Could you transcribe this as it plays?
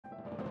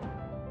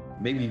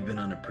Maybe you've been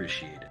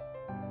unappreciated.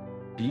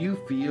 Do you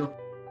feel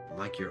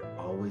like you're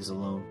always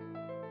alone?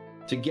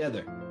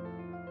 Together,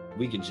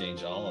 we can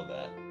change all of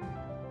that.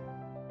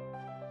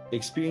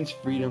 Experience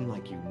freedom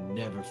like you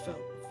never felt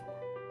before.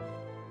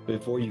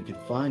 Before you can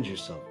find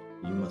yourself,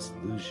 you must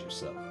lose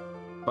yourself.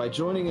 By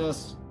joining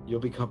us, you'll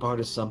become part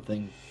of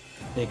something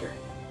bigger.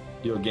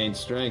 You'll gain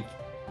strength,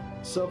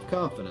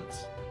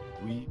 self-confidence.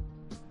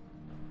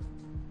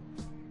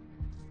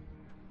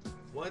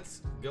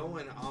 What's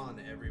going on,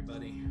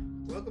 everybody?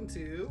 Welcome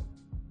to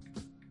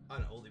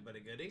an oldie but a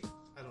goodie.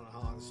 I don't know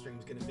how long the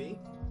stream's gonna be,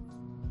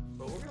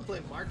 but we're gonna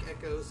play Mark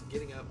Echo's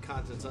Getting Up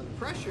Contents Under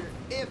Pressure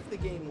if the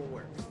game will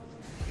work,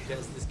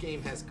 because this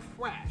game has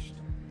crashed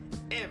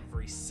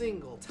every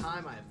single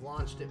time I've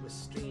launched it with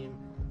Steam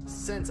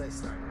since I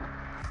started,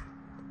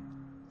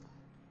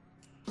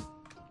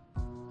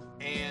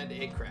 and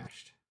it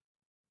crashed.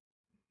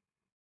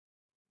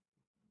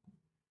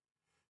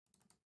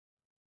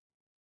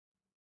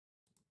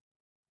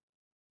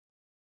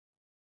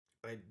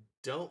 I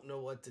don't know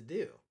what to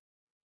do.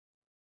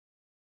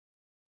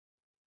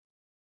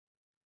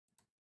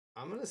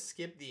 I'm gonna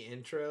skip the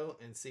intro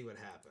and see what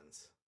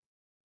happens.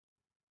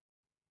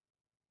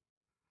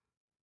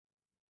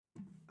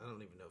 I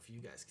don't even know if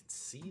you guys can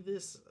see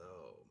this.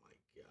 Oh my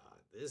god,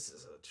 this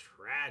is a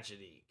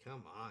tragedy.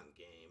 Come on,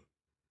 game.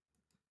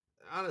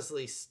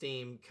 Honestly,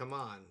 Steam, come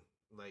on.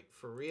 Like,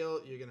 for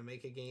real, you're gonna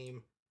make a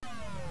game? I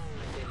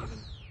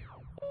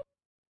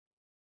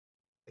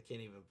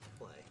can't even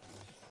play.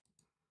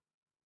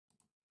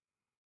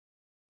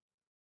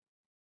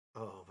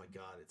 Oh my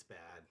god, it's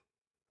bad.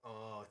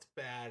 Oh, it's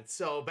bad. It's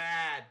so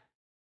bad.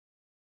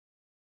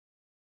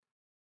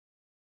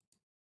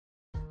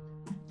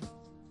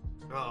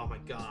 Oh my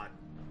god.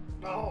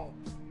 Oh.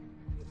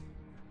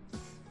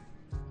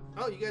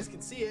 Oh, you guys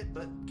can see it,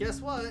 but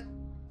guess what?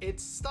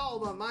 It's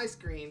stalled on my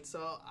screen,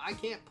 so I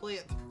can't play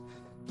it.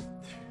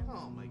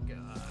 Oh my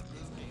god,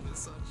 this game is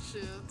such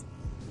shit.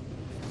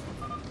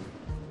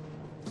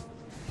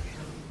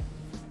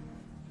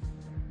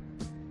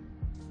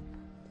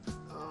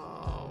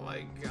 Oh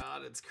my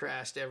god, it's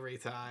crashed every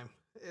time.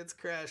 It's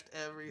crashed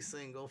every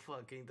single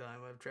fucking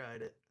time I've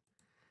tried it.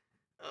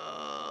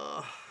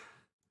 Oh,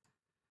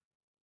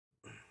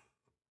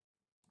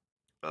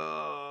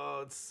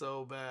 it's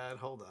so bad.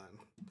 Hold on.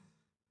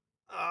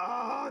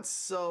 Oh, it's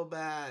so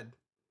bad.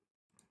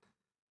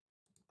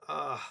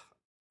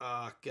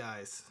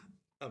 Guys,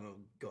 I'm gonna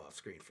go off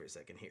screen for a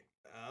second here.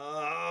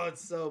 Oh,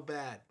 it's so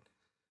bad.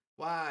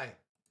 Why?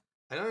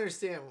 I don't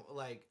understand.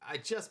 Like, I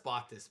just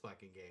bought this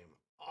fucking game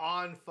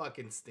on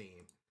fucking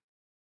Steam,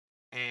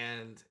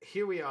 and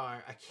here we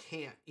are. I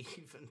can't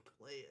even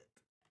play it.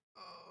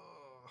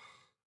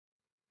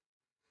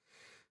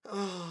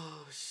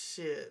 Oh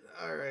shit.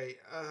 All right.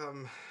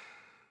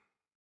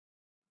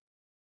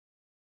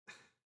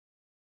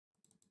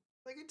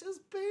 Like, I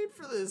just paid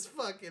for this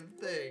fucking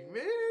thing,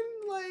 man.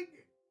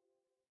 Like,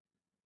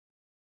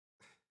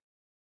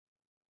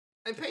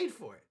 I paid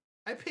for it.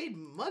 I paid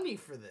money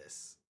for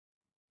this.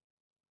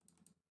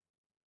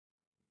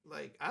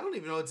 Like, I don't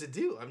even know what to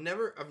do. I've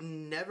never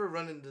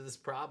run into this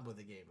problem with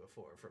a game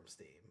before from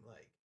Steam.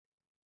 Like,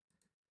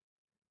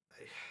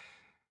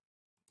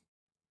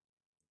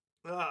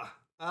 oh,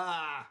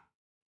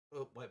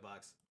 white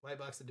box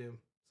of doom.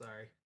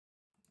 Sorry.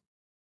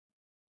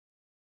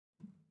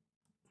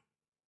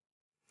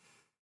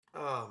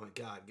 Oh my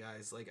god,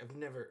 guys! Like, I've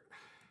never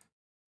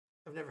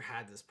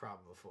had this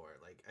problem before.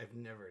 Like, I've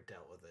never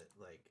dealt with it.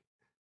 Like,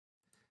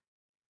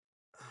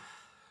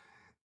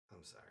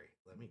 I'm sorry.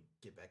 Let me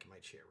get back in my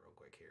chair real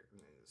quick here. I'm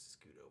gonna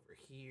scoot over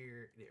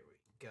here. There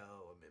we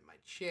go. I'm in my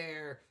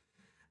chair.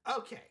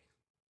 Okay.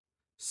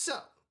 So,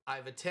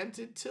 I've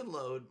attempted to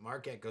load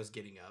Mark Echo's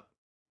Getting Up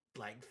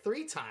like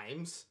 3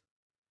 times,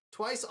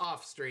 twice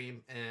off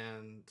stream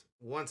and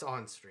once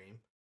on stream.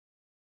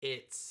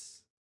 It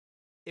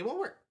won't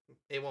work.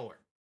 It won't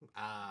work.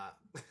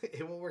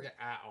 It won't work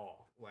at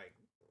all. Like,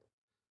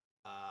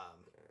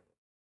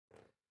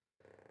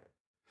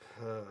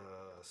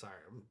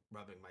 sorry, I'm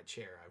rubbing my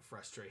chair. I have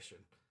frustration.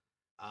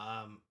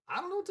 I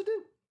don't know what to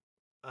do.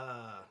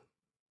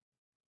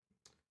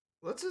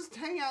 Let's just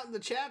hang out in the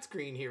chat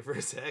screen here for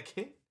a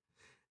second,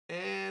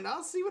 and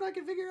I'll see what I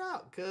can figure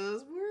out,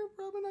 because we're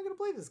probably not going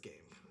to play this game.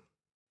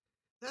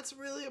 That's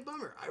really a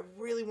bummer. I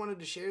really wanted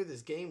to share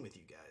this game with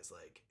you guys.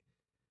 Like,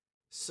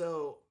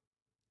 so,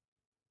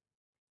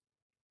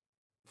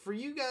 for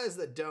you guys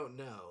that don't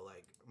know,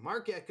 like,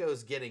 Mark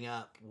Echo's Getting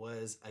Up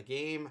was a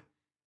game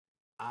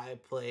I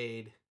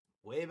played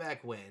way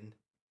back when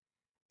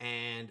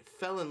and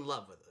fell in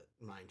love with it,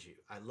 mind you.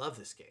 I love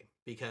this game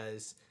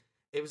because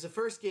it was the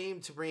first game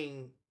to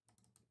bring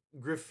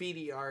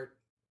graffiti art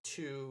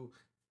to,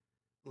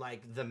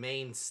 like, the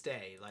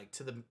mainstay, like,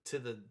 to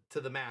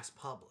the mass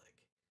public.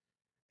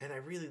 And I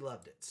really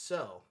loved it.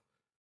 So,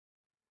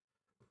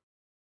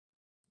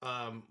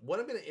 what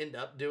I'm going to end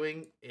up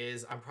doing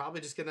is I'm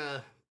probably just going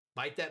to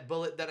bite that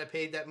bullet that I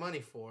paid that money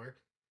for,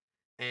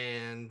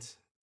 and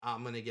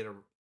I'm going to get a,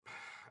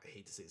 I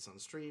hate to say this on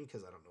stream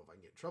because I don't know if I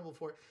can get in trouble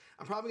for it.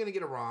 I'm probably going to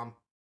get a ROM,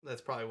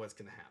 That's probably what's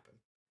gonna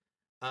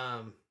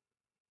happen.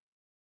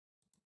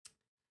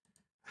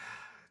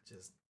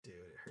 Just dude,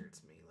 it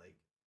hurts me. Like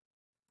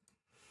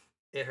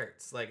it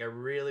hurts. Like I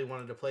really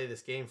wanted to play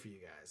this game for you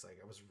guys. Like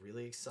I was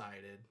really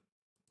excited.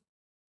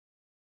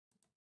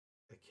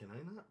 Can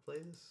I not play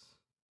this?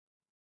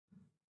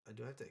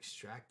 Do I have to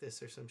extract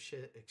this or some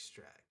shit?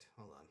 Extract.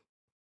 Hold on.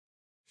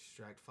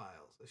 Extract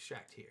files.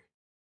 Extract here.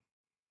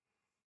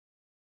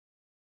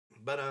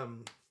 But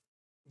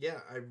yeah,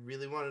 I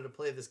really wanted to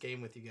play this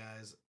game with you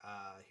guys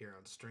here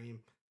on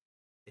stream.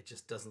 It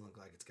just doesn't look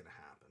like it's gonna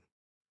happen.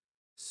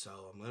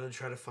 So I'm gonna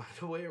try to find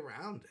a way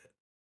around it.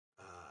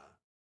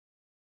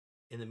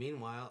 In the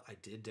meanwhile, I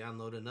did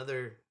download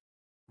another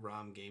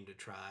ROM game to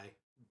try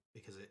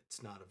because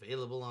it's not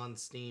available on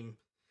Steam.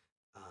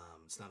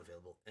 It's not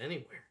available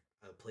anywhere.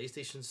 A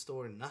PlayStation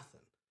Store,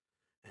 nothing.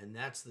 And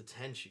that's the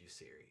Tenchu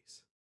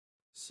series.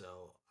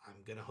 So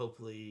I'm gonna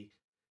hopefully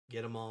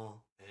get them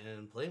all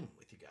and play them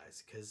with you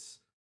guys because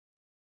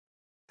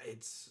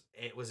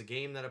it was a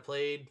game that I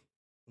played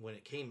when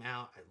it came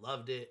out. I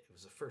loved it. It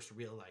was the first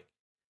real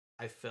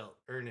I felt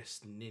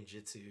earnest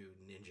ninja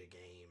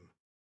game.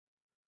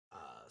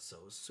 So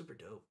it was super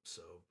dope.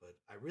 So, but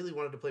I really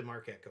wanted to play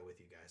Mark Echo with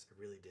you guys. I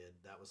really did.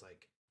 That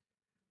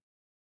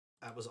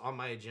was on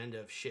my agenda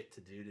of shit to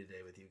do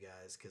today with you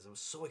guys because I was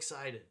so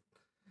excited.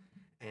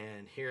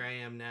 And here I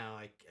am now.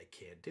 I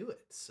can't do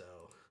it.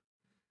 So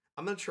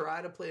I'm going to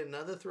try to play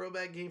another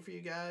throwback game for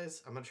you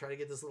guys. I'm going to try to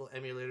get this little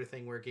emulator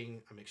thing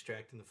working. I'm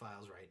extracting the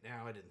files right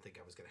now. I didn't think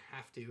I was going to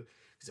have to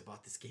because I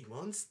bought this game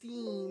on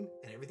Steam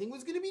and everything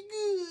was going to be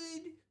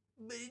good,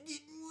 but it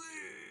didn't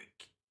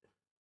work.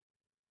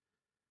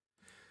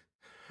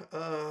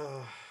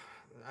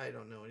 I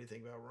don't know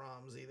anything about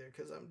ROMs either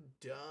because I'm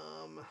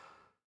dumb. I'm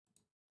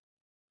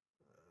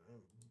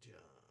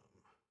dumb.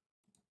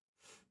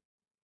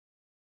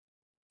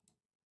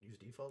 Use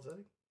default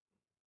setting?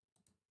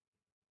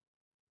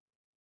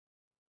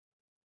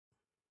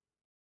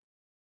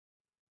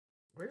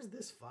 Where's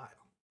this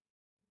file?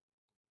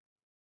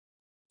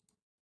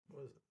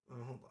 What is it?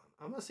 Oh, hold on.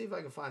 I'm going to see if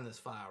I can find this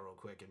file real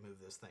quick and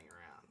move this thing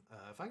around.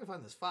 If I can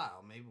find this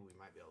file, maybe we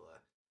might be able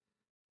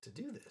to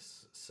do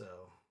this.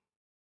 So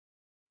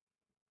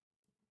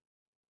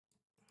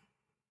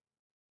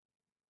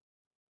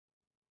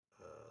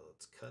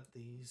let's cut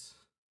these.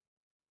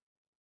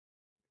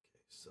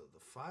 Okay, so the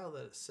file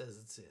that it says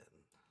it's in.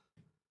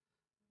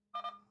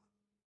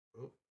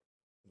 Oh,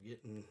 I'm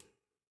getting.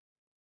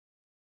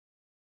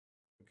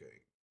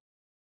 Okay.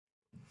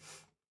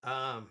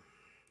 Well,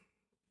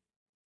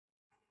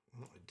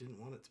 I didn't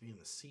want it to be in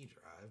the C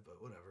drive,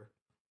 but whatever.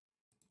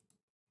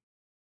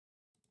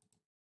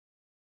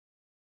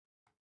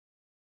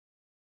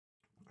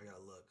 I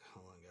gotta look.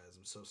 Hold on, guys.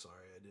 I'm so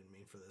sorry. I didn't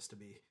mean for this to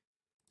be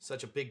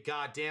such a big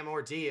goddamn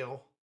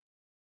ordeal.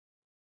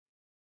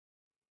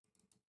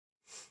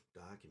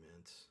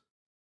 Documents.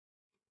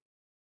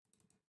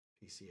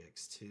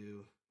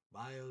 PCX2.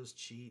 BIOS,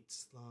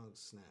 cheats,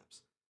 logs,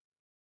 snaps.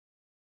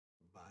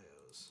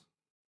 BIOS.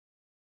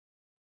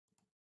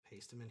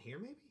 Paste them in here,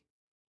 maybe?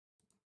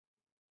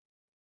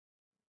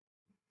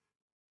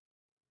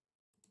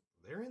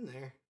 They're in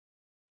there.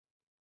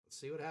 Let's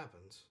see what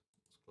happens.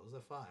 Let's close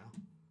that file.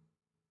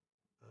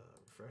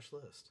 Refresh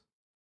list.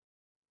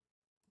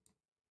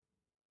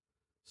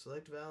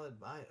 Select valid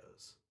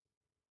BIOS.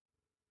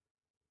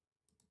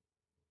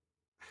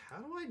 How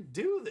do I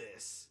do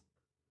this?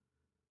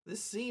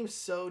 This seems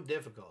so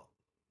difficult.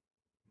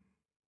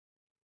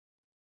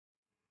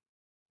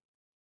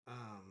 Can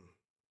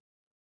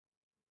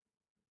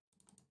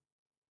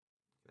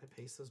I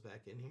paste those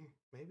back in here?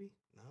 Maybe?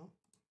 No?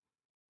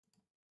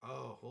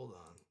 Oh, hold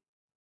on.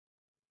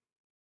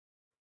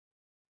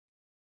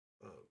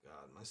 Oh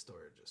god, my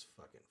storage is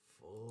fucking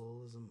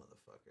full as a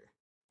motherfucker.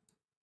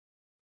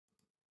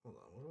 Hold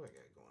on, what do I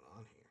got going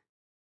on here?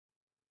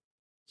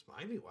 This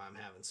might be why I'm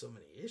having so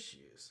many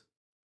issues.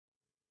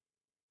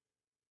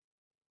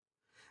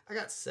 I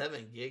got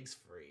 7 gigs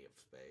free of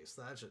space.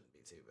 That shouldn't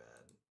be too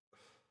bad.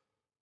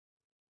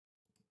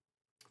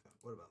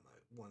 What about my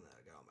one that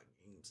I got all my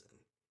games in?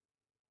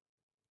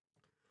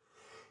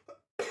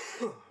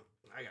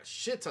 I got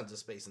shit tons of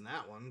space in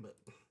that one, but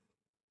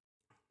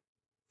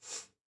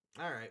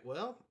alright,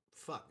 well,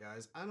 fuck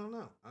guys. I don't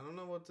know. I don't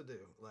know what to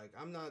do. Like,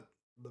 I'm not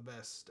the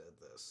best at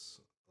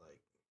this. Like,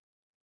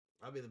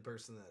 I'll be the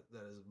person that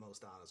is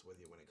most honest with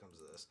you when it comes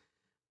to this.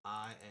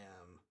 I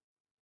am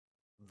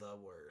the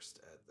worst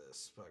at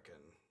this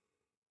fucking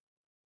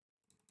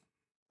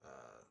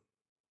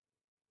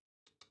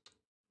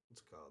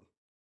what's it called?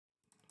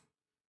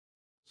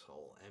 This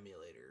whole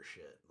emulator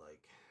shit,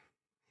 like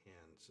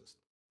hands just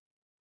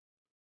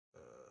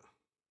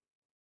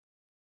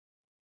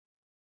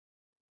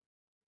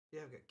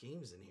yeah, I've got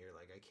games in here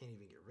like I can't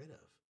even get rid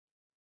of.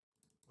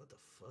 What the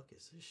fuck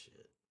is this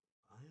shit?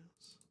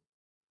 BIOS?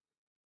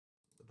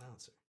 The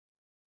bouncer.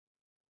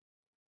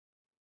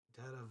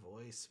 Data,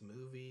 voice,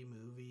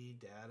 movie,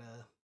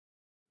 data.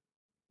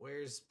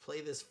 Where's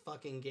play this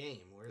fucking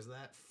game? Where's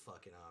that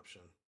fucking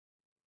option?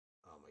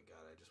 Oh my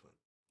god, I just went.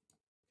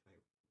 Can I?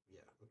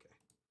 Yeah, okay.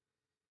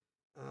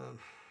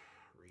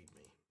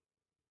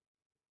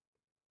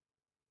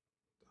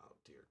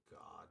 dear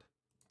God.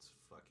 It's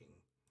fucking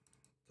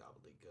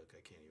gobbledygook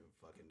I can't even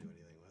fucking do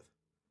anything with.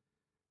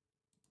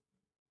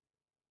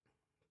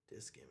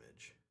 Disk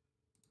image.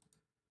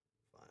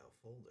 File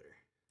folder.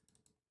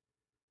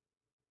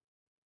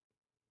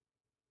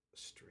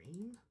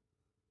 Stream?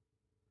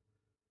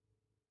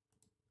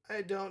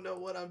 I don't know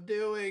what I'm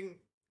doing.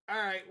 All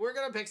right, we're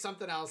gonna pick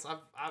something else. I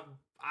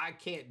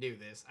can't do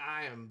this.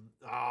 I am.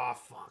 Oh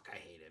fuck! I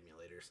hate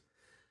emulators.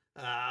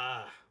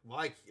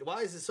 Why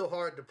is it so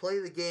hard to play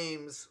the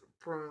games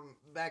from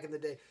back in the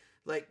day?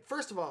 Like,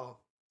 first of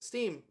all,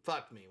 Steam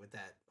fucked me with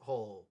that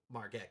whole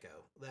Mark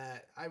Echo.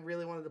 That I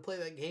really wanted to play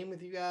that game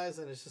with you guys,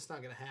 and it's just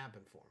not gonna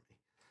happen for me.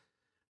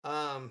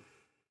 All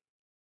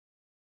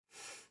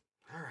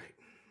right,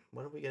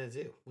 what are we gonna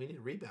do? We need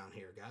a rebound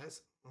here,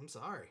 guys. I'm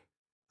sorry.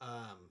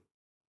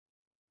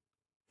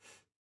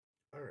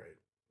 All right.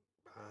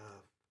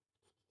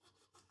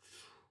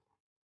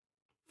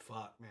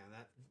 Fuck, man,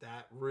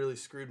 that really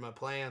screwed my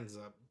plans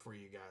up for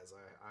you guys.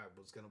 I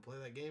was gonna play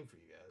that game for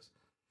you guys.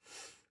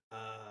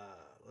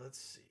 Let's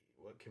see.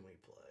 What can we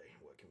play?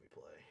 What can we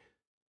play?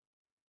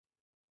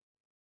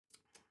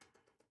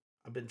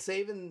 I've been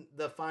saving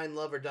the Find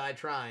Love or Die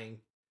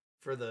Trying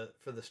for the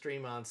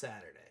stream on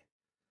Saturday.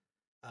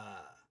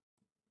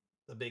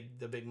 The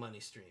big money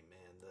stream, man.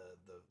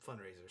 The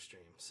fundraiser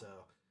stream. So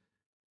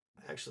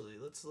actually,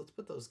 let's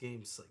put those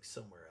games like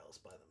somewhere else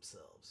by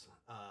themselves.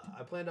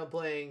 I planned on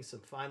playing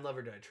some Find Love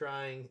or Die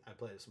Trying. I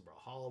played some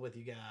Brawlhalla with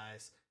you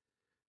guys.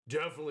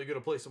 Definitely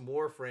gonna play some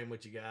Warframe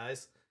with you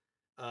guys.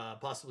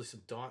 Possibly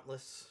some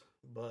Dauntless.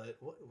 But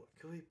what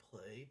can we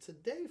play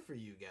today for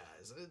you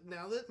guys?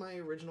 Now that my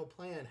original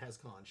plan has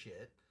gone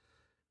shit,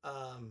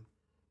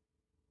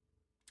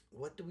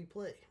 what do we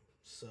play?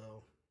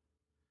 So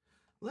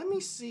let me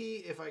see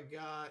if I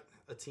got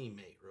a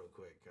teammate real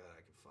quick that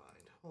I can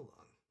find. Hold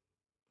on.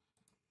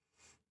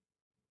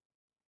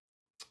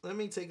 Let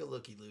me take a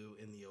looky-loo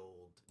in the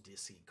old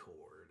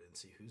Discord and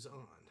see who's on.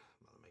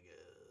 Let me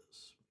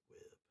guess.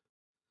 Whip.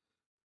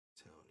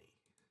 Tony.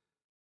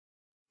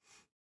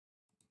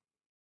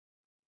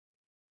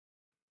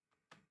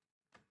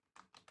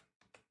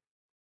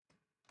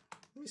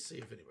 Let me see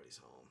if anybody's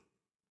home.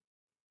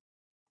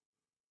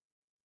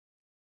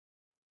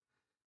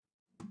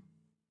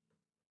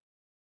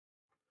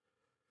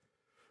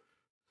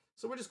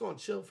 So we're just going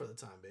to chill for the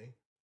time being.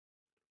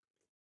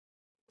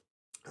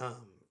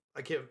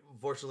 I can't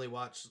fortunately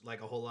watch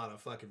like a whole lot of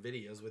fucking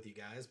videos with you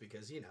guys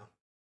because, you know,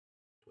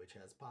 Twitch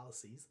has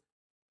policies.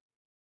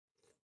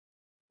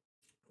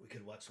 We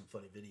could watch some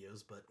funny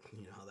videos, but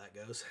you know how that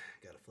goes.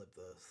 Got to flip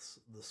the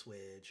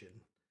switch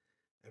and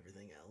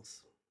everything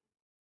else.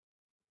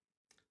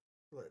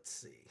 Let's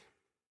see.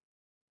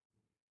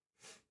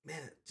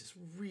 Man, it just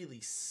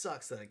really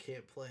sucks that I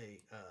can't play.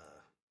 I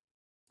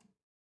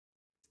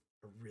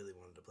really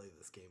wanted to play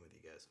this game with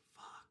you guys.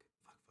 Fuck.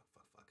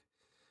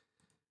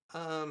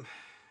 I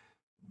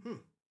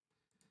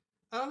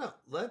don't know.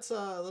 Let's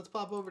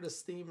pop over to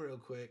Steam real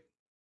quick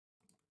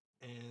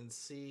and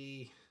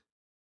see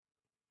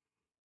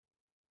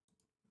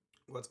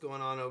what's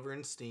going on over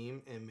in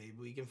Steam, and maybe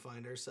we can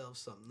find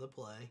ourselves something to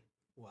play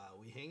while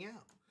we hang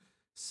out.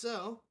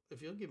 So,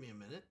 if you'll give me a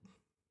minute,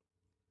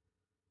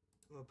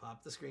 I'm gonna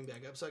pop the screen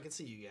back up so I can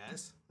see you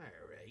guys. All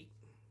right.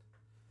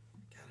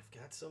 God, I've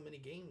got so many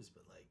games,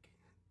 but like,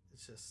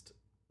 it's just.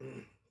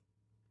 Let's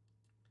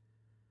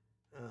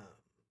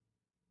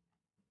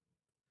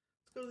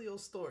go to the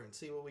old store and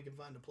see what we can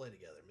find to play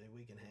together. Maybe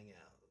we can hang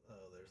out.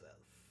 Oh, there's that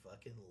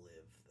fucking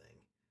live thing.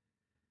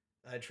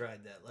 I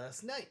tried that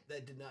last night.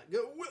 That did not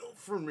go well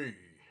for me.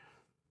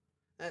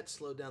 That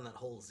slowed down that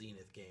whole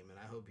Zenith game, and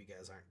I hope you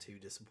guys aren't too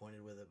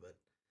disappointed with it, but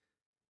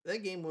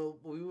that game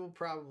we will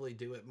probably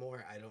do it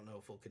more. I don't know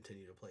if we'll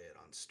continue to play it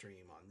on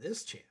stream on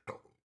this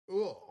channel.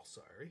 Oh,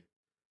 sorry.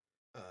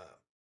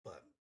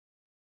 But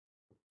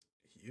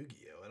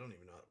Yu-Gi-Oh! I don't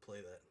even know how to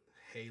play that.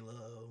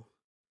 Halo,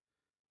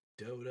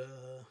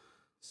 Dota,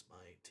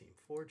 Smite, Team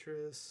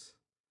Fortress.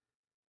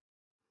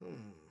 What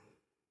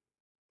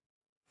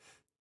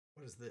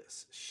is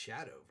this?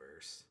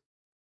 Shadowverse.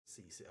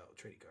 Oh,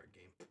 trading card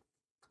game.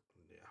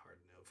 Yeah,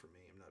 hard to know for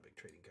me. I'm not a big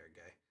trading card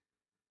guy.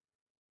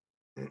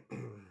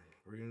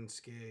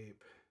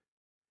 RuneScape.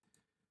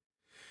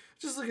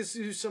 Just looking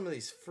through some of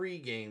these free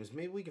games.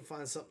 Maybe we can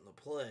find something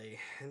to play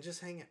and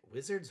just hang out.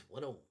 Wizards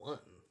 101.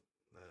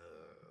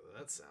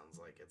 That sounds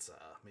like it's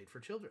made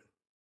for children.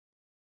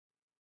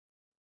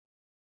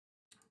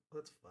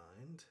 Let's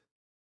find.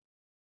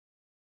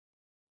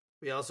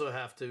 We also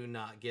have to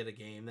not get a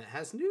game that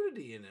has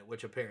nudity in it,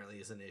 which apparently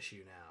is an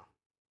issue now.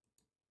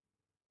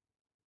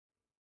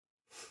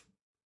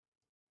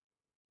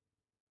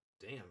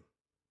 Damn.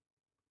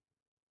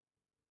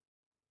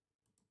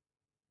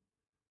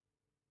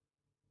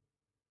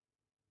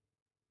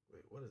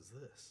 Wait, what is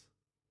this?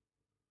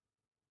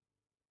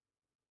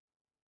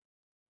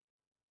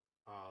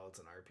 Oh, it's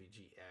an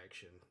RPG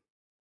action.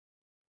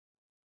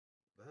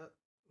 That,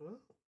 well,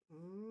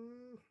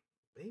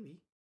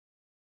 maybe.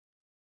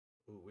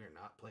 Ooh, we're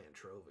not playing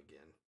Trove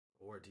again.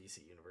 Or DC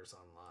Universe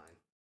Online.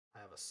 I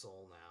have a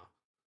soul now.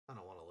 I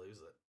don't want to lose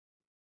it.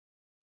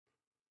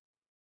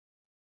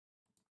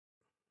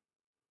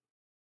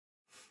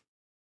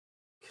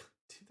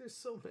 there's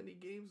so many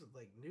games with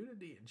like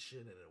nudity and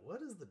shit in it.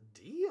 What is the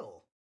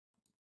deal?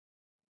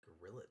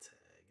 Gorilla Tag.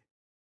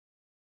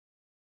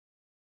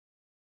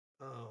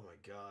 Oh my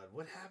god,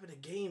 what happened to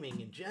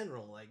gaming in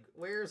general? Like,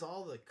 where's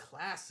all the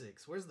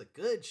classics? Where's the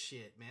good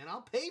shit, man?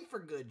 I'll pay for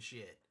good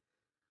shit.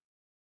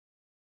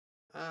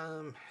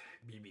 You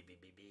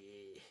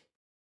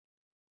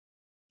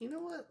know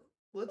what?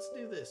 Let's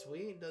do this. We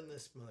ain't done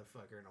this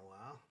motherfucker in a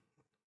while.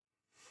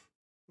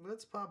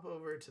 Let's pop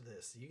over to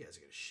this. You guys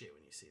are gonna shit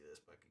when you see this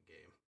fucking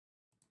game.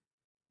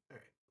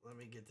 Alright, let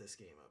me get this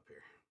game up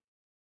here.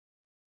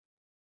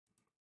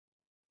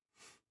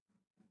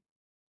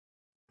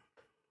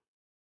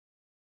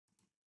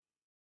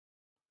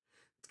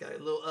 It's got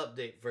a little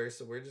update first,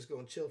 so we're just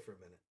gonna chill for a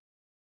minute.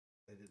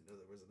 I didn't know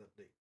there was an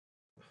update.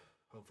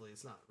 Hopefully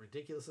it's not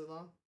ridiculously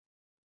long.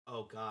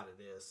 Oh god,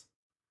 it is.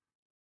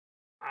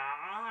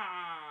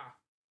 Ah!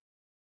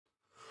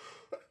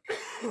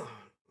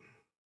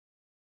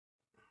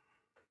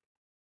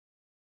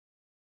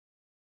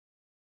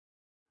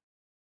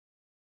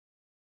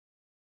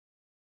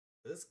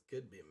 This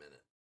could be a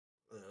minute.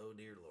 Oh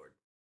dear lord.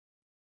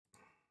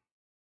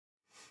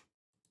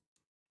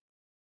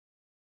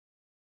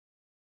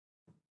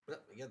 Well,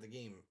 we got the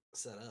game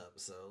set up,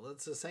 so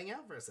let's just hang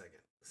out for a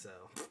second. So,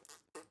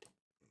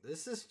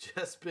 this has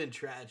just been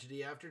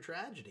tragedy after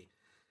tragedy.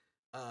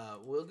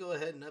 We'll go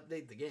ahead and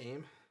update the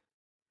game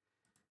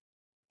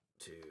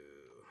to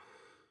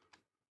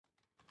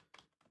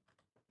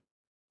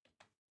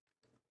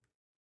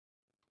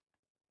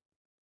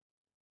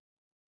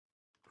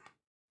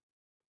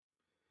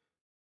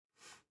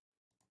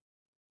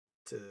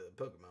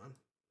Pokemon.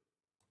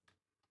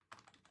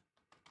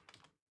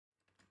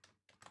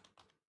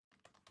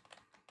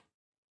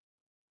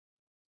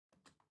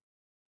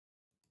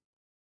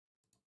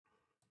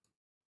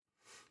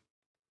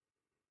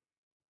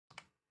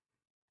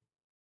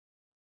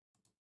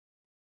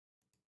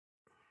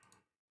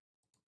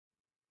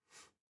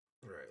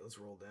 Alright, let's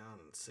roll down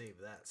and save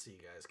that so you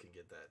guys can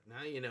get that.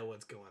 Now you know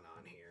what's going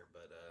on here,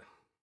 but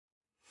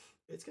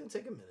it's going to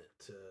take a minute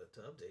to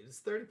update.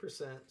 It's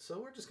 30%, so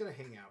we're just going to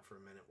hang out for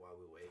a minute while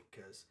we wait,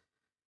 because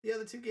the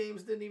other two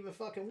games didn't even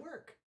fucking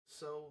work.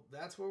 So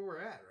that's where we're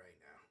at right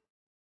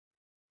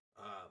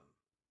now.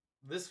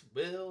 This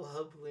will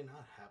hopefully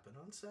not happen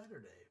on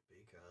Saturday,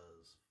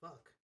 because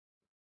fuck.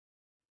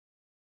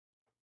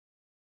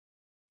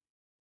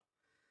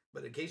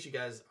 But in case you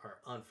guys are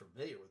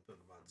unfamiliar with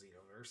Pokemon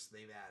Xenoverse,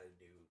 they've added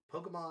new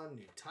Pokemon,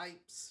 new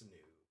types,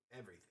 new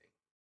everything.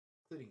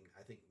 Including,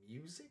 I think,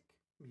 music?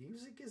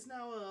 Music is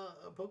now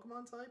a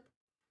Pokemon type?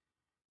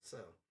 So,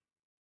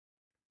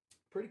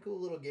 pretty cool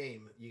little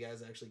game. You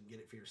guys actually can get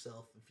it for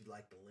yourself. If you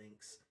like the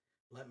links,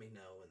 let me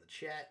know in the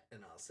chat,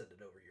 and I'll send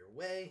it over your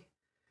way.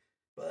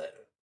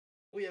 But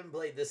we haven't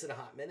played this in a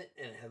hot minute,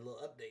 and it had a little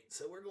update,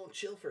 so we're going to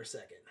chill for a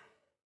second.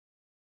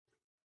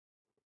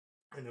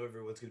 I know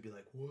everyone's going to be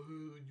like,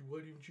 why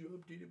didn't you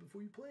update it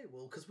before you play it?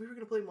 Well, because we were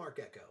going to play Mark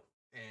Echo,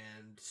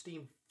 and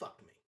Steam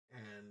fucked me,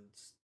 and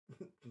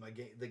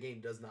the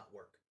game does not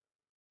work.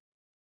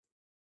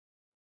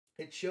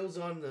 It shows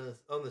on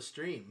the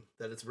stream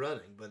that it's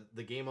running, but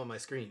the game on my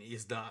screen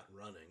is not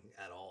running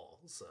at all,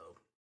 so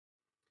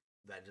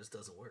that just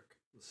doesn't work.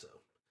 So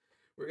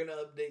we're going to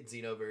update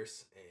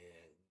Xenoverse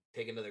and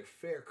take another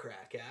fair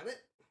crack at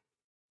it.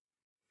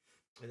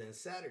 And then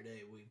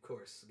Saturday, we, of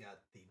course, got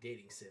the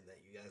dating sim that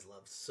you guys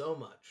loved so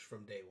much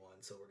from day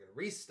one. So we're going to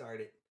restart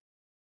it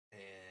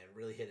and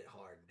really hit it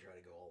hard and try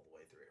to go all the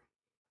way through.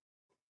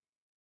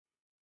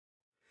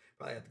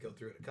 Probably have to go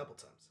through it a couple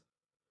times.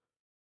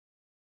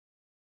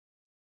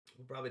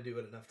 We'll probably do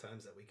it enough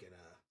times that we can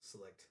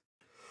select.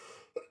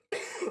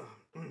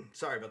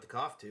 Sorry about the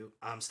cough, too.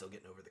 I'm still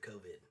getting over the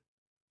COVID.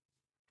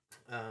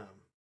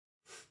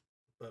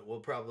 But we'll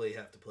probably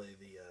have to play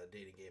the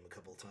dating game a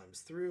couple times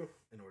through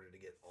in order to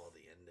get all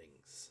the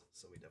endings.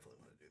 So we definitely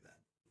want to do that.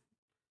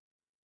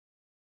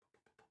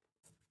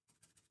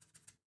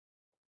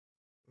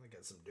 I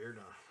got some dirt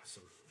on,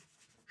 some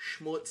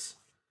schmutz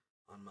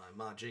on my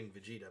Majin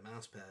Vegeta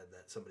mousepad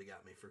that somebody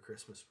got me for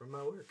Christmas from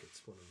my work.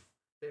 It's one of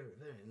very,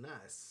 very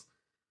nice.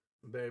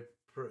 I'm very,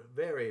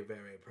 very,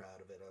 very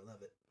proud of it. I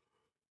love it.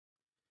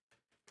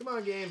 Come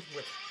on, game.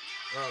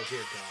 Oh, dear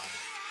God.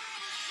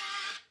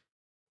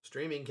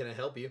 Streaming, can I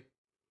help you?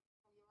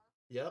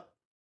 Yep.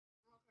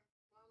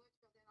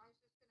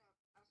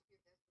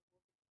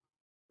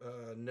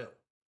 No.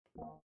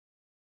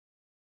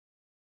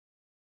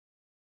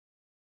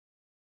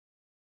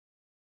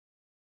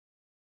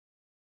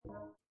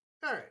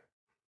 All right.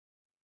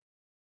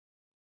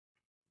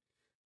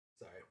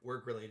 Sorry,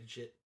 work-related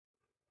shit.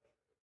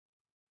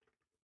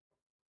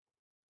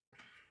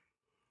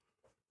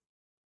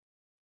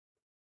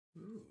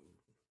 Ooh.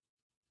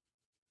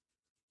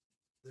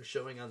 They're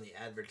showing on the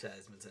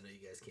advertisements. I know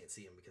you guys can't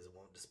see them because it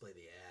won't display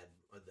the ad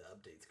or the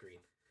update screen.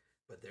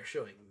 But they're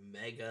showing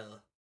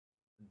Mega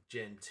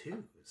Gen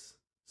 2s.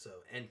 So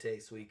Entei,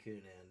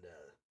 Suicune, and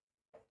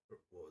what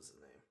was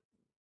his name?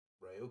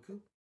 Ryoku?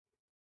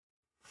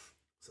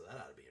 So that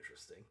ought to be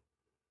interesting.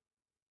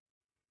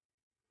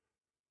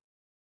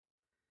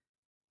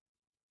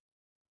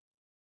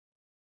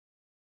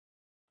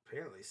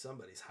 Apparently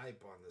somebody's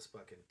hype on this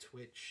fucking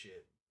Twitch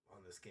shit on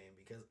this game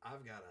because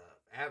I've got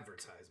a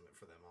advertisement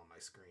for them on my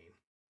screen.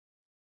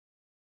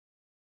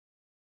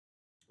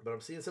 But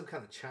I'm seeing some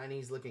kind of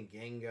Chinese looking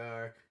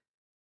Gengar.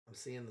 I'm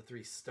seeing the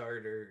 3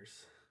 starters.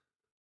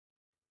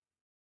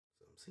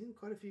 So I'm seeing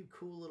quite a few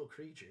cool little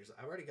creatures.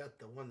 I've already got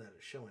the one that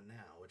is showing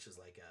now, which is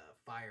like a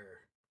fire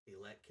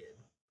elect kid.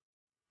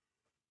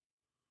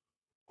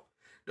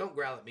 Don't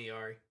growl at me,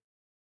 Ari.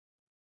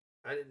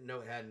 I didn't know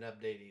it had an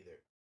update either.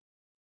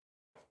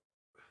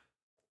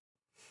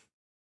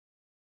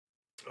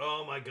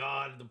 Oh my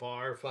god, the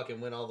bar fucking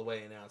went all the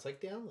way and now it's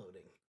like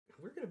downloading.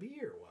 We're gonna be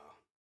here a while.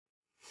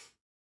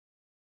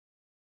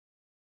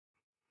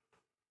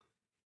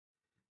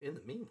 In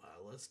the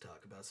meanwhile, let's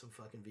talk about some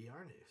fucking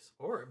VR news.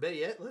 Or, better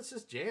yet, let's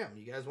just jam.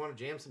 You guys want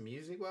to jam some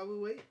music while we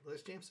wait?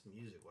 Let's jam some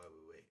music while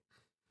we wait.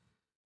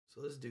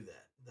 So let's do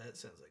that. That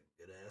sounds like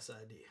a good-ass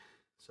idea.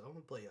 So I'm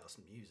going to play y'all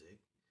some music.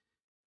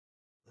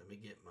 Let me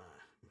get my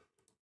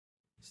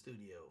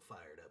studio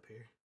fired up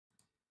here.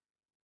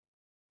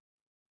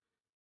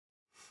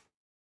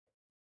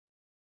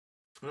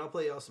 And I'll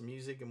play y'all some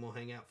music and we'll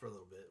hang out for a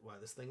little bit while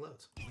this thing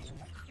loads. Hey,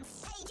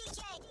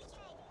 DJ!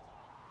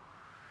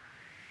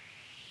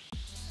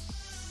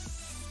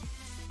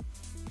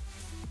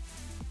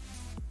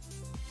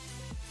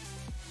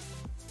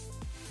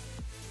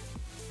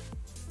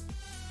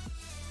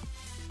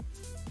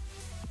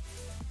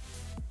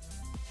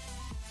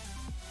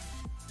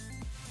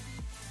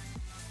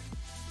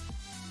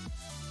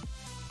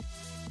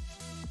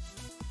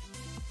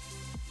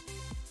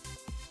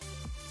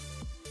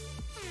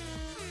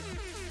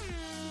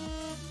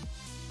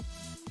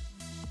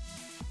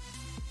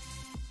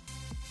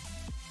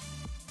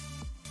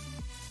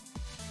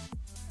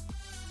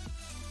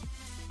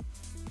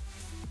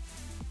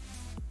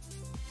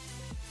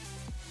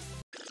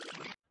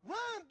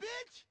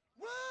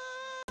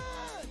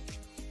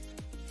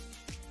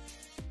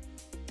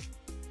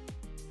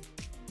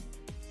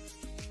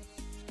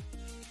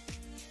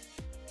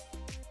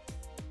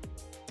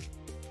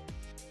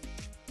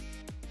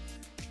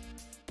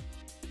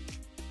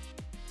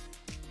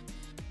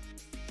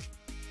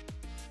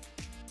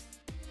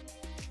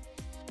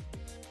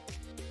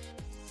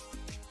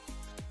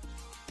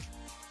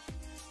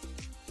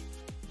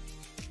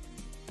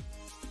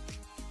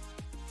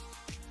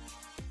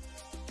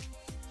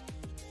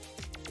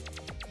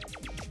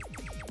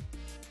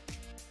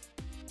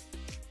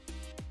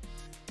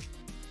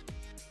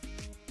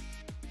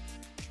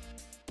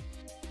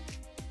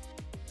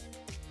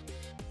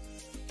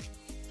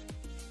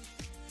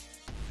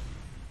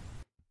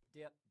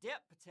 Dip,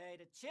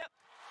 potato chip.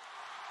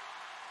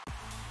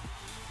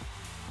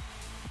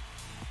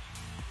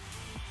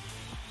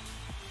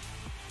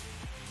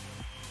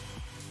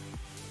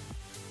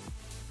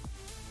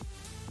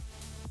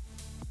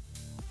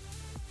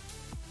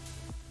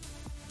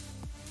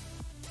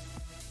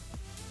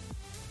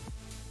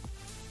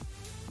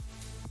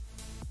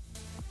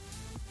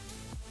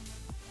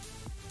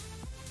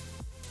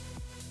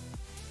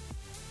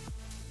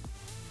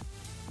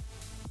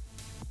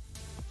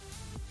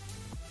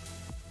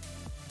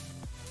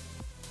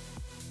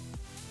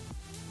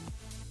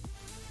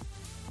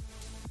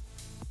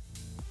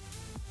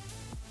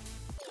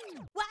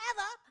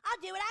 Whatever, I'll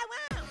do what I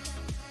want.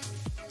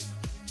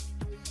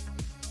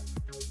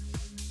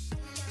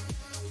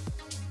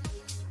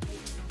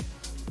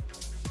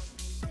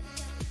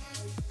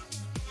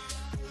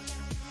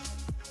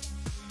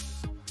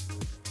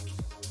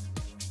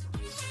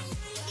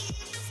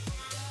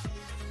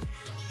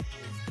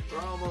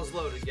 We're almost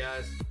loaded,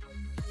 guys.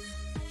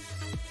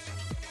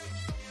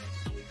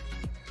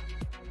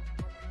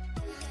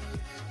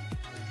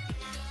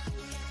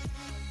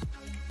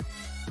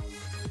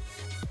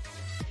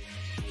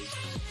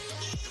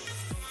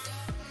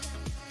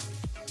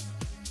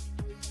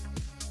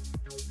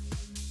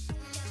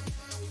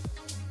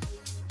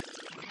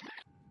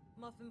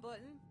 Muffin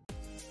button.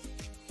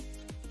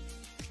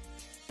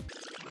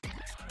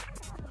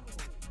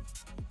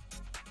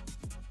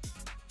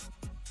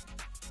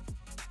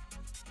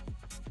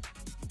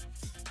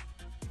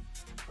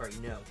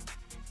 Alright, no.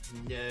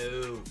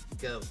 No.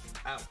 Go.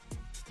 Out.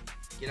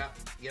 Get out.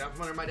 Get out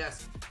from under my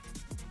desk.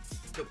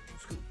 Go.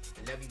 Scoot.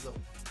 I love you. Go.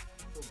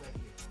 Go back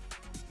here.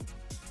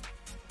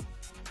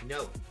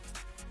 No.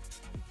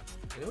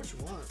 I know what you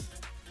want,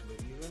 but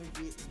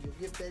you'll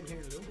get fed here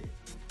in a little bit.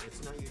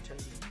 It's not your time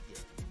to eat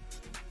yet.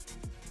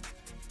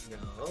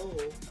 No.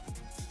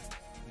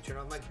 You turn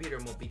off my computer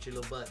and we'll beat your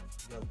little butt.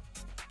 Go.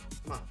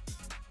 Come on.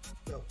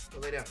 Go. Go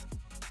lay down.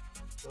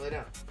 Go lay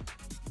down.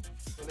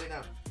 Go lay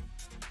down.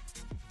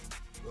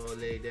 Go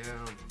lay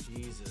down.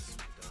 Jesus,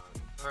 dog.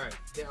 Alright,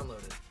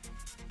 download it.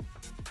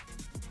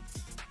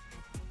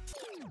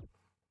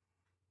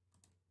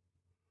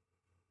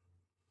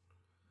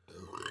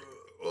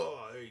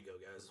 Oh, there you go,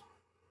 guys.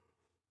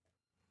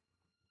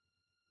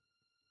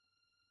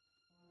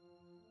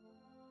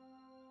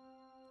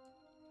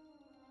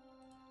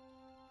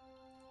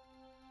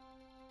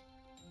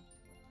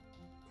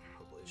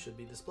 Hopefully it should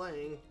be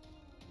displaying.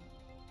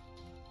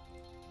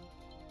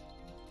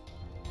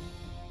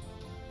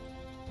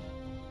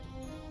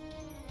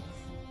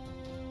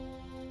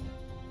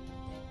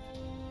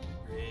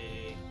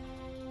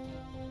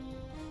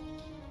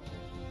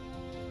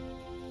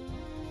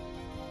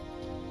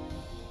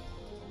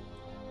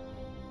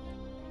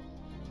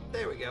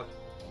 go.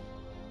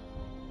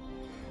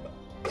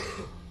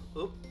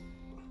 Oop.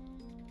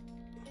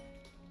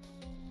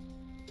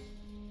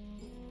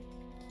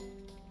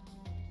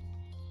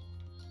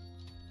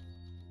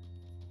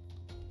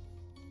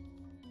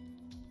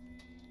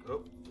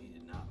 Oh, we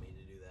did not mean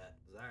to do that.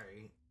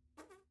 Sorry.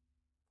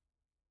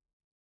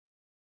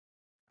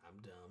 I'm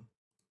dumb.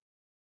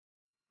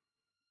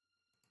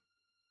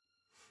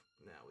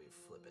 Now we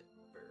flip it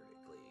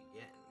vertically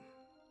again.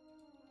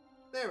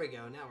 There we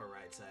go. Now we're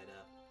right side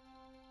up.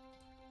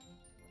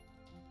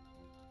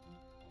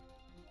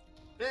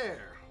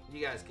 There.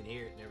 You guys can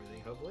hear it and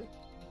everything, hopefully.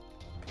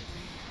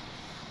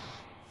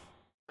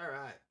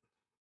 Alright.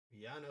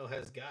 Yano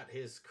has got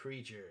his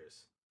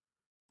creatures.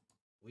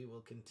 We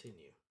will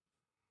continue.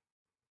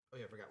 Oh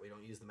yeah, I forgot. We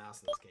don't use the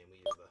mouse in this game. We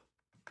use the...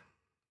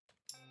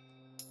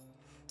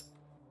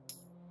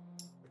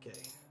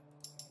 Okay.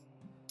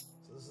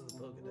 So this is the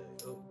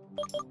Pokedex. Oh.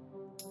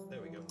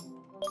 There we go.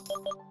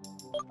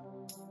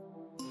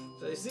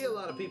 So you see a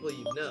lot of people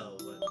you know,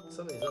 but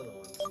some of these other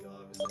ones you'll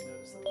obviously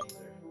notice that these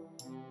are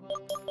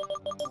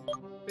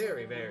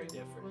very, very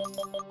different.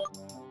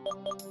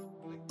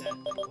 Like that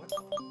thing. What the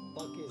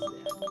fuck is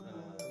that?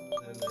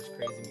 Then there's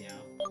Crazy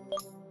Meow.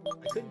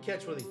 I couldn't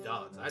catch one of these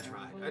dogs. I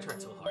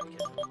tried so hard to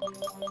catch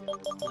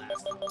one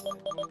last time.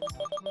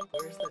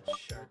 Where's that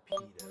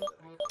Sharpedo that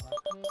I caught?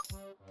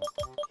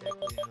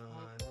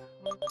 Kecleon.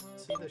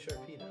 See the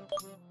Sharpedo.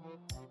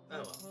 Oh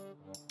well.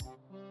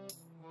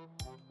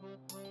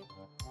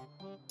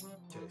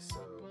 Okay,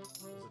 so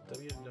is it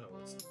W? No,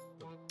 it's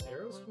the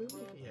arrows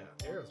moving?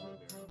 Yeah, arrows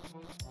moving.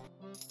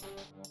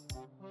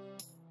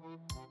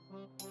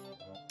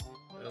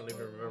 I don't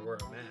even remember where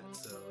I'm at,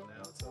 so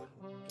now it's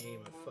a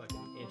game of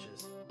fucking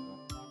inches.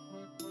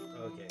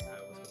 Okay, I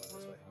was going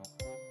this way.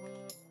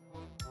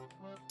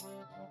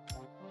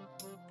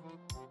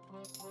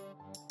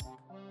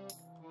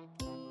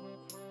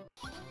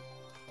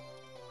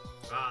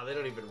 Ah, they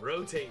don't even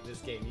rotate in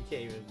this game. You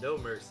can't even, no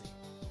mercy.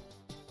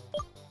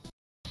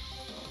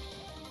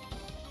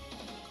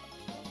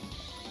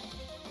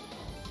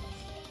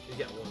 You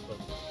got one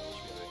Pokemon.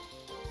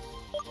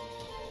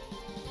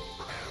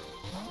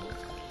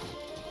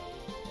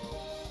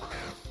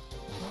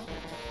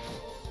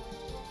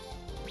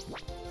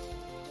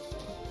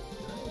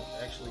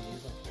 Actually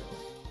use my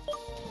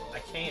controller. I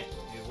can't,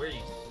 dude. Where are you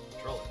using the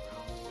controller, bro?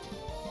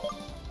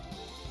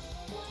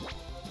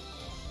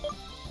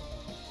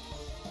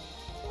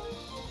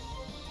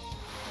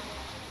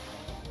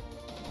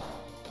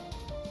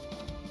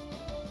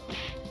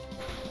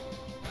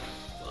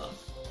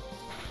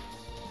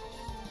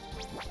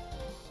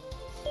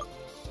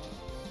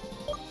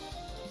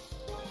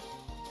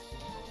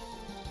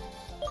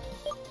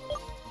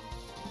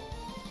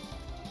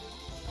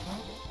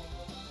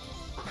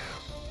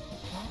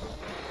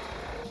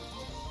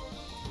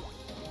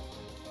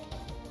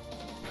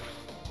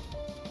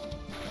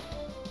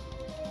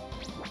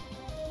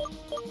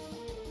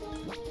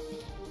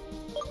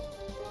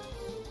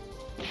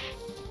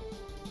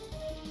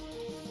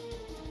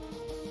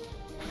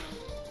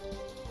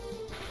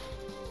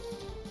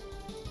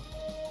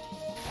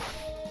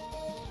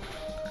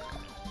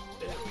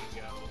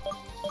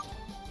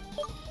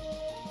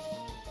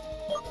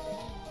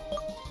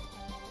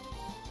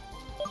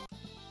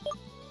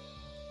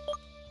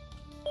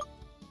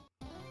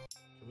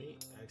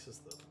 Access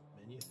the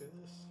menu through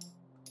this?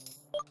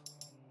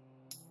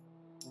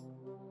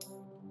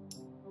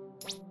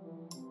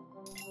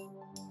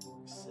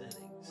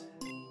 Settings.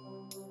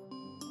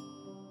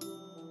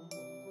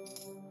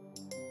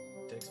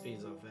 Text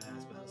speeds on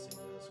fast, mouse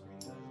signal,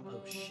 screen size.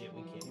 Oh shit,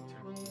 we can't even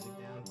turn the music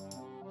down.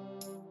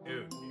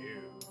 Oh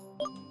no.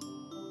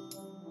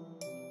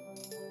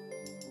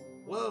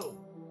 Whoa!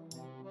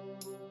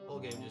 Whole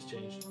game just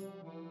changed.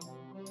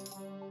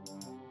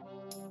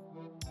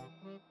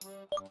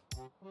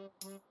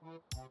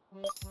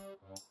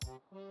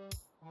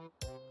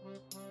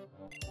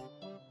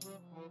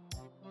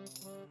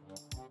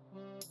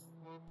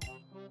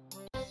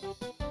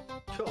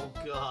 Oh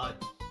god.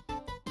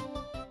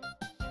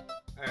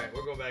 Alright,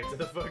 we're going back to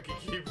the fucking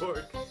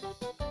keyboard. Oh,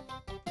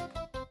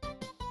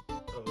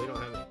 we don't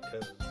have any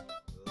codes.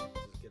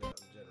 Let's just get out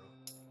in general.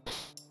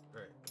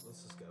 Alright,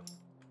 let's just go.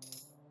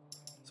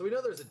 So we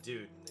know there's a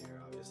dude in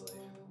there, obviously.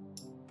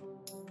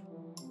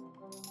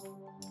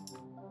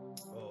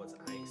 Oh, it's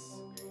ice.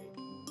 Great.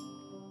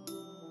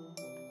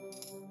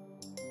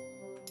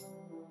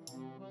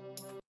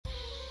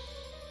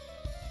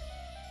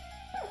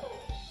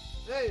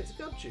 Hey, it's a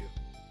Gumshoe.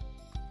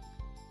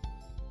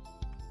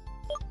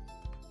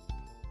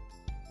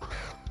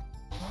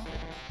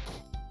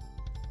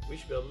 We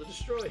should be able to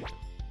destroy him.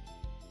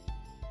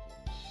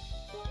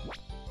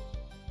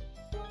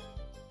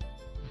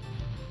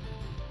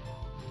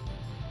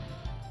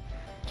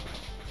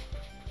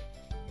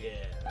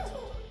 Yeah, that's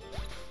all.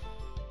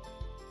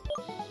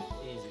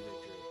 Easy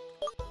victory.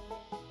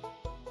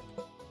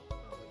 Oh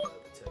my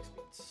god, the text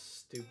speed's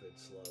stupid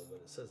slow, but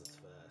it says it's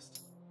fast.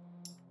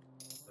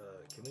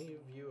 Can we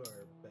view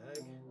our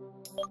bag?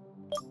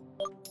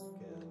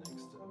 Okay, the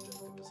next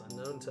objective is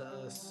unknown to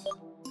us.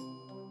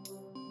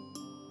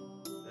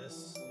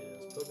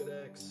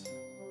 Pokedex.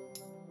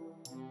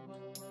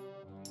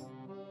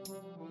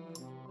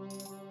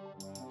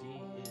 D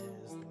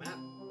is the map,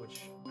 which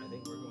I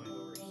think we're going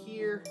over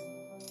here.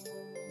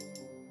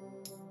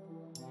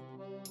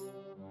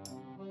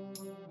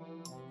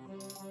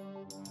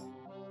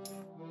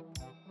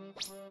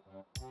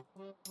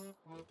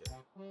 Okay.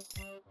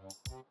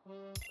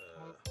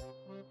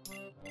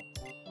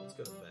 Let's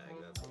go to bag.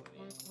 That's what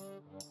I need.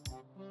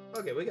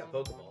 Okay, we got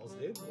Pokeballs,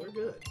 dude. We're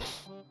good.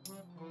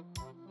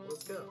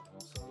 Let's go.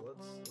 So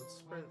let's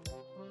sprint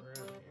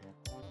around here.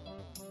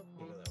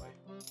 You go that way.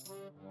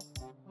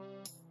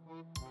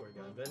 Before we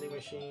got a vending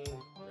machine.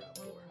 Grab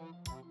 4.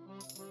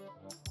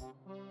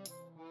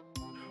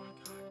 Oh my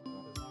god.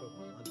 There's a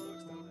Pokemon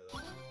lunchbox down there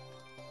though.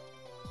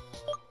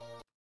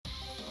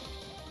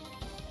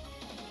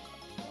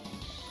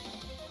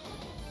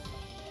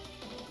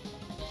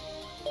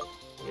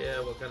 Yeah,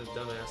 what kind of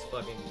dumbass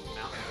fucking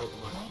mountain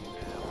Pokemon do you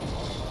have?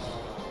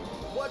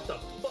 What the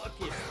fuck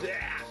is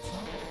that?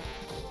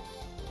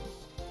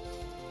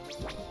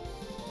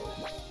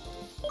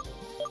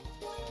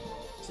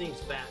 Seems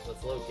fat,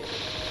 let's locate it.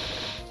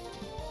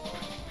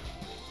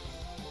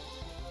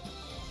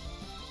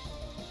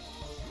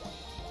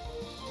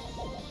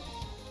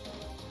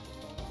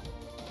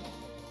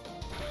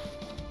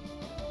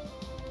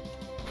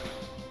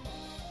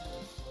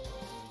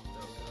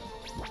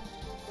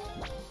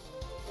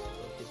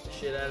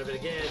 Shit out of it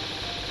again.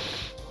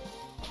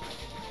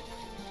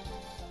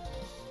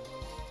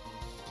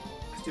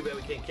 It's too bad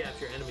we can't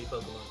capture enemy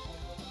Pokemon.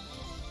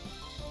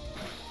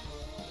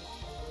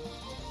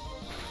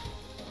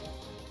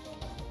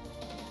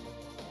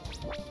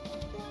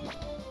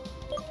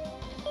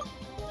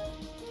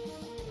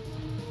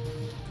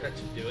 That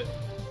should do it.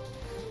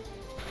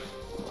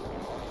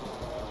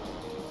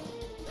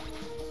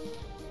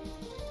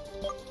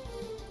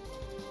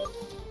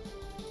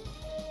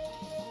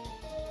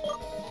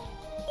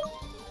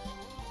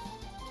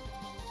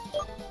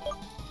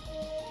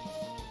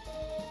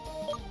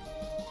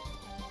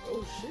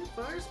 Oh shit,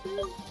 fire spin?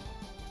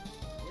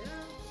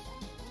 Yeah.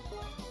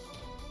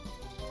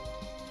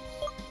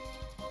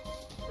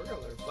 We're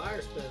gonna learn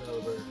fire spin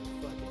over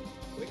fucking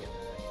Wicked Eye.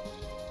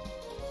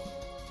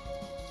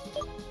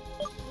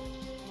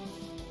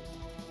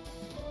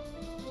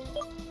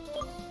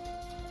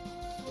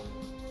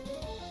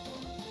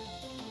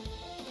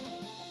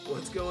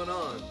 What's going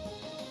on?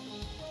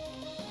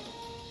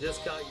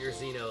 Just caught your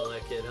Xeno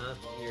elected, huh?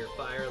 Your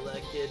fire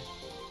elected.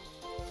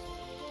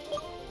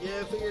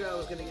 Yeah, I figured I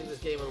was gonna give this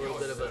game a little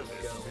bit of a go.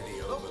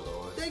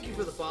 Oh, thank you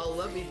for the follow.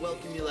 Let me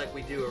welcome you like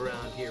we do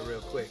around here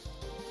real quick.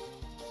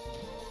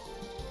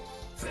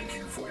 Thank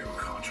you for your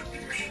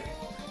contribution.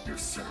 Your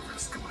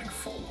service going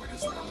forward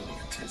is not only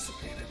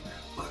anticipated,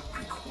 but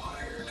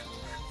required.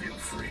 Feel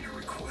free to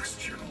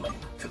request your link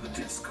to the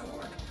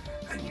Discord,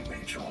 and you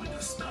may join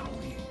us not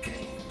only in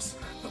games,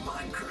 the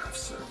Minecraft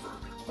server,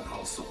 but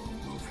also a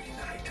movie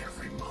night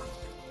every month.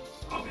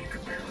 Oh, you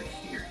can barely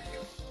hear you.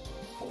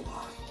 Hold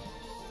on.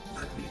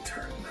 Let me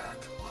turn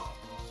that up.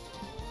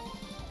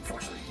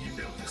 Unfortunately, you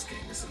know this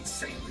game is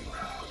insanely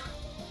loud.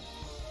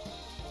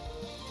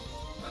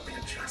 Let me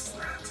adjust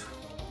that.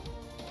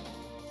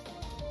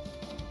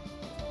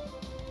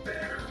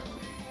 There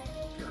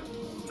we go.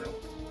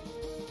 Nope.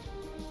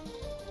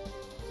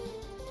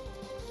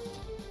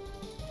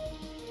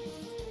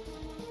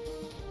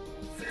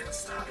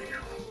 Advanced audio.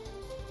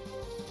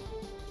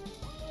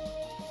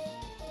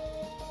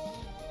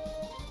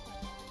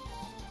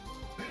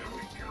 There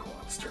we go.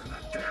 Let's turn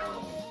that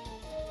down.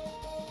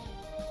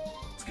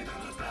 Let's get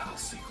out of the battle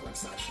sequence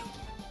session.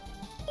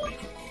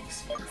 Make it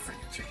easier for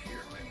you to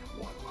hear me.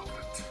 One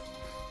moment.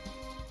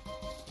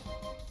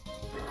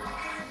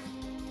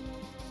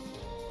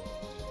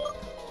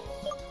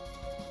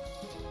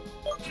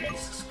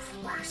 Jesus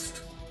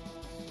Christ.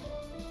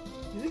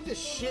 You think this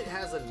shit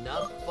has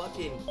enough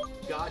fucking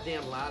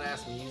goddamn loud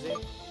ass music?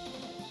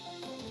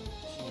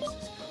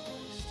 Jesus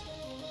Christ.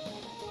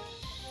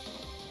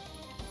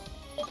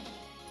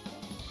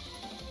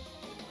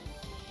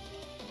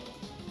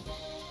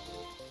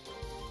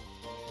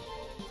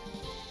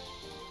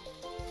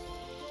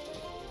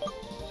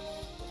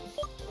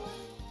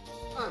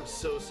 I'm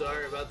so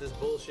sorry about this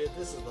bullshit.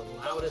 This is the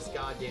loudest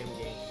goddamn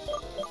game.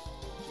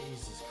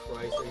 Jesus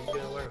Christ, are you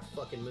gonna learn a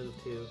fucking move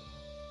too?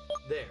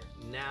 There,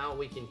 now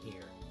we can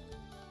hear.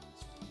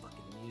 This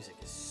fucking music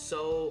is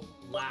so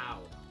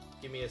loud.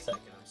 Give me a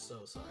second, I'm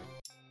so sorry.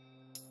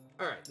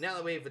 Alright, now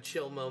that we have a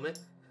chill moment,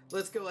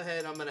 let's go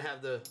ahead. I'm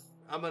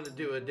gonna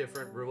do a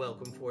different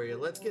welcome for you.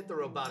 Let's get the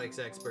robotics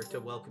expert to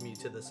welcome you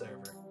to the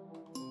server.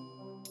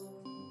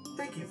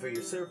 Thank you for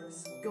your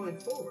service. Going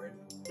forward,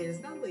 it is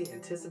not only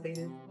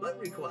anticipated, but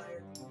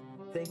required.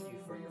 Thank you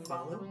for your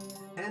follow,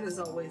 and as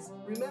always,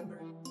 remember,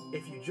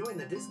 if you join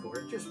the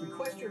Discord, just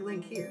request your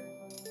link here.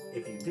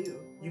 If you do,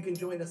 you can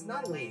join us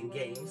not only in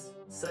games,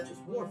 such as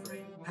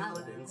Warframe,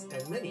 Paladins,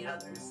 and many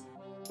others,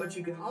 but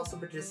you can also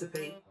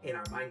participate in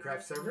our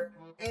Minecraft server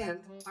and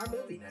our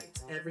movie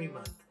nights every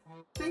month.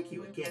 Thank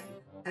you again,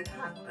 and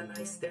have a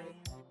nice day.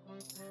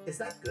 Is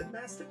that good,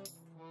 Master?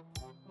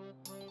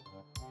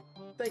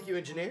 Thank you,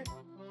 engineer.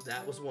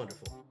 That was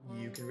wonderful.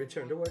 You can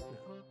return to work now.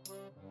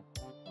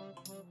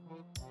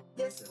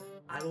 Yes, sir.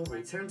 I will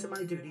return to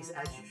my duties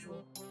as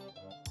usual.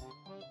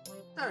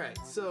 Alright,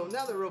 so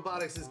now that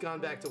robotics has gone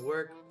back to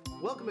work,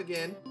 welcome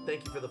again.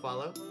 Thank you for the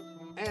follow.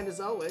 And as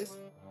always,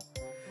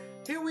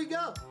 here we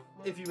go.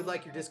 If you would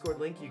like your Discord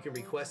link, you can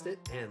request it,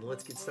 and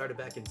let's get started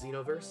back in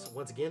Xenoverse.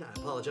 Once again, I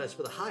apologize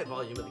for the high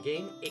volume of the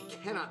game. It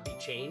cannot be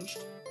changed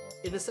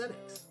in the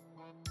settings.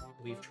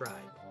 We've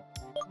tried.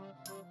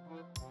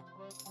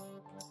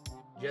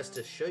 Just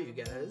to show you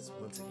guys,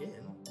 once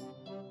again.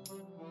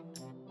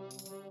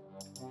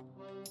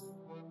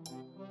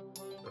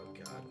 Oh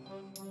god.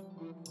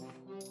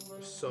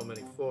 There's so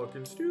many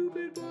fucking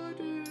stupid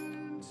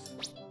buttons.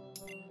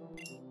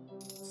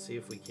 Let's see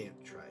if we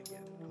can't try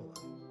again. Hold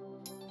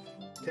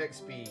on. Text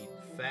speed,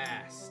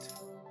 fast.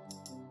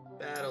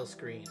 Battle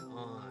screen,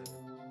 on.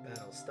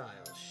 Battle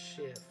style,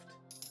 shift.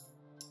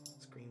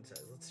 Screen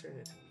size, let's turn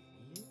it to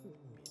medium.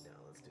 No,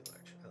 let's do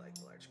large. I like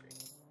the large screen.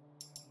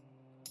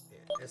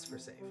 Yeah, S for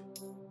save.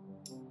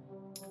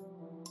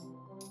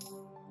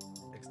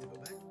 X to go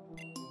back.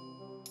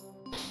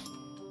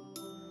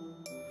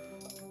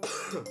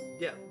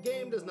 Yeah,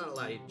 game does not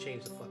allow you to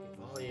change the fucking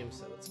volume,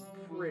 so it's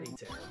pretty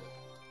terrible.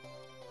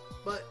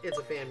 But it's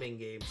a fan-made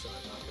game, so I'm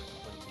not going to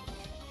complain too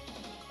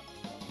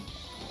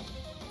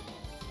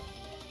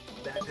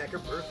much.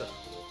 Backpacker Bertha.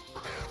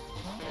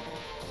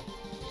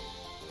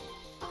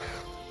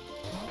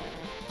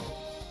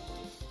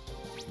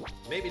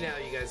 Maybe now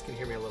you guys can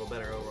hear me a little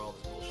better over all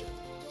this bullshit.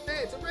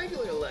 Hey, it's a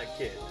regular leg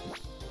kid.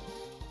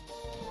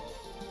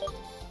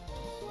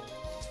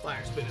 Let's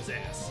fire spin his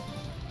ass.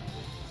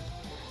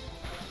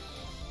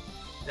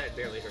 That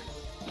barely hurt him.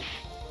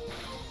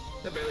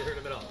 That barely hurt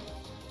him at all.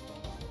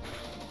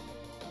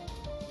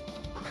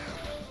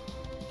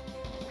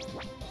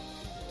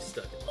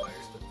 Stuck in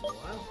fire spin for a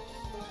while.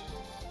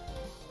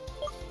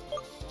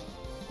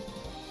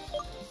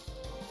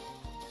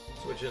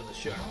 Switch in the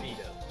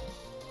Sharpedo.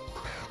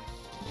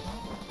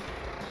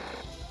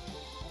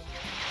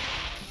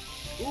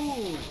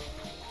 Ooh!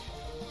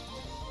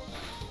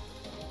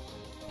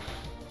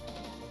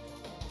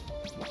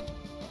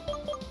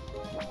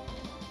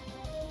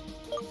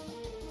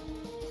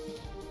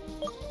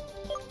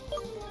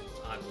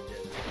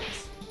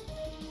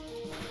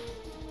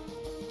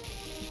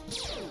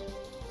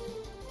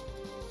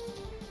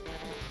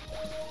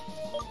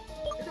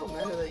 It don't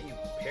matter that you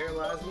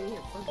paralyzed me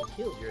and fucking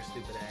killed your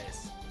stupid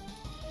ass.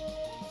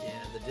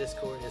 Yeah, the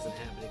Discord isn't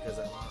happening because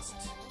I lost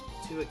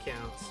 2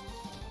 accounts.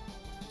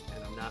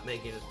 And I'm not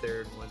making a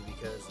 3rd one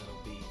because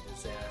it'll be a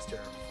disaster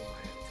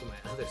to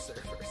my other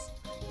servers.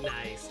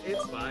 Nice.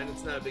 It's fine.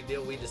 It's not a big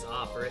deal. We just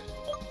offer it.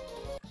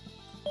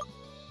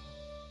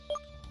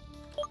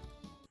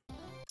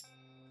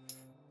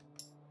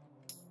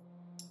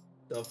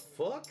 The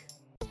fuck?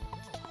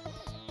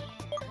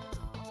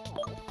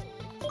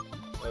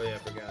 Oh yeah, I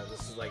forgot.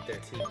 This is like their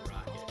Team Rocket.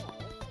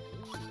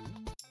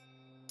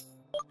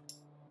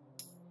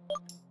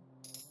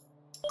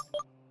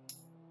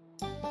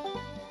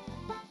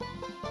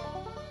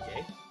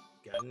 Okay,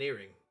 got an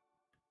earring.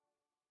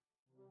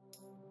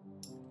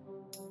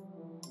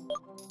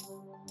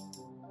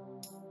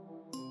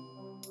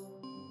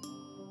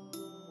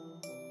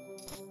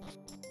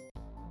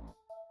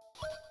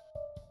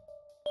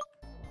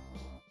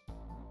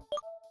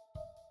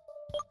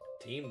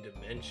 Team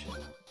Dimension.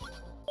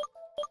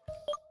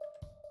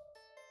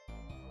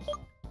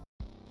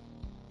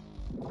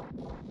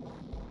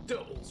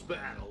 Doubles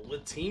battle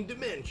with Team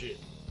Dimension.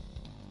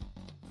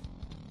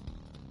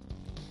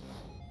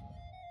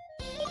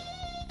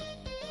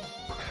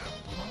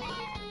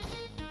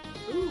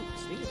 Ooh,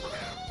 sneeze.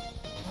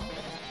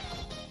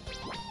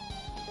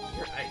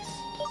 You're ice.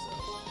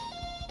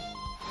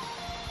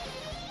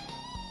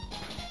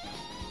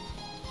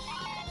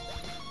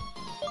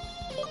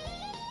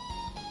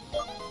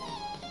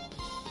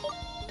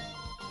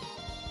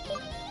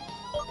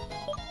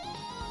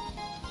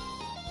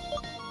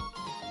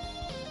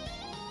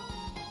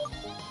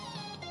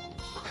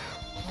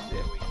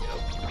 There we go.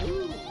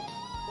 Ooh.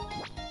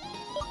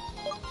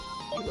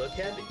 You look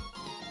heavy.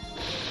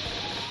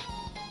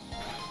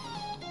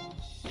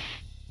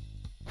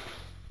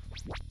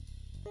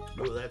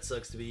 Oh, that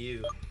sucks to be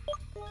you.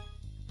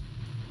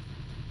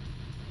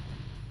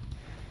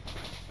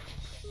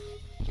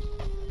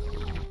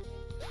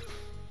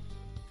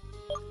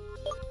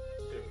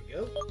 There we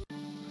go.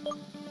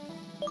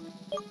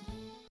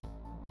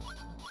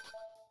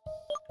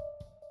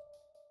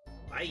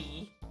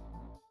 Bye.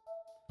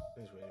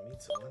 Nice way to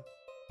meet someone.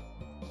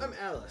 I'm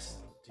Alice,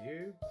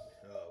 dude.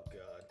 Oh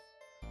god.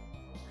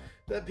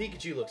 That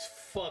Pikachu looks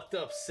fucked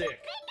up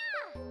sick.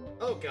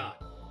 Oh god.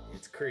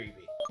 It's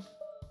creepy.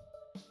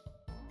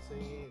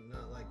 See,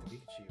 not like the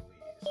Pikachu we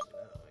used to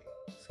know.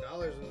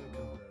 Scholars in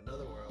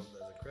another world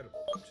that's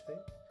incredible, don't you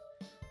think?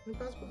 It's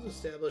impossible to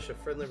establish a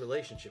friendly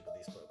relationship with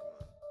these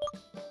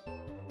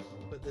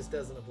Pokemon. But this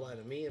doesn't apply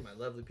to me and my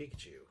lovely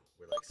Pikachu.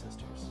 We're like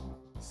sisters.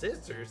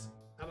 Sisters?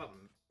 How about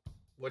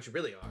what you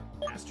really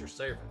are? Master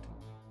servant.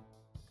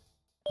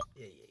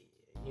 Yeah.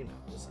 You know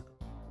what's up.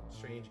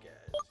 Strange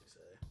guys, you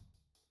say.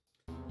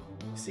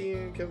 You see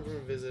you come from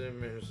a visit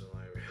in the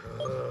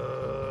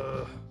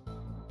library.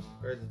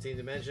 Heard the Teen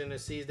Dimension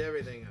has seized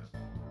everything up.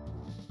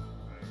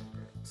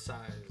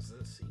 Seized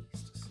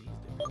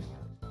everything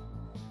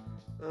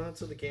up.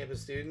 So the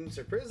campus students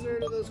are prisoner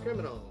to those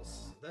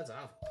criminals. That's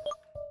awful.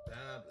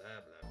 Blah,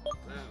 blah, blah,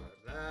 blah,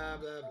 blah, blah,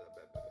 blah,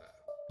 blah,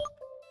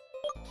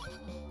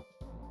 blah.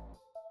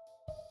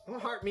 Don't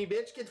heart me,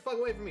 bitch. Get the fuck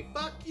away from me.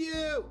 Fuck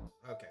you!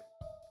 Okay.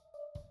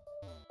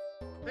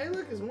 Hey,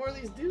 look, there's more of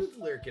these dudes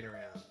lurking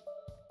around.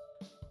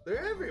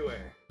 They're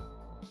everywhere.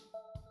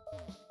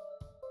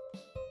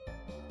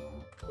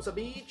 What's up,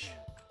 beach?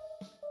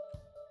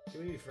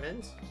 Can we be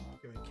friends?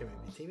 Can we be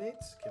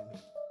teammates? Can we...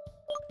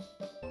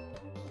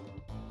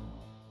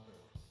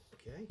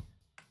 Okay.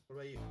 What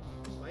about you?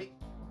 Fight?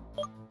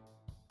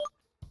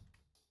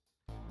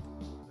 No?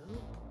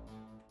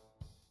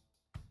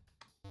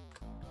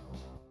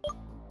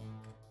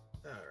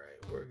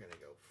 Alright, we're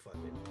gonna go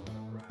fucking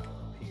rile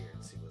up here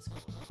and see what's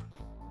going on.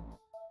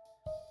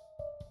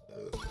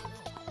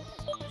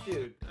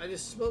 Dude, I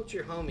just smoked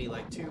your homie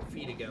like 2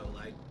 feet ago.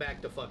 Like,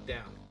 back the fuck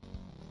down.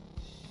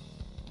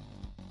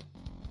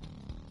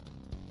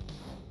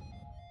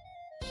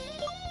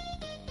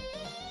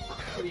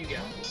 What do you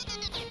got?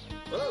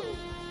 Whoa!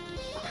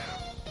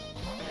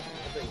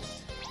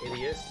 Thanks,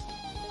 hideous.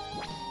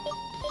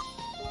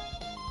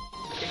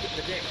 Kick it in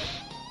the dick.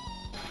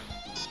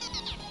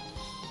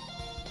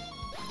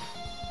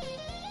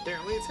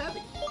 Apparently it's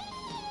heavy.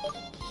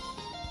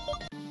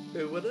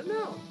 Who would have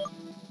known?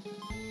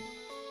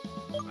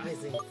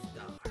 Rising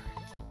star.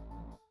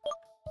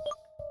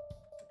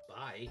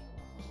 Bye.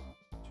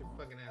 Get your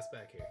fucking ass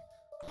back here.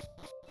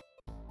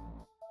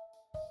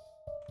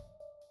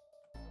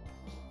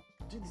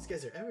 Dude, these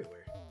guys are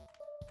everywhere.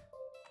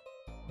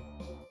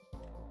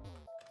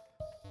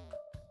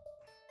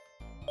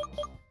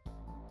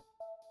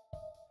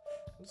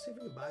 Let's see if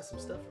we can buy some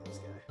stuff from this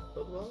guy.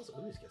 Pokeballs?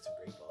 Ooh, he's got some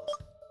great balls.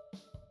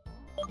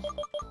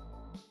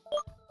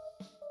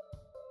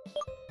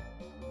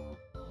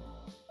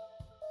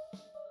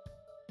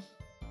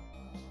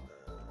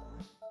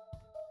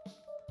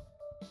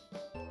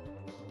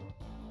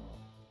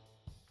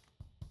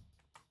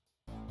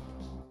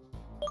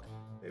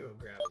 Maybe we'll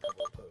grab a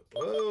couple of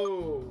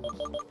Whoa!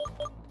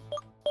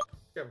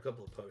 Grab a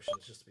couple of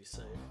potions just to be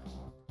safe.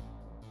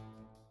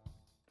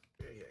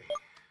 Okay.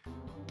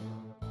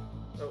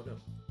 Oh no,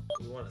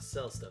 we want to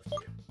sell stuff to you.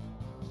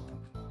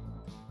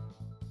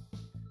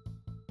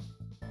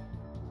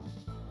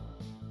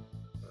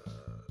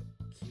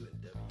 Q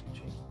and W,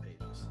 change the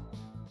pages.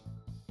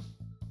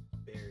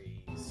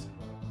 Berries.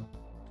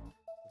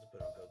 Let's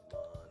put on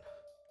Pokemon.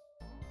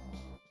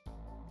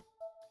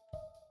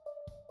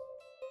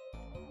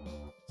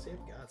 See,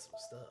 I've got some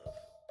stuff.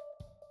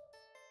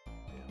 Yeah,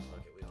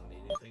 fuck it, we don't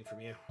need anything from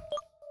you.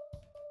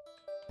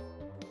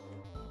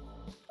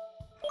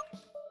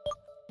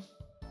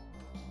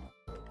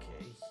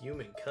 Okay,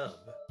 human cub.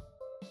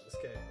 This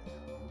guy...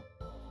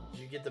 Did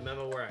you get the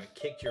memo where I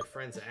kicked your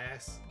friend's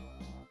ass?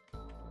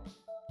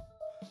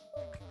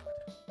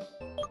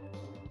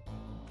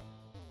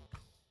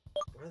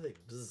 Why do they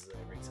buzz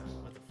every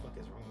time? What the fuck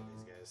is wrong with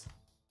these guys?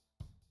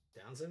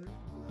 Down syndrome?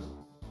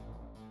 No.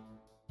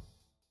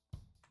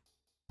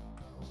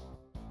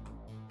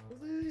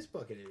 Look at these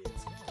fucking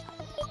idiots.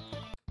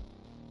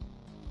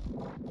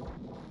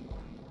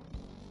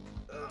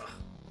 Ugh.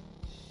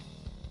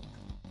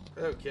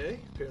 Okay,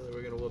 apparently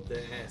we're gonna whoop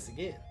their ass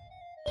again.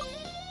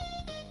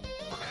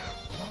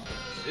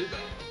 Too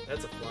bad.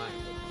 That's a flying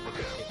one. I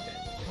could kick that in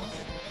the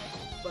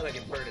face. But I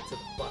can burn it to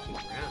the fucking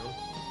ground.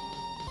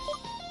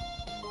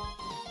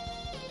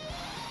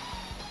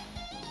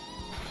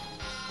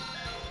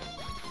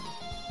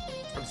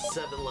 I'm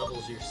 7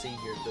 levels your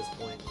senior at this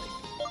point. Like,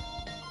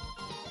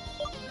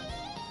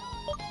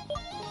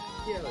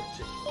 yeah, let's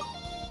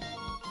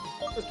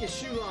get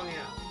Shulong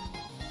out.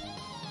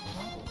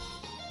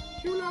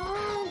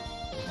 Shulong!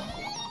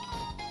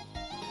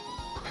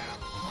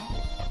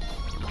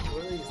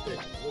 What are these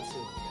things? Let's see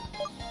what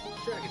we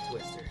got. Dragon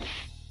Twister.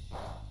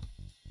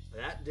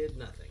 That did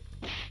nothing.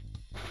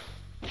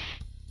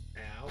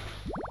 Ow.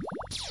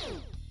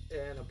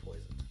 And a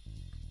poison.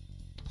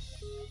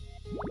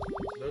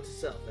 Note to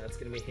self, that's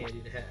going to be handy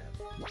to have.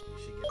 You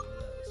should get one of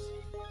those.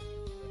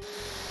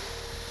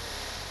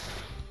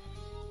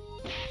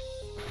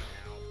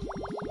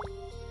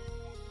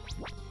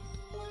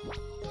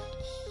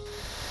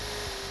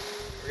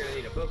 We're gonna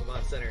need a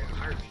Pokemon Center in a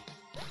heartbeat.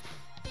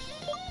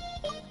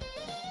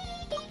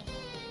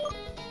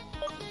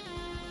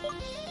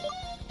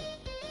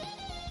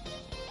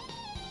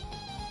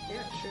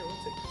 Yeah, sure,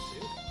 we'll take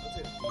Pursuit. That's a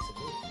decent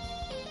move.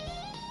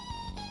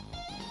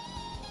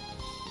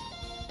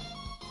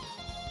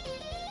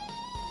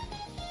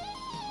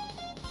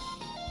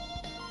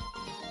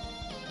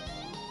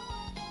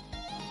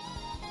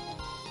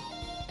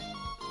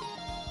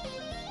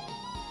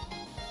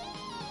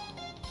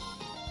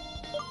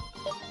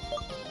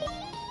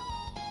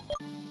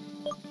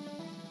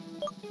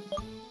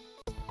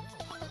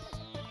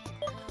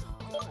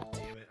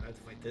 Damn it, I have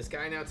to fight this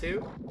guy now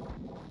too?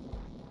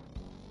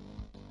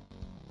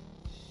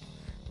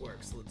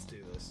 works. Let's do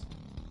this.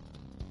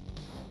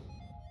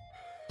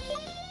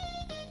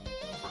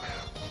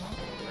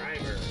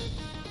 Driver.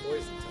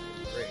 Poison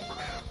type. Great.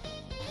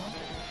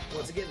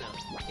 Once again,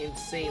 though,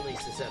 insanely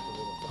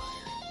susceptible to fire.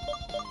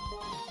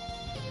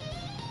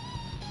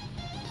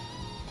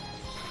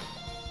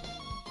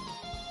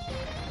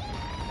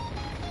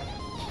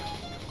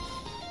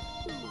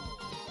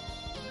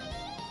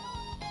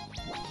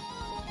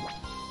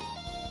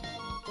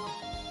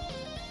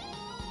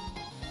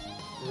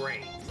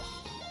 Great.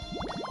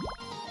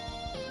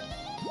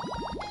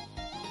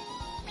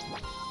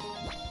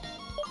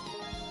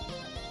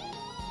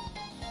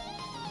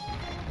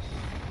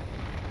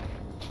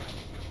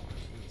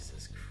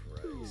 Jesus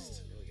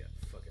Christ. We got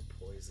fucking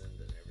poisoned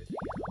and everything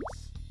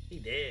else. He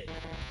did.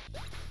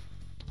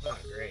 Oh,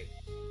 great.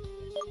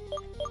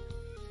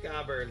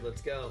 Gobbird,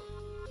 let's go.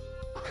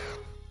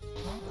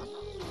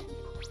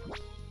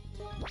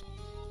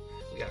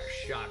 We got our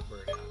shock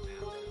bird out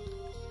now.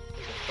 Look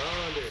at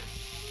Thunder.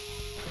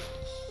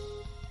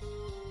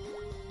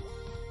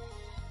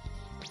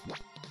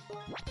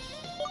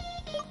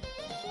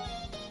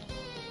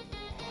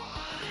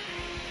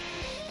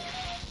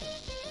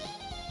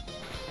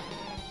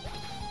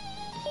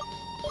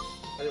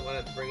 I didn't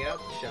want to bring out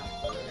the shock,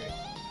 but alright.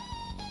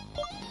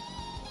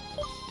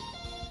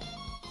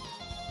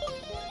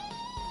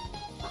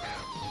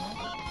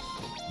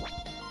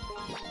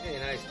 Hey,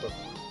 nice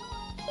Pokemon.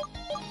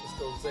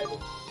 Still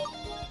disabled?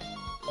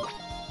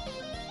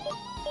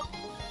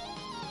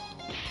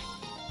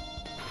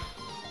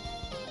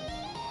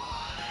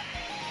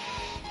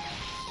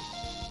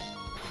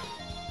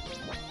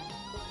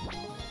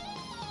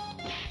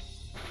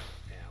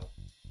 Ow.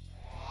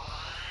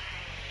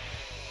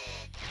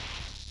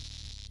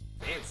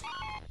 Fancy.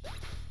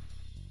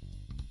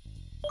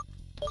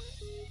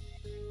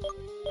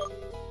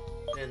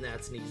 And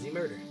that's an easy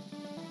murder.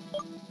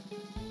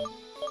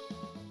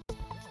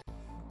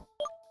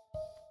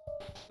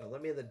 Now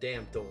let me in the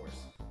damn doors.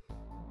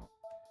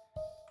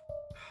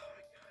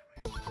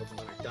 Oh my god, my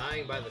Pokemon are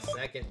dying by the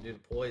second due to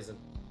poison.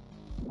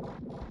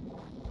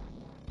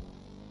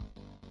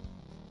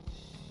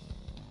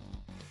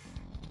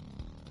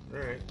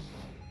 Alright.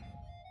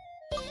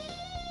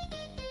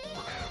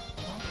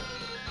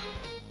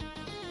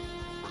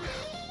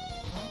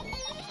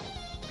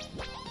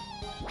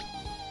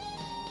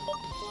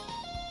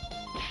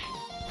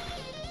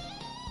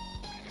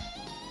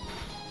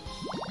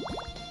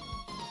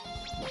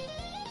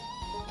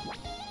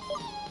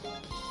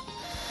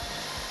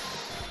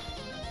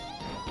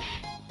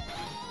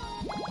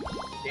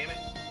 Damn it.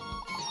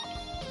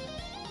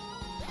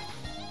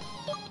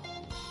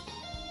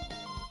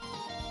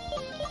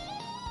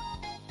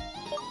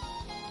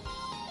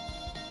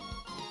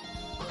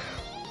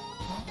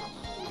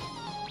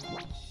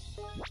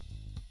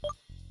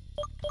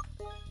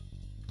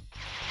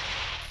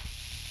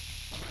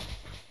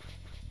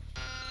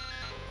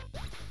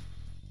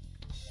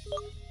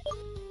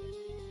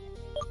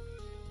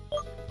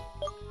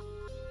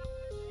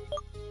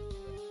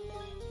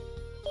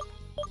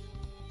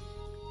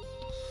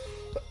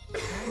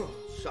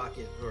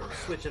 Shocking, or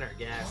switching our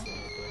gas real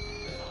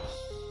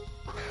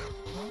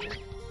quick.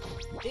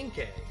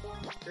 Inkay.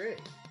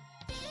 Great.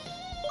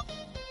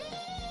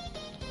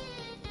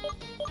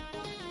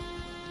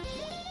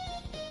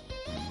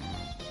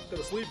 Go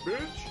to sleep,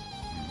 bitch.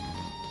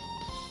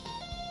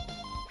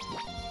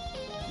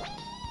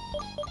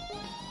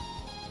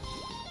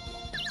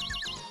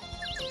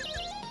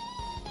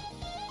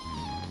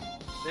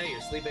 Now you're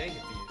asleep and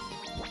confused.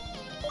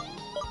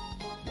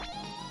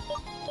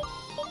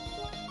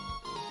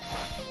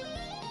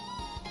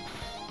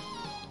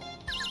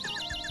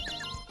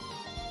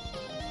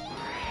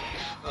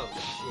 Oh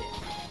shit.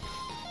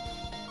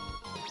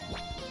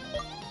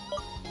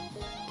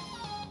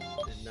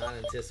 Did not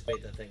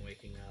anticipate that thing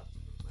waking up.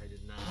 I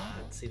did not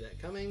see that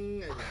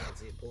coming. I did not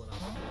see it pulling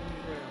off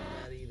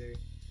that either.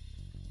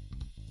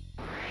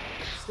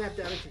 Snapped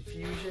out of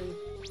confusion.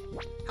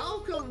 How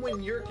come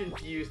when you're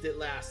confused it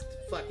lasts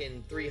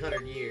fucking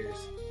 300 years?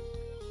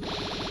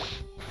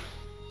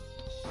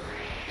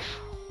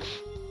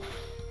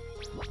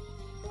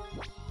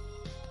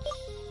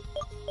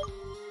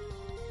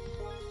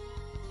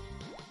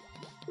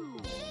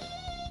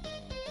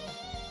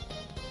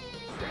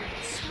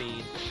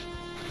 Speed.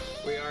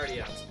 We already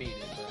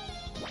outspeeded, but...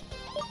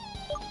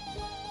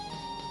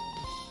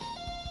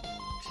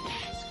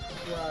 Jesus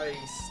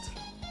Christ.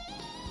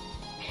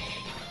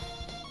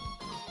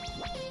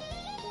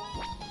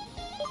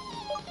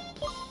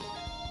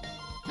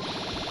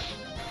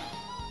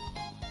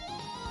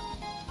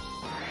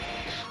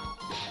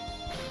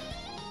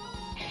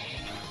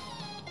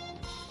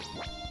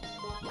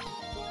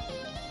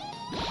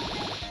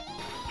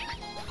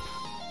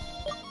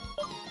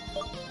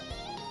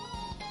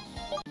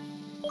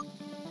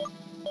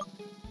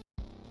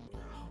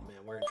 Oh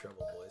man, we're in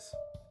trouble, boys.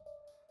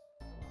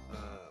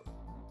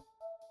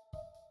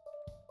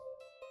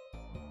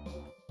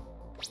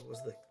 What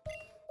was the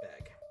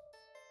bag?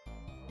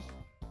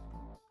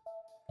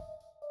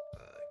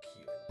 Q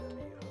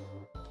and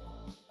W.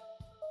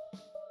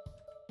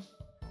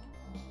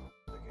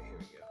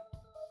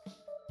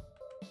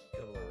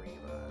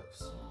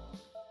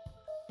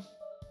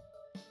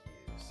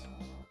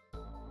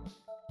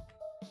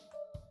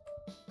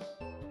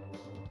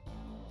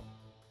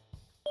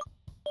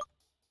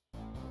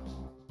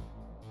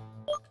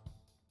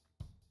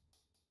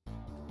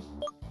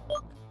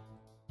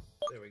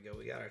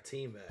 got our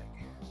team back.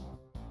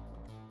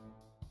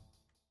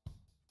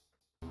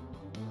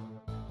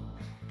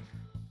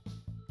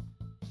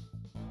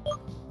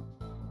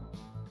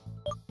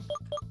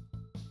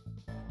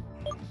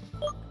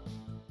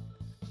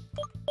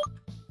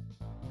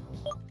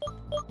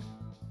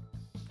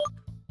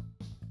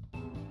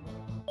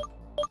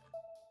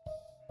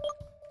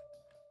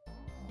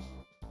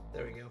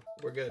 There we go.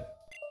 We're good.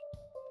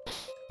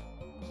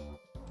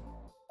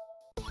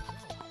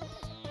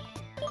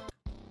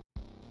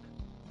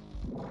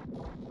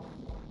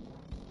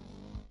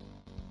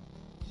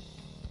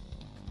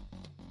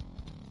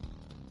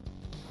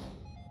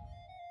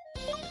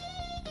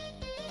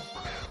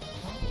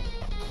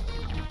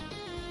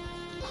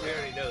 We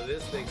already know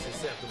this thing's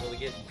susceptible to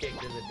getting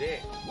kicked in the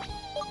dick.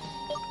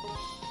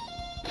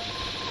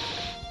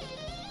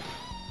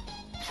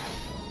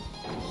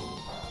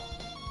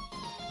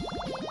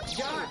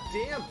 God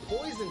damn,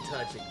 poison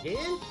touch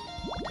again?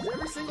 Does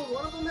every single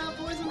one of them have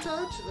poison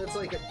touch? That's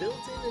like a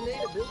built-in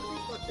innate ability?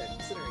 Fuck that,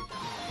 incinerate that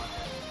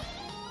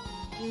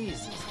motherfucker.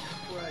 Jesus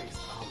Christ.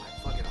 Oh, my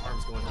fucking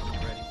arm's going numb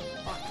already.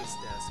 Fuck this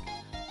desk.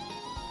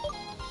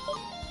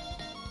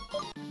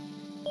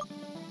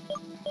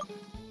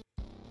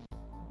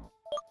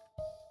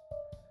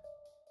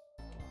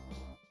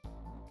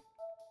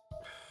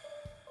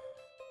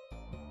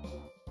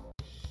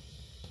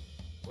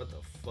 What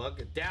the fuck?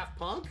 A Daft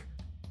Punk?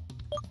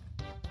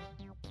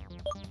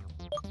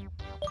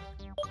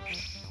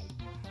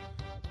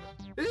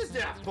 It is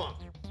Daft Punk!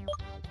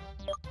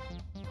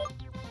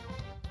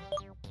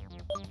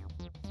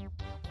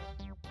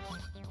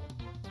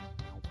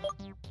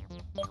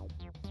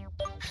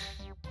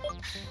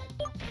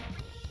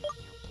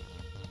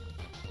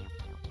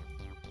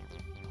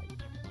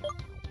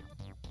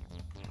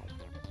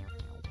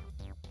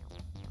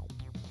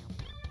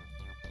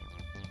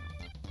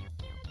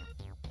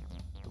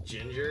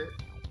 Ginger?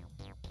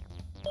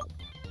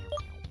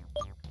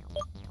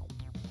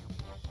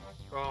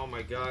 Oh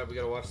my god, we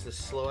gotta watch this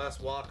slow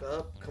ass walk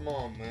up? Come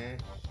on, man.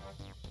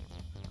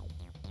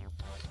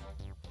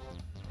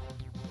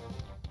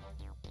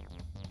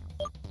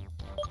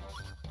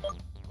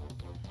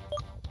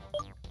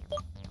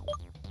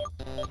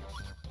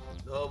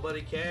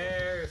 Nobody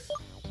cares.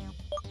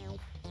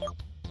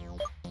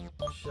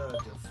 Shut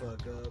the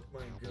fuck up,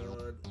 my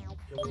god.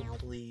 Can we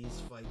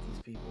please fight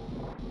these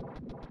people?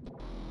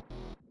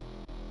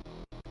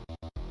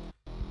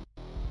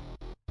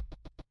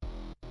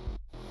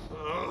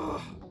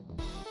 Ugh.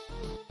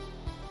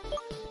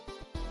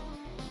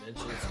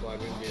 Mention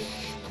Squadron Good.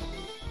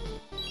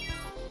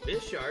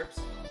 Bisharps?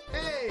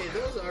 Hey,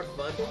 those are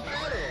fucking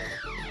metal!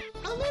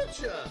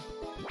 Halucha!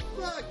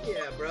 Fuck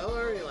yeah, bro. I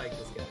already like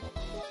this guy.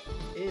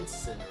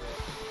 Incinerate.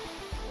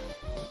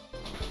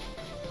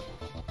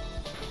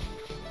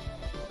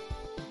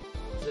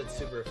 Said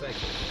super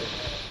effective.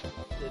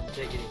 Didn't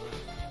take any left.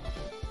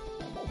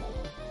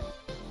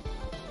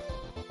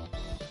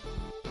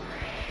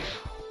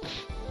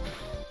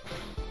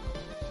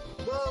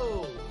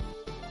 Whoa!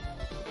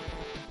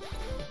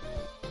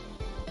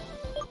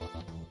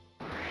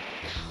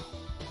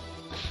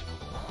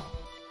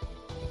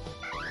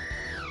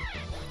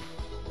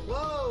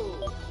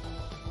 Whoa!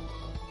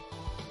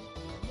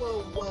 Whoa,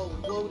 whoa,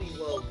 whoa-de,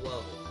 whoa,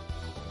 whoa.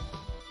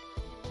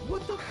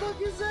 What the fuck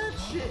is that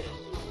shit?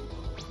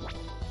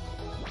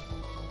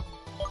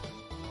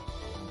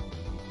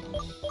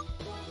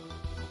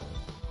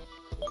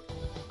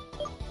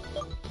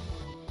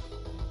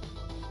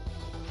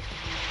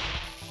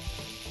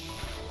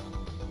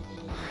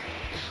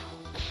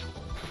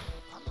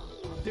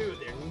 Dude,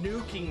 they're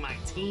nuking my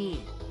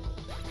team.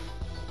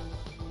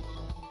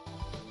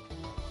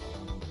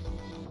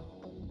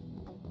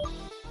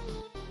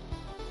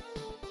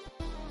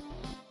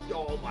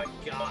 Oh my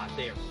god,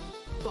 they're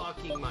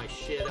fucking my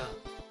shit up.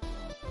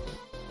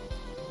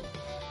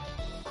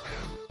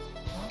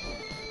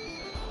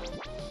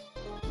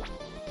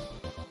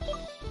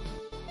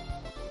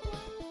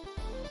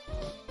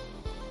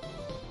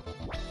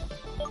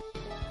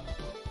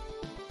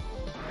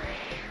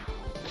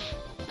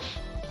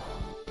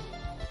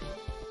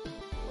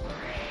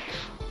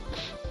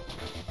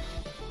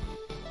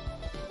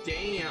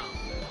 Damn.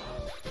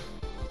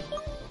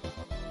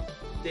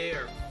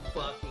 They're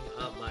fucking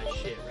up my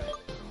shit right now.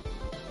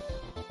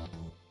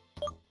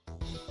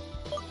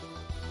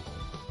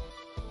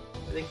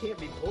 They can't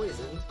be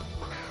poisoned.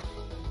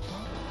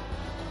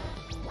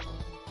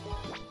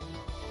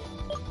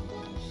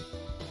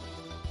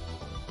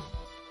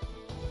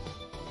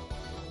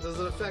 Does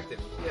it affect him?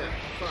 Yeah,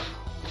 fuck.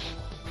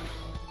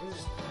 I'm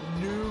just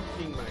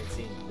nuking my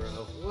team, bro.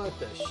 What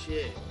the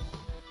shit?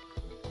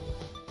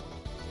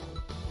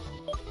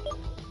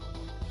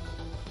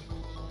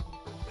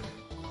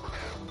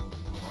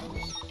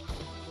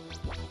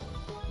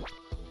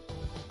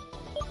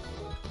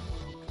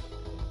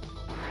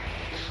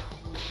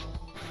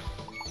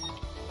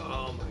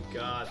 Oh my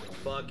god, they're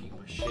fucking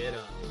my shit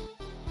up.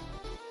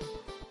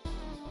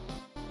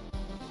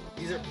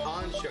 These are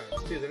pawn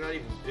sharps too, they're not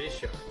even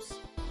bisharps.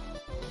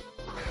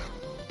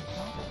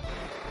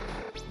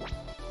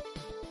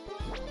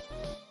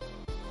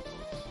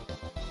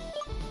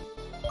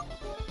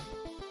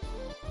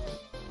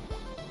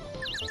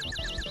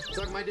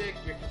 my dick.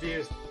 You're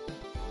confused.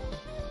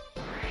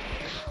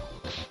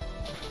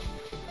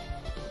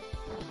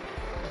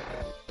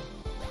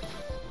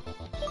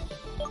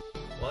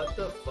 What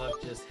the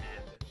fuck just happened?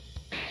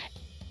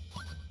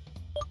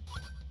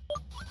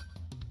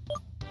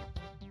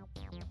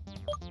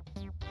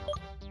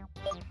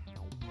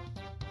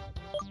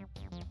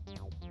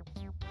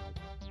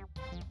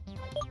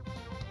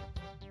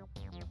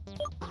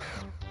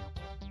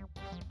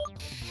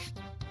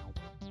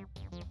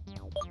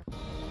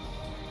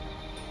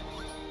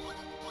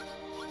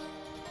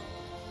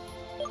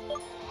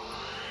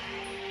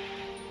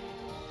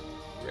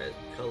 Red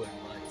colored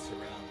lights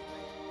around me.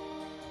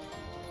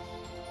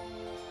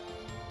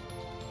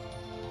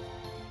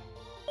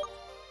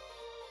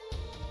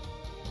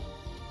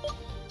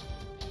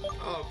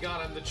 Oh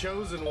god, I'm the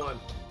chosen one.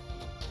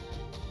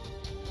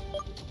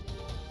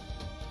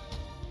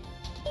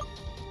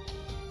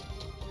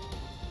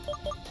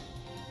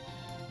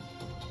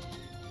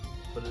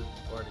 Put it in the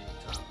party on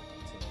top of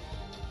the team.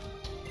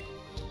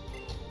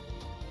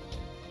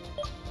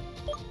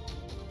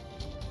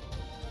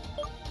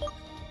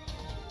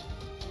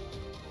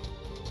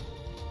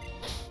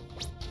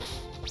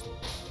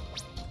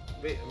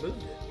 Wait, I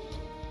moved it.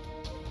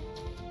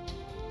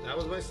 That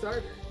was my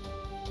starter.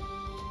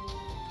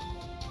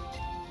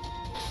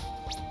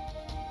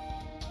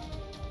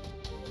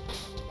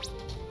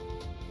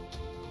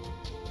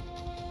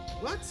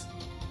 What?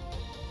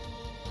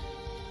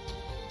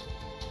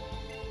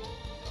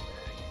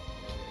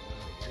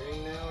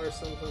 Ring now or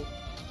something?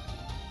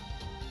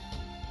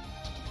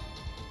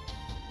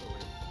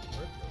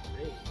 What the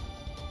ring?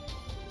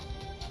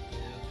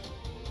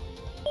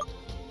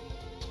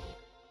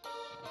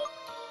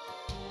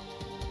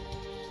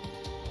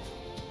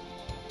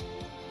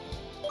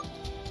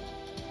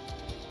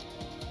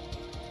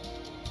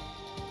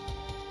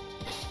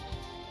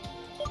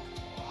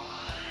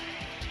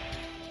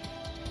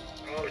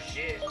 Oh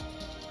shit.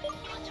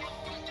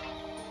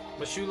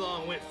 My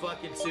Shulong went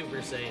fucking Super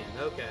Saiyan.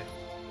 Okay.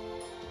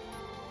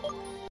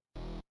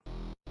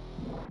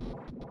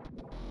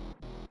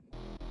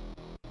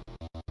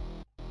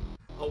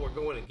 Oh, we're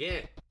going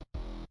again.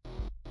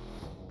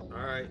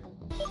 Alright.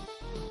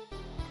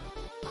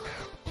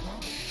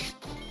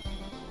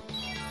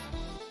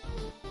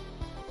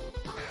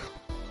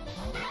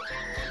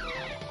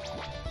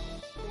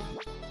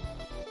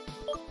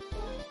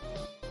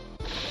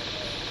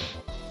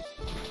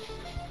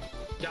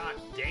 God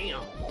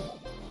damn.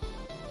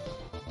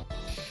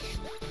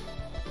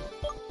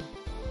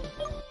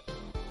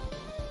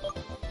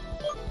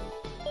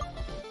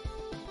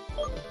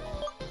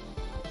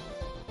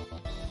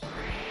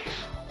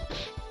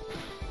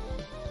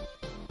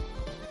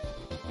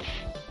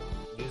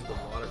 Use the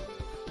water move.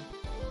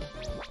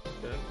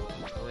 Okay,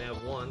 I only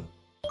have one.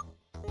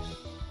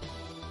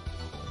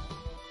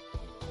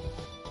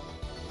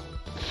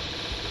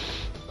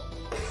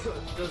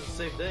 It does the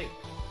same thing.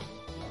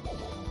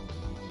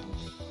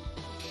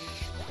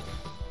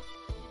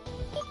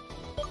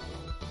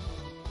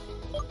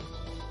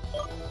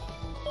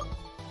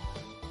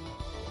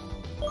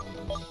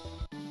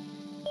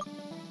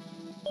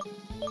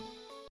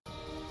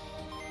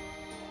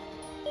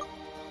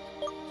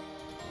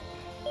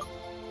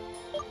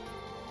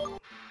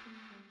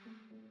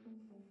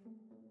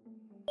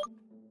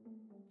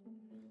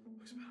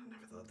 I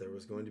never thought there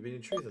was going to be any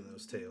truth in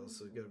those tales.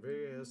 So we've got a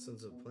very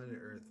essence of planet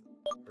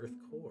Earth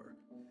core.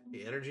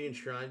 The energy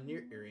enshrined in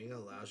your earring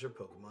allows your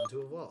Pokemon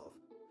to evolve,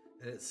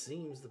 and it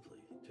seems the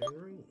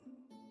planetary ring.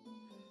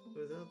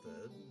 Without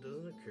that, it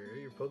doesn't occur.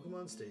 Your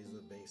Pokemon stays in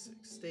the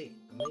basic state.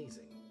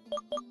 Amazing.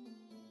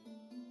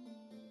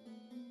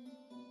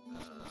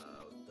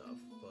 What the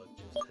fuck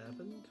just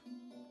happened?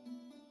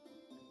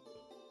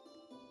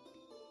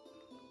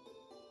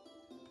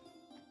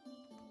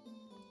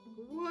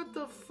 What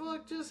the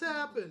fuck just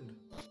happened?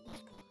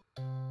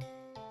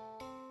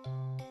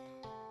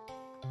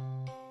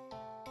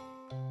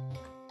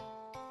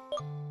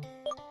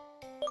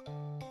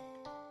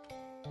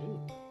 Ooh,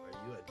 are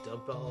you a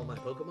dump all my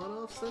Pokemon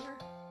off center?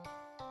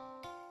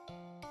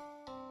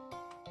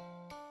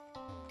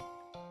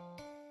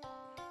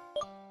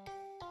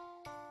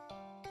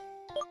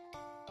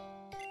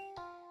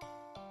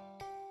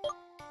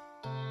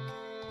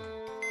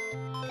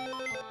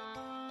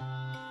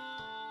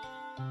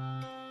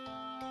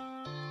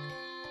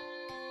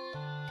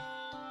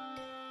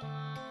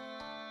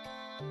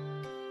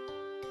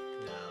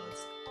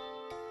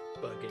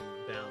 Fucking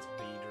bounce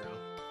Beedrill.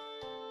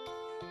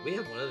 We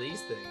have one of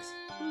these things.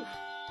 Whew.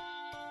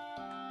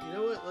 You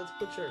know what? Let's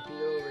put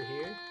Sharpedo over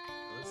here.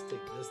 Let's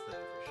take this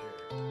thing for sure.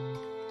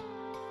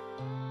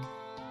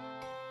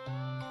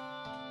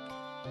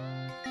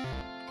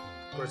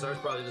 Of course, ours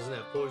probably doesn't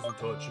have poison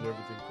touch and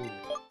everything cool.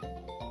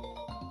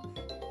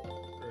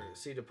 Or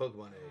seed of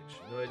Pokemon age.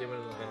 No idea when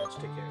it'll hatch.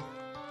 Take care of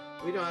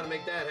it. We know how to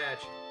make that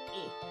hatch.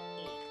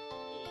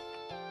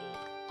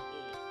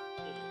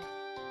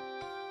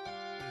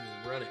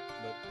 Run it,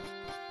 but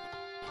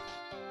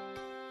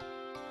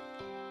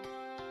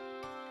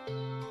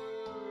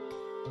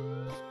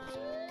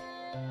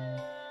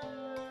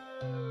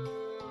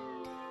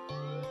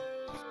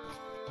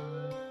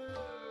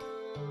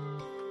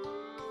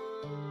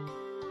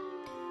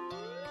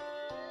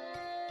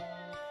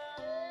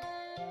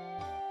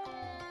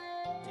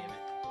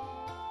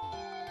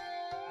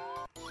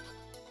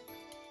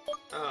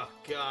Oh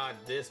god,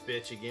 this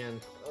bitch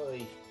again.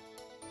 Oy.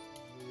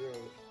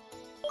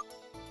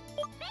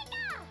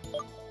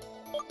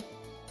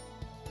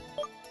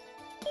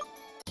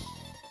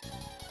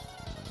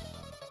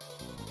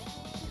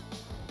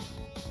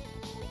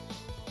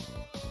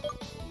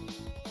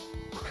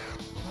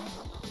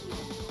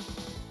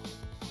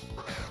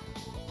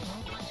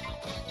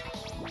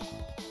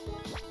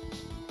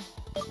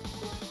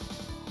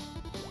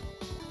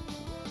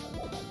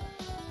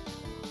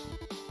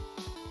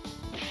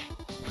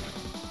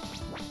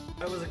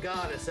 I was a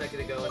god a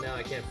second ago and now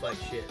I can't fight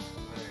shit.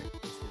 Alright,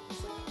 let's get this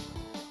thing out.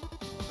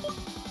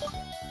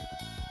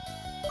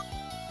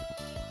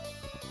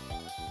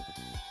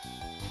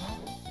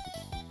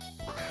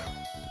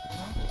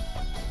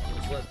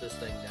 Let's let this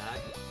thing die.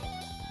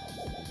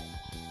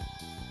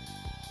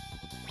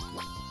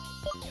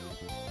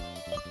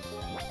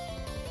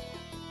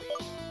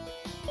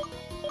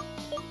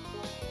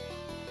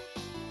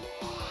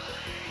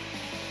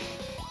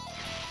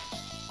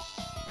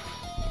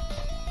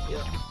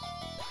 Yep.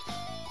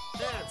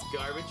 That's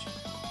garbage.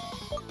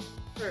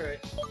 Alright.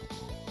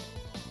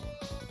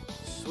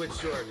 Switch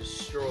to our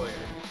destroyer.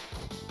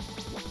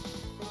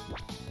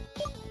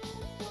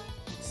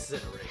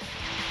 Incinerate.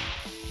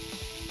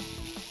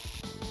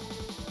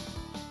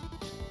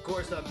 Of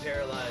course I'm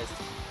paralyzed.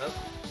 Oh.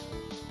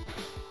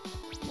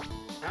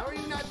 How are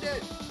you not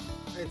dead?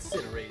 I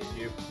incinerated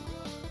you.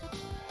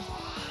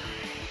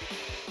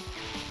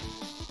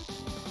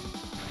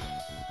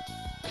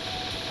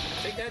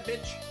 Take that,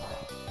 bitch.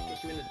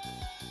 Get you in the...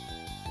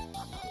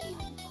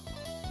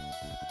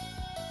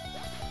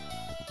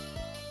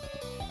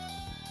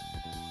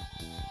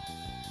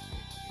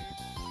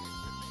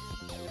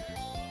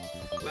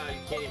 Wow,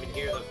 you can't even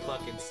hear the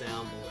fucking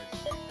soundboard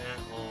at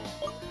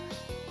all.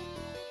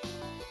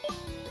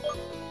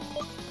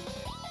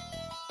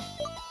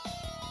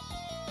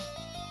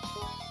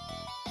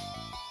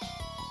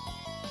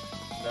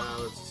 Nah,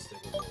 let's just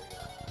stick with what we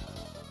got.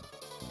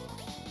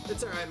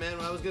 It's alright, man.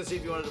 I was gonna see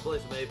if you wanted to play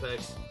some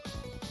Apex.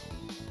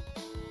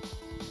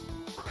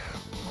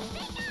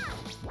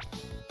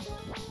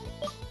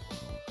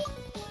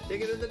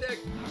 Take it in the dick!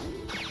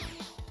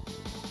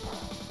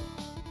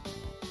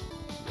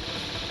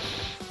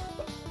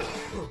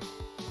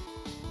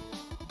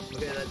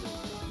 Okay, that didn't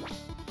work.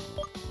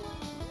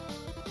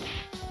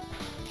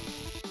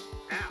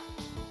 Ow!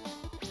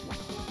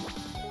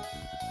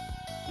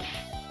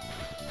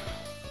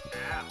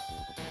 Ow!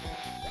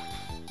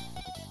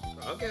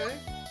 Okay.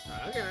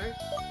 Okay.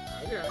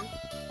 Okay.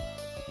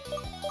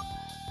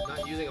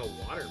 Not using a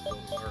water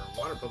Pokemon, or a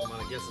water Pokemon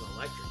against an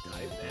electric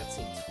type. That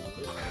seems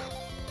foolish.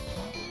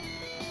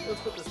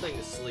 Let's put this thing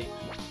to sleep.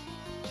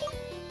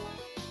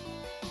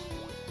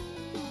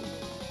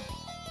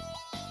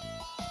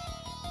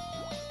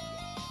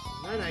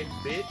 Night-night,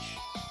 bitch.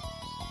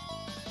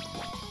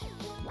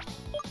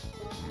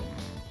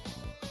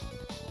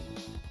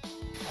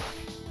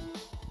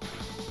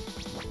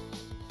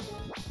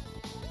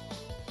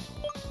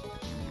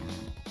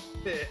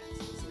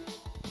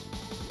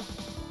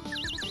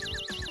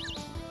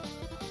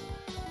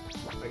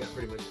 I got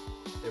pretty much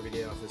every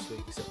day off this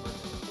week except Monday.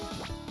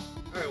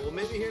 Alright, well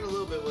maybe here in a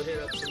little bit we'll hit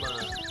up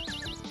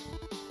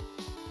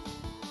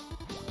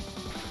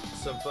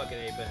some fucking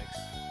Apex.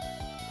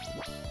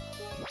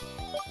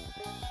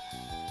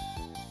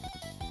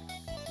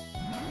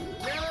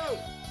 No!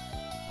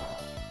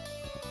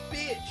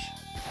 Bitch!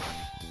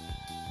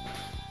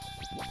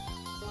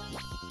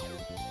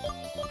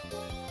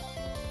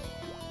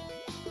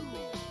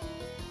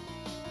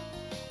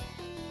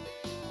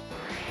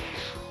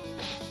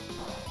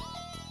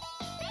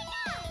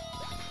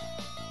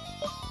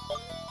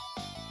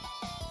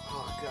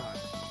 Oh god.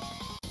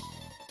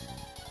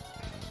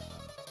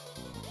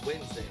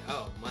 Wednesday.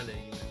 Oh, Monday.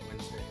 You meant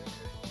Wednesday.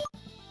 Okay.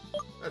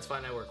 That's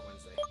fine. I work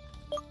Wednesday.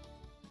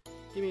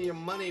 Give me your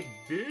money,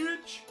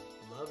 bitch!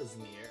 Love is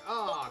in the air.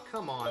 Oh,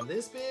 come on.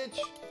 This bitch?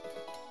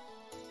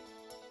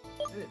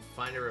 I didn't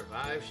find her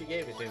revive. She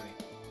gave it to me.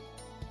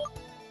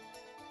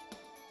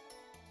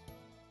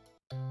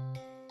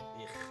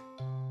 Ugh.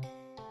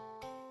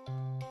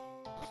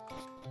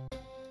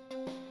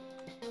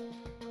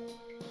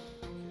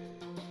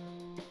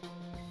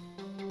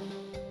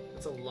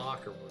 It's a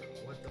locker room.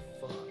 What the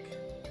fuck?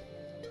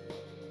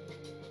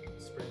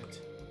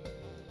 Sprint.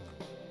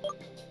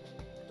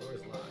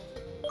 Door's locked.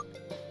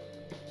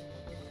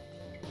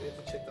 Do we have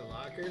to check the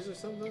lockers or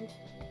something?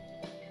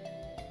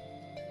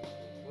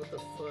 What the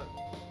fuck?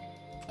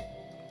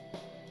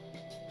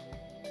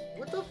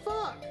 What the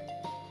fuck?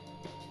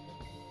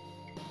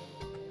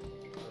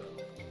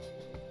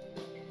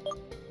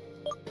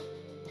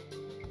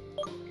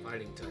 Oh.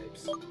 Fighting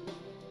types.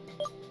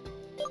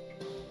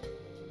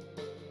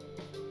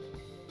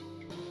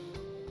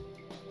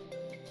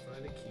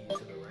 Find a key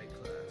to the right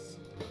class.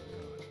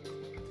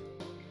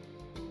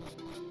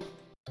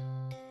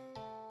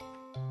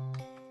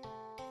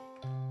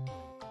 Oh,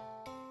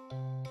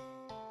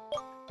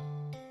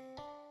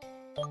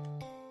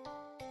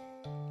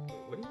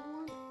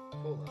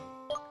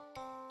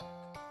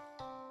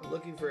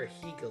 looking for a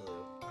Hikalu.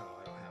 Oh,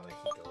 I don't have a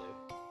Hikalu.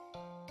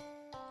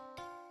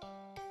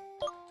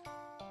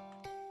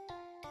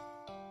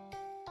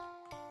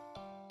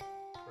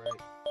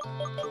 Right.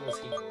 Which one was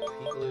Hikalu?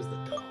 Hikalu's the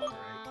dog,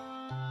 right?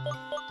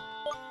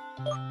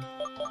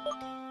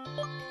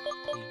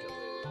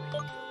 Hikalu.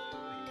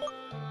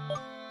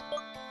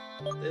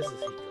 This is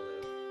Hikalu.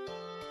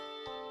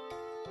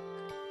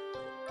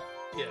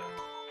 Yeah.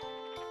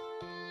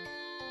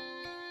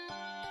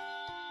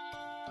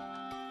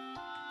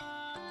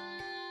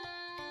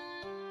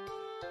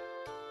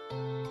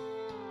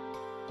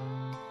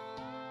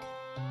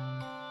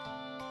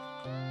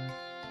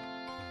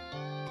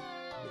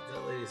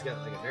 That lady's got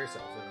like a nurse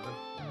outfit on.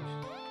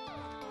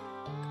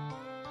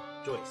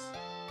 Joyce.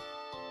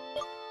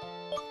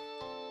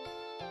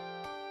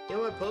 Get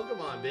my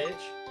Pokemon,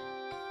 bitch.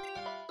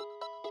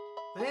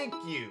 Thank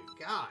you.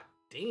 God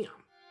damn.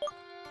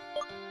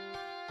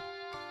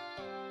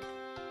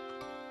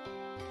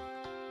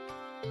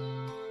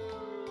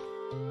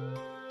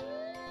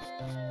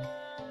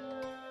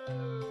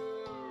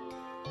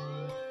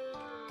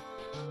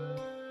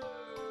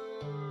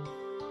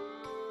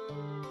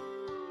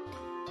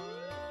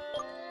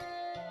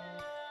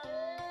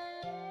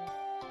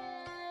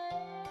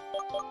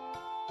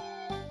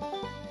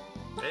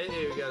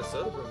 Hey, we got a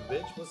soda from a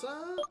bitch. What's up?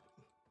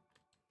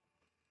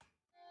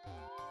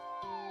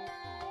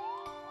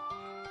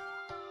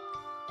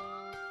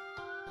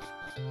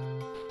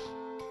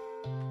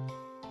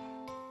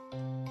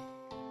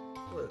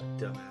 What a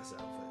dumbass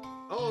outfit.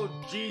 Oh,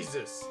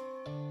 Jesus.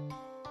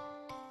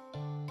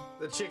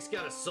 The chick's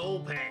got a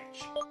soul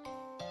patch. Oh,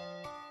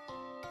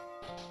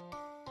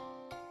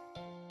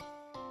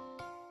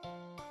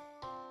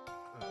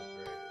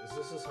 great. Is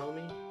this his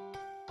homie?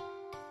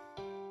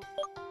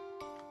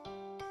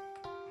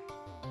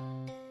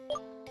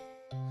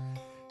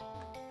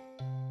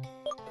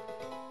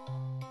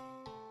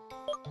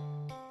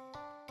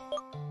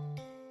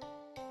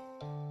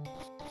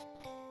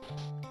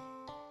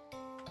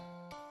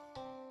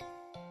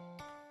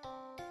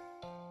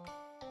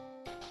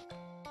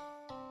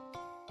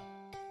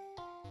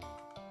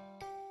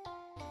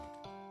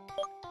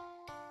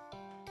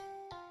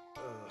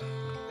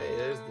 Hey,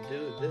 there's the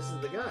dude. This is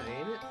the guy,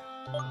 ain't it?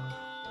 Oh, no.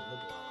 It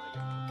looked a lot like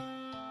him.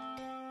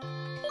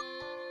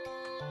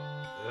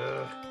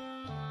 Ugh.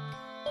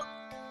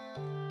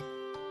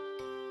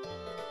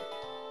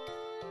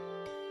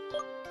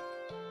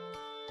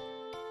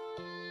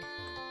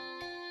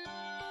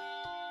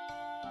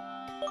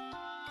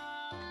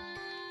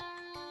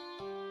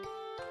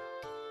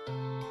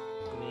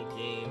 Any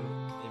game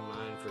in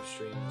mind for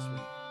stream this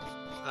week?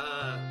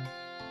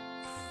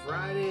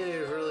 Friday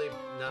there's really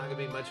not gonna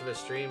be much of a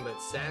stream, but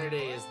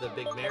Saturday is the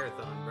big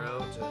marathon,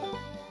 bro,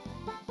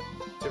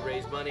 to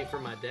raise money for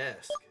my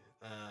desk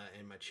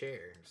and my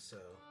chair. So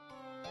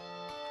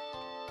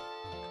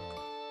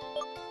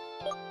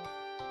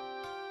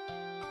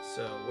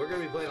we're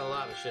gonna be playing a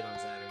lot of shit on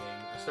Saturday.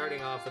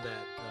 Starting off with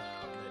that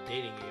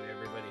dating game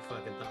everybody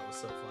fucking thought was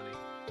so funny.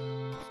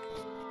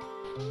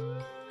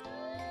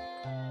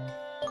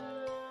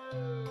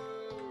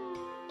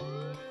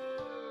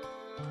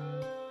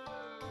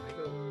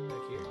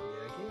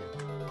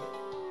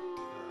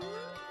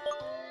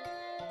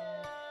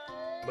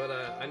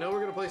 I know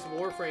we're going to play some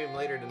Warframe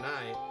later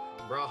tonight.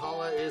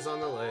 Brawlhalla is on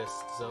the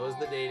list. So is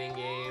the dating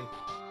game.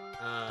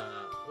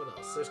 What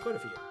else? There's quite a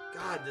few.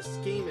 God, this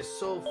game is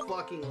so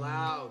fucking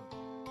loud.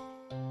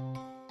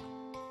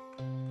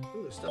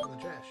 Ooh, there's stuff in the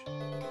trash.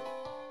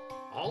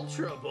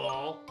 Ultra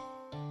Ball?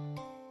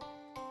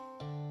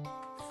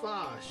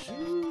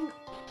 Fashu?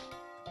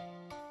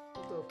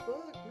 What the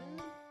fuck,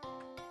 man?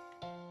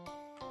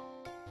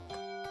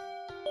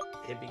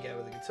 Hippie guy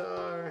with a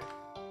guitar.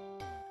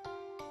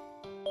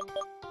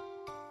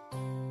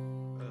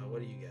 What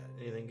do you got?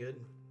 Anything good?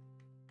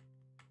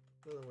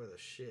 Nothing worth a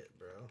shit,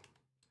 bro.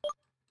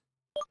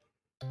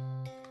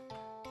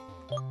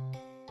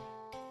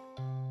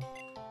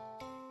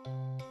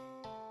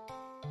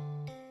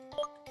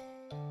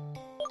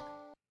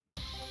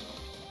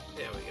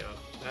 There we go.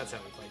 That's how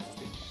we play this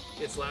thing.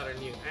 It's louder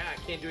than you. I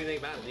can't do anything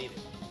about it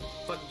either.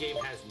 Fucking game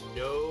has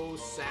no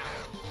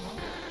sound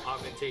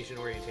augmentation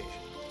orientation.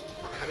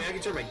 I mean, I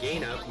can turn my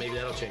gain up. Maybe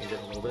that'll change it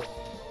a little bit.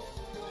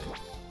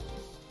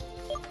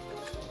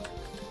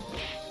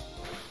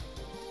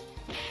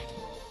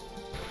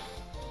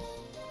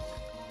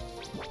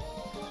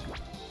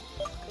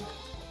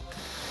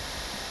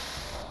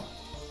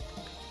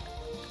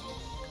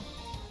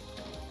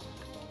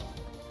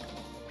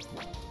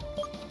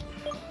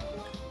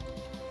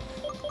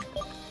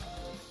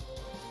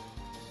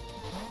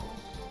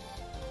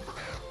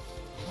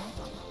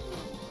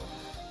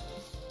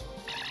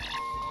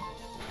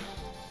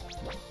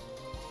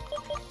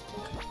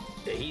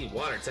 Yeah, he's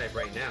water type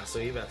right now, so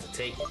he's about to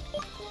take it.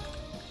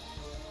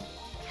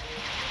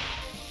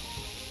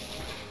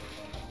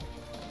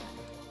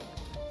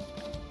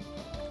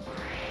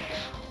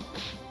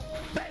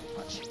 Bad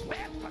touch,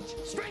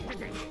 stranger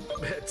danger.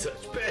 Bad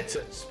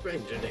touch,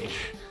 stranger danger.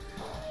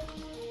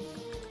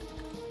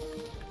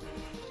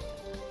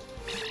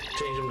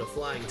 Change him to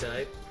flying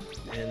type.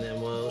 And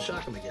then we'll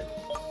shock him again.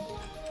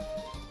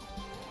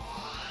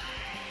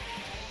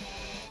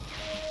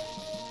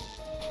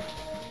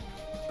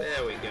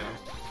 There we go.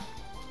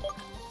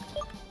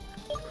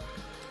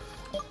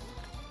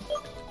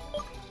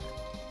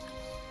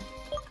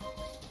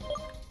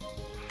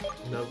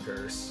 No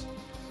curse.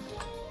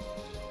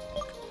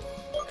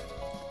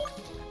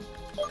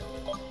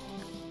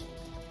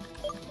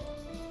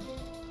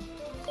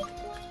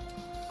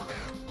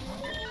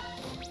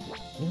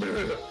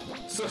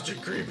 Such a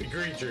creepy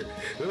creature.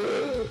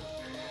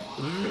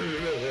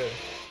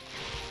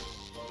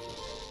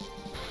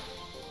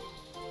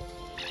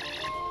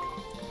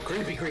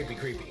 Creepy, creepy,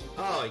 creepy.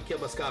 Oh, he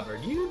killed my Scott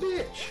bird. You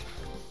bitch!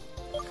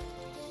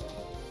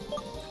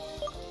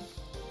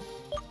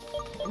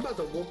 I'm about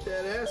to whoop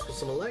that ass with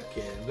some elect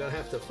kid. I'm gonna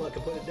have to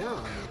fucking put it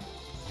down.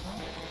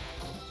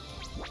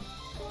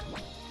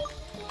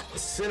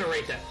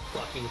 Incinerate that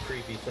fucking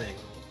creepy thing.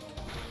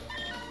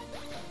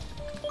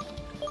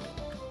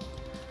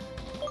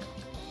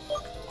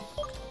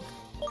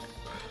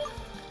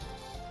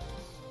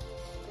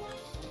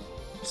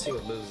 See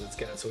what moves it's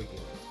got so we can.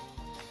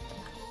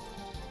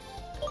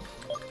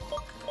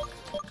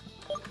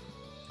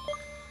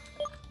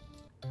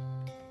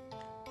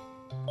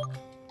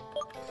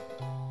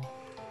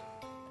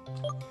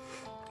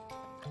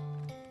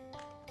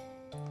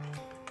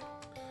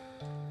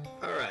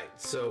 Alright,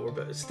 so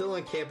we're still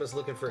on campus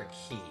looking for a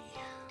key.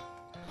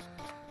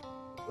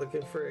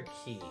 Looking for a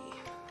key.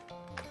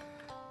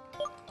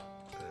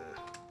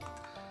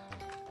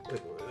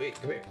 Wait,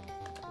 come here.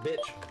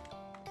 Bitch.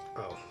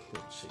 Oh,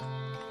 shit.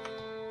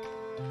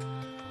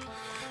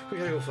 We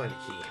gotta go find a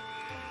key.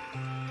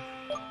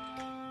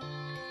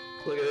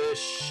 Look at this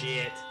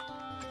shit.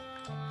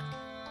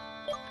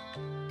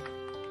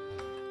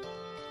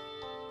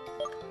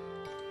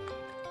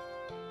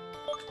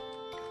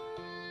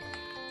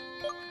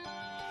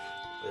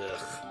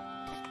 Ugh.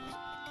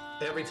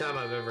 Every time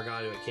I've ever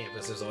gone to a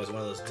campus, there's always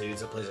one of those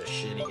dudes that plays a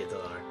shitty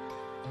guitar.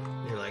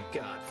 And you're like,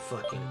 God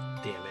fucking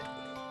damn it.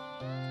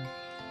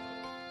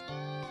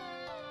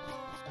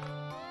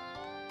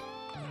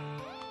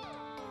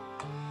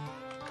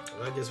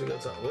 I guess we got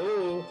to talk.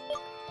 Whoa!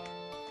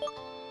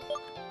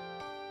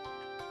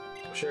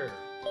 Sure.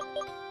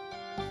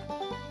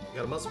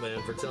 Got a muscle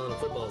man for telling him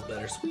football's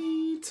better.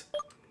 Sweet!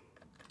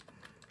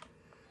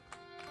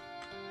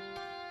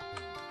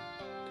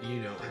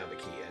 You don't have a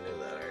key. I know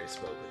that. I already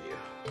spoke with you.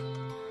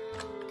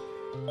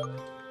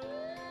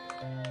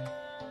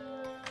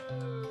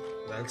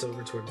 That's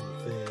over towards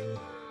the thing.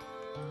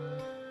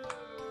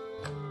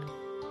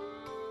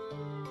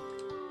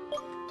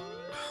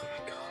 Oh my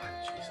God,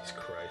 Jesus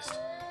Christ.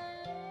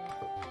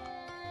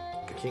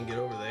 I can't get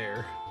over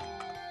there.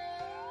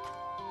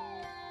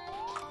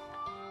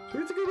 Do we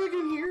have to go back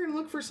in here and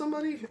look for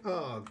somebody?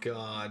 Oh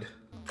God.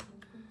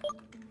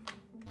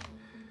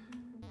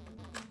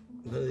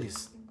 None of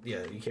these,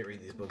 yeah, you can't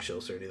read these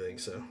bookshelves or anything,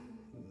 so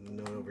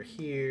no one over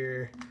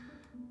here.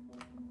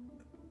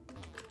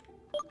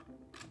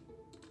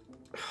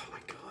 Oh my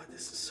God,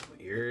 this is so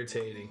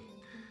irritating.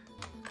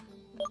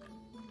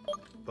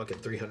 Fucking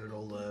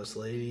 300-old ass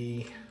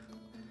lady.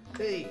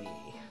 Hey,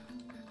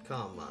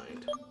 calm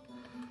mind.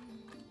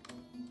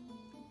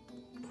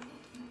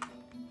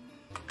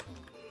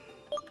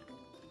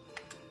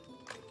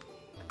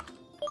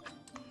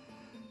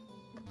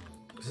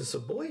 Is this a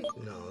boy?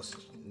 No, it's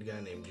a guy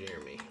named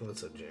Jeremy.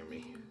 What's up,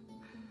 Jeremy?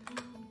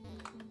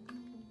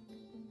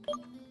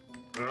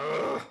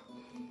 Ugh.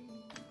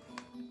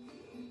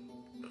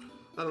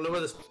 I don't know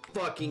where this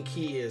fucking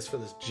key is for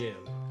this gym.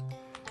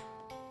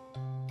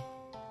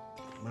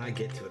 When I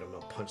get to it, I'm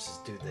gonna punch this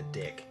dude in the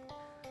dick.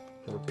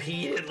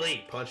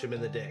 Repeatedly punch him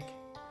in the dick.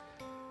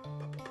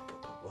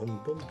 Boom,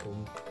 boom,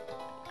 boom.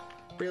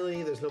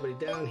 Really? There's nobody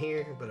down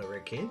here but a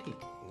rare candy?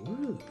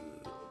 Ooh.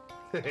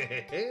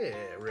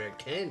 Rare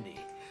candy.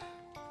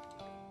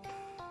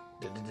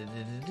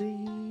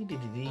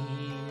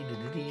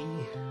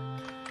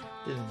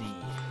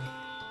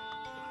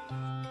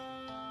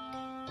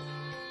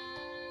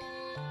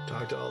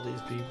 Talk to all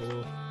these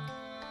people.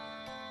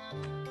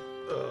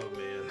 Oh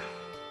man.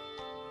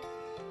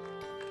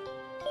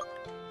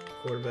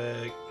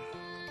 Quarterback.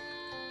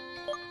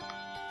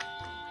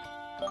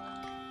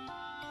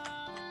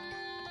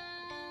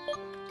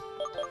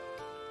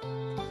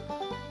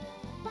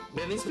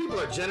 Man, these people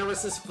are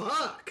generous as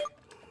fuck.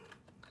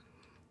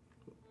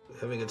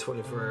 Having a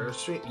 24-hour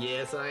stream?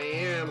 Yes, I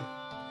am.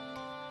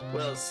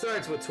 Well, it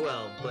starts with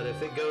 12, but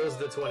if it goes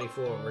to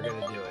 24, we're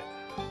gonna do it.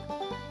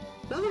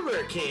 Another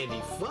rare candy.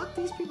 Fuck,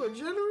 these people are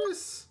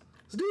generous.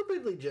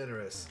 Stupidly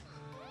generous.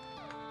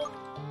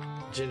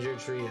 Ginger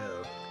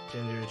trio.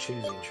 Ginger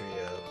choosing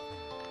trio.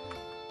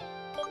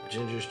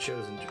 Ginger's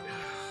chosen trio.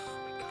 Oh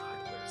my God,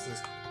 where's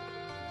this?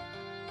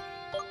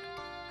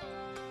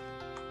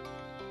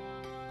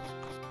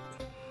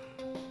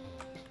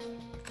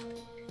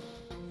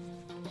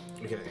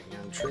 Okay,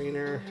 young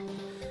trainer.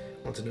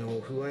 Want to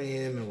know who I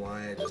am and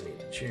why I just need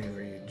to cheer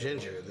for you.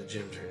 Ginger, the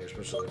gym trainer,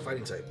 especially the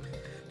fighting type.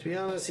 To be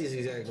honest, he's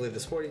exactly the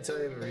sporty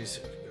type.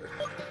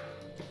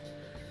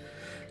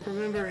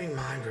 Remembering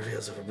mind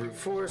reveals of a brute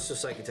force, so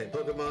psychic type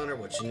Pokemon are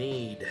what you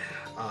need.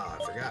 Ah,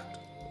 I forgot.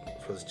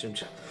 For this gym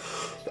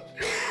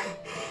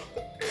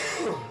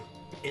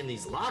in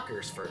these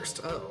lockers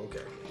first. Oh,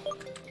 okay.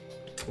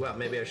 Well,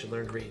 maybe I should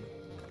learn to read.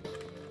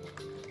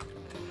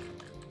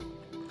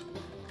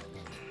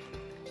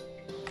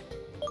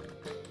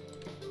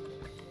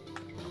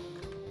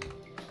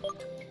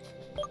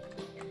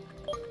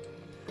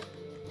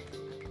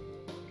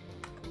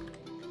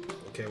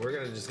 Okay, we're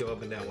gonna just go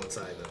up and down one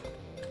side though.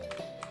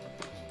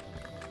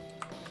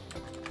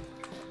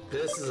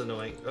 This is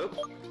annoying. Oh.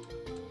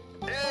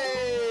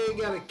 Hey,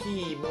 got a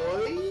key,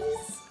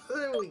 boys.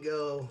 There we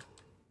go.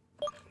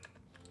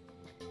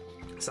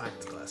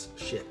 Science class.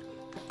 Shit.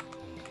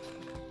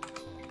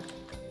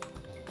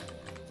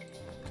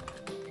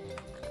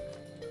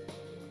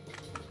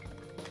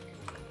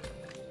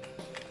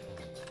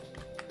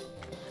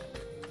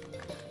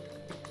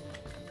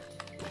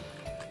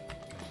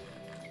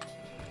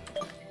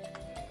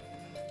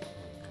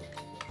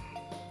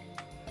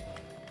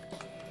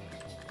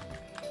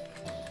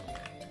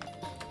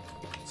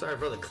 Sorry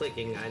for the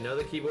clicking. I know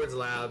the keyboard's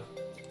loud.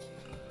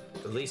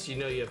 At least you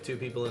know you have two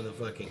people in the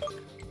fucking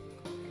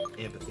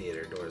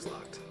amphitheater. Door's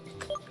locked.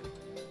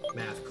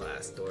 Math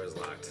class. Door's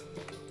locked.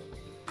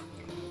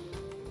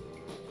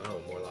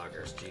 Oh, more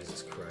lockers.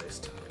 Jesus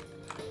Christ.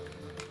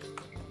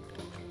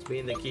 Me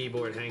and the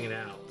keyboard hanging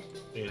out,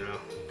 you know.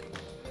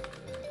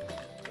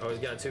 Always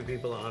got two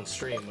people on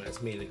stream when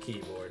it's me and the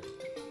keyboard.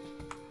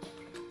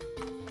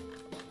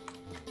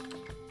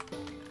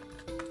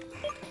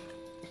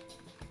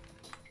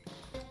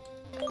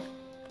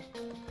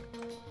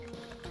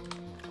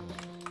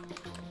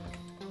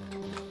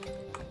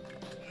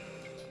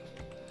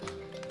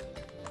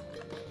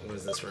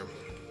 This room.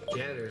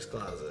 Janitor's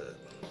closet.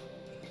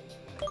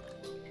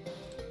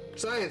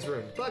 Science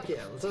room. Fuck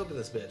yeah, let's open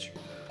this bitch.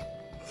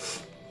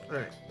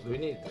 Alright, we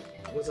need...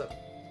 What's up?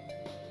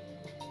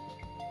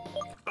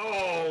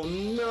 Oh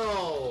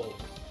no!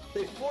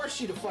 They force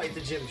you to fight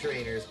the gym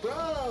trainers,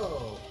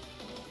 bro!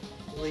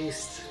 At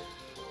least...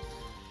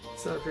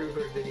 It's not a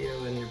pre-recorded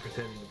video and you're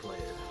pretending to play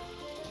it.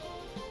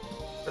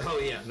 Oh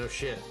yeah, no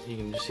shit. You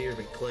can just hear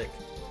me click.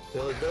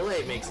 The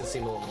delay makes it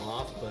seem a little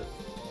off, but...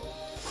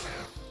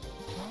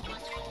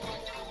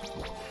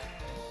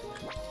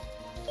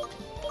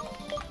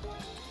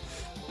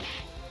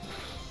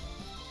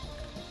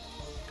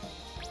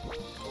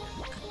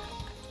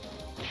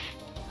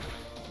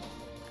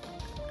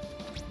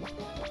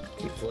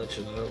 Keep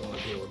flinching, I don't want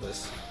to deal with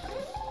this.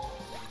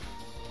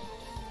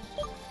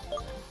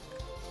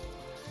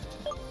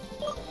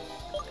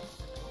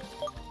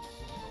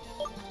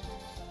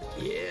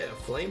 Yeah,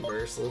 Flame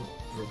Burst will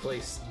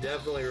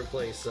definitely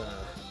replace,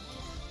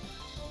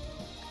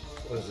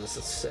 what is this,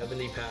 a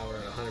 70 power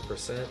at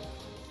 100%?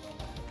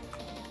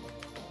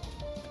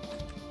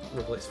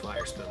 Replace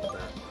Fire Spin with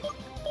that.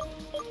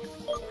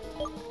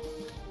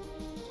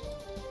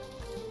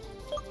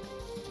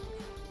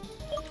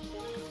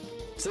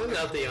 Send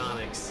out the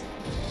Onyx.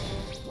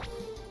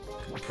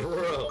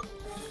 Bro.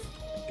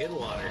 Good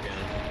water gun.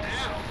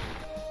 Ow!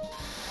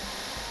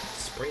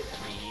 Spray that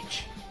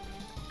beach.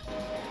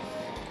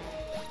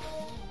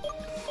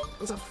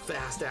 That's a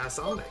fast ass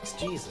Onyx.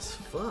 Jesus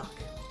fuck.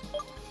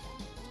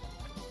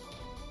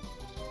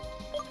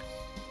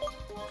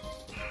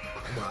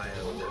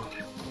 Bio.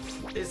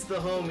 It's the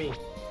homie.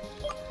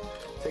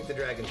 Take the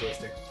Dragon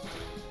Twister.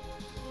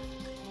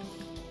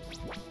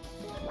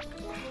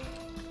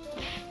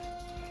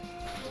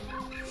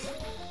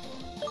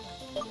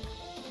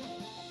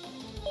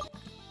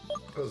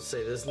 I was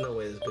gonna say, there's no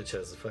way this bitch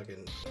has a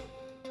fucking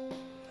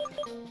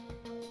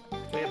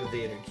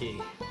amphitheater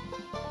key.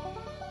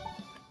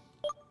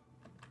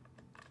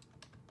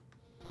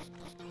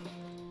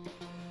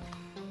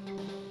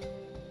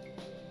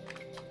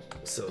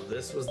 So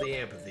this was the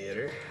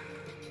amphitheater.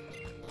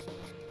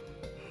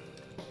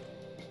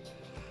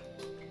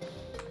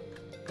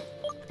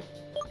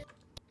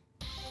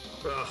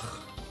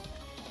 Ugh.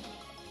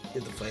 You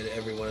have to fight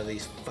every one of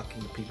these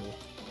fucking people.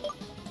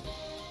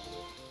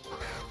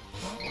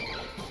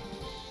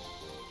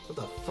 What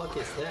the fuck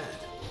is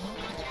that?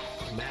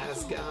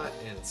 Mascot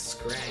and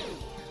Scraggy.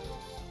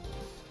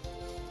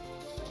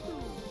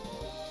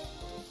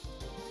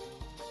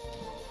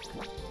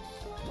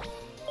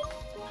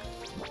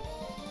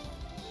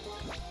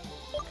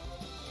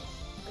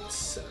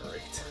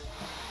 Incinerate.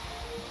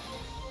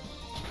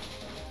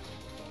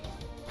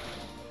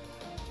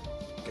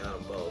 Got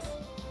them both.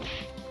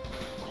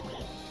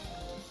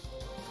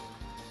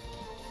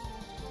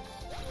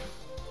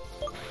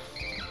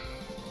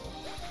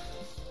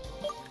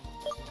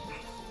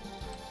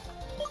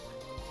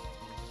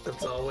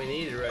 That's all we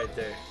needed right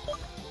there.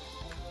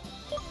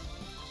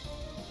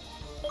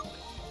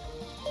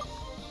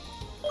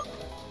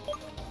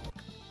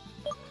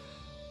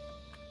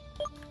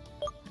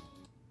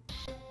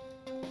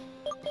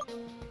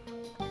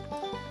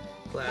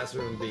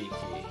 Classroom B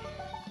key.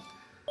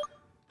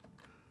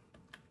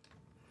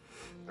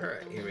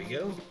 Alright, here we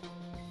go.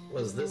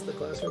 Was this the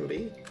classroom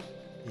B?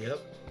 Yep.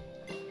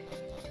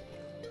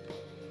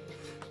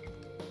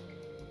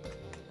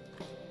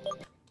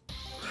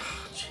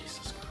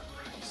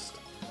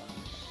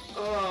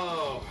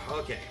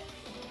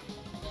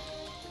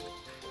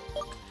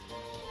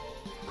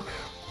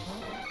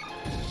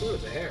 Ooh,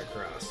 the hair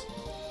cross.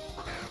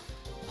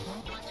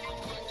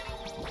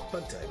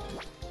 Bug type.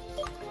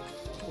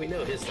 We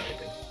know his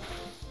typing.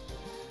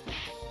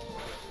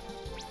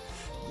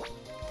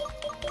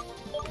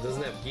 It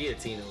doesn't have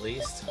guillotine at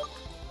least.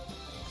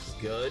 Which is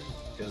good,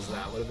 because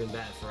that would have been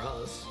bad for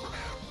us.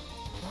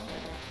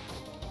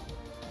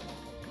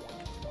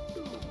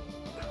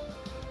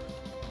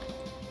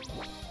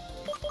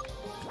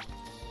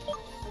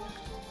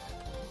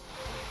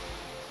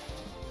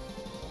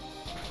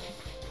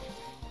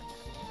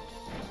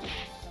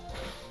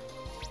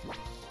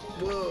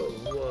 Whoa,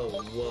 whoa,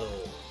 whoa.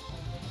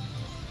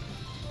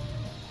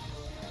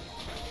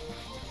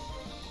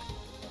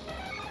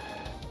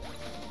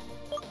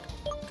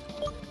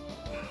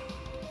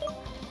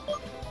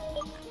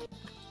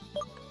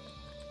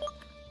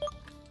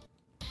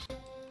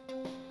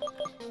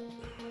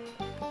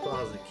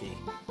 Closet key.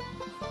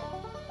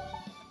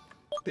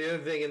 The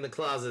only thing in the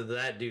closet of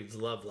that dude's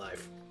love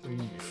life.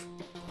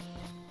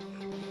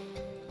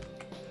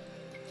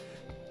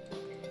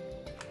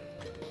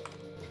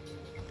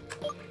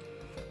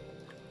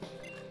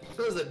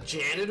 Does the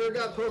janitor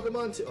got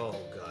Pokemon too? Oh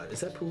god, is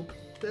that poop?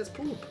 That's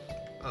poop.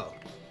 Oh.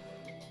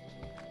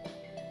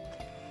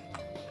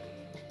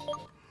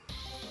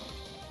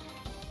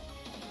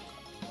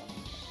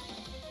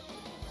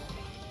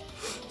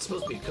 It's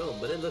supposed to be comb,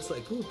 but it looks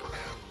like poop.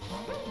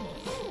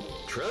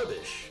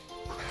 Trubbish.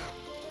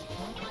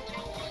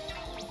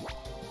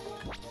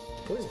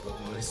 Poison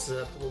Pokemon is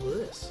susceptible to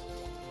this.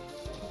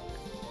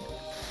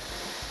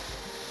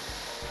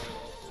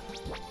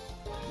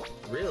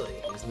 Really?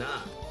 He's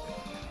not.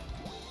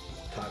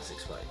 Toxic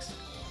spikes.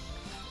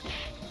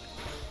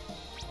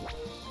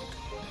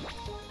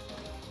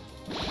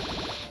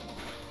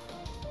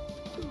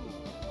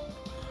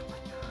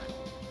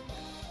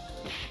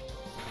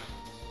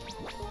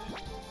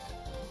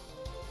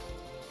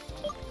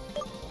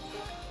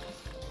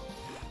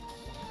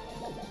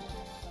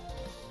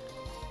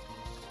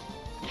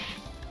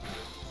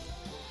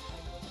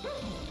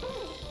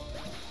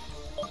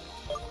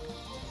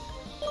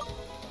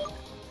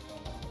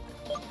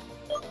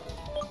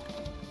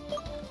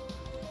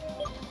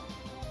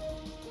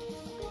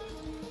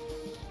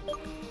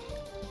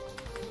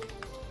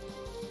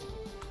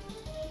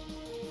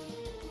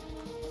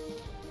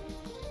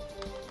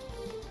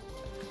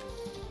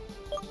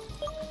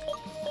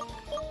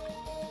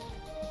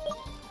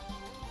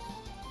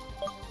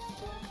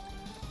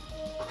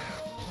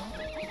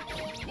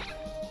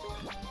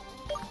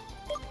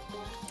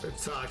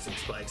 There's toxic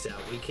spikes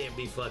out. We can't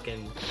be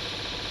fucking.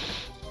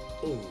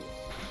 Ooh.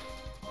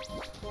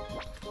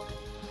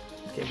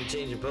 Can't be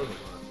changing Pokemon.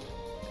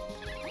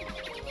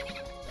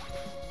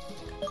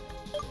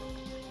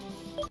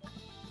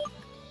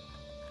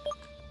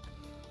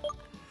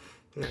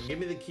 Now, give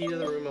me the key to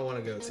the room I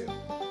want to go to.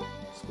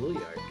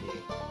 Schoolyard key.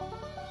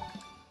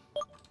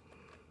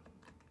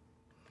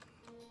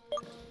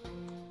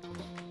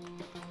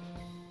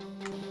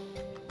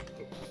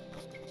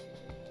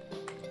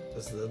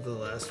 Is that the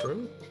last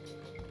room?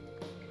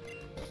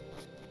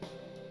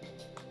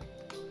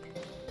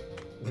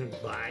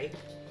 Bye.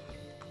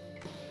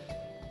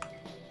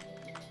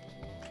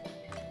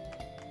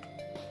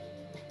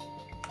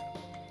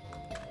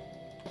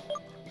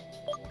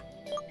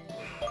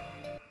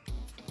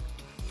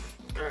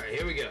 Alright,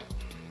 here we go.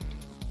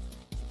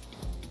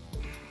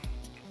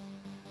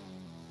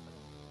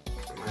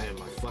 Man,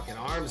 my fucking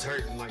arm's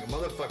hurting like a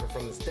motherfucker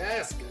from this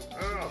desk.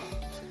 Oh.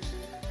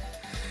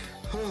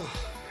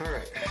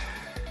 Alright.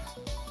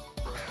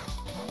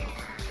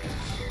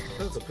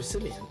 That's a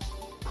Persimmon.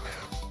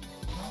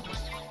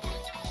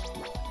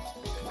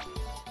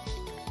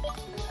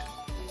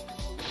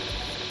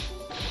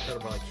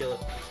 That'll probably kill it.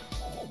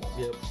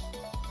 Yep.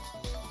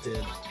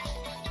 Did.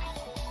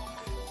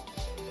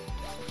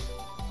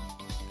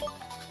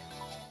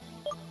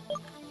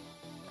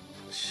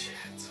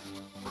 Shit.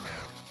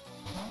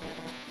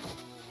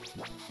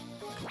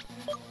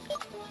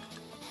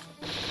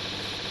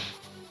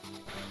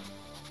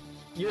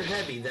 You're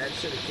heavy, that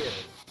should have killed.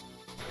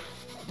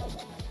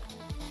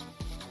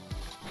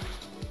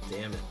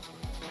 Damn it.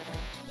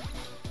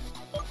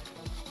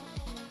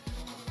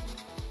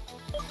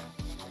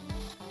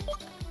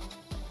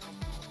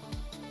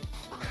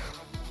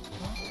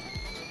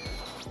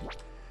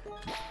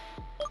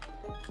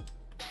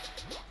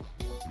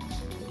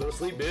 Go to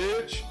sleep,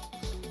 bitch.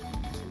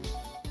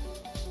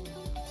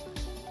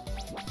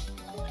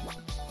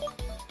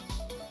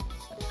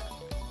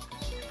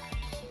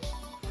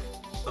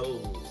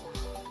 Oh.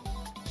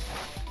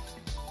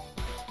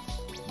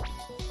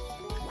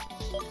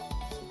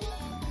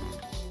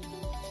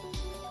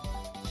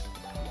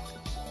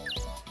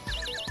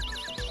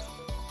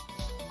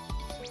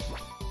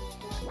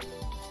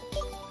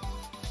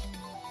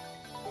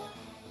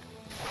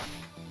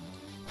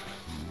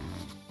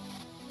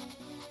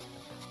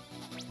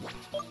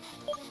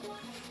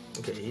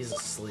 Okay, he's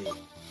asleep.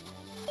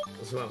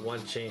 This is my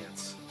one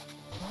chance.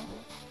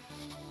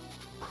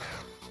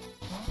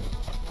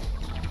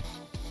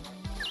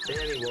 And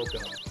he woke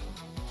up.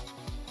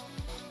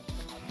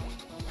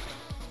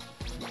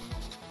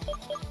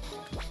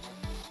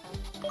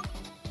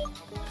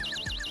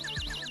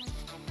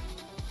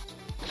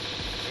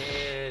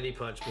 And he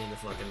punched me in the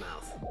fucking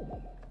mouth.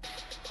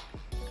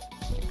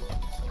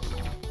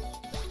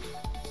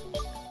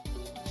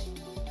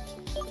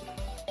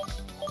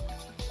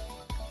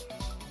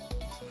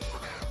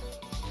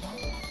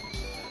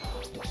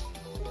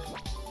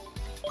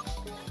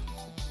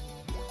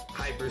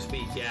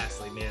 Hyperspeed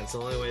Ghastly, man. It's the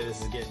only way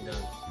this is getting done.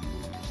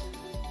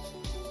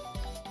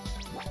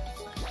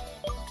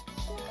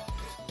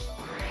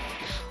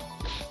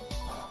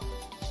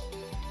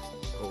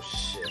 Oh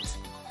shit.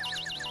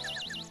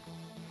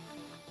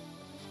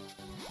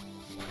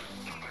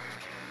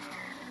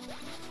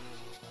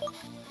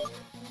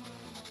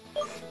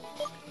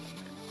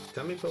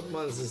 How many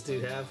Pokemon does this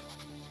dude have?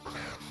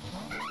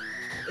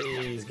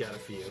 He's got a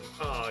few.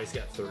 Oh, he's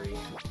got 3.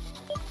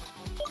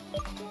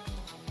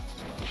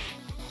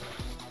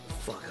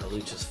 Fuck,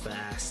 Hawlucha's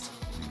fast.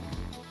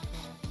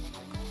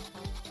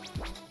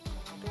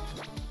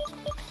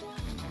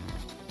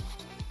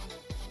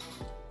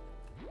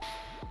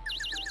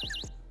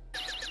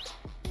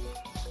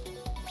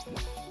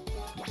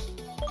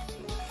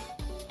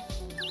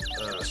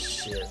 Oh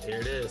shit, here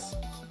it is.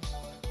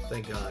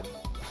 Thank God.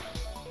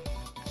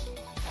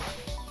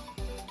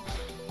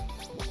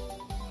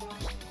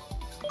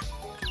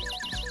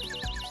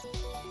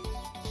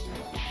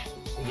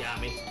 You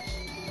got me.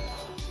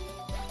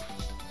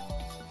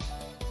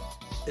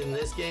 In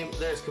this game,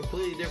 there's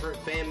completely different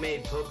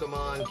fan-made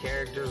Pokemon.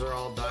 Characters are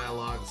all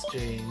dialogues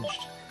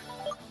changed.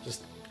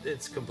 Just,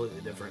 it's completely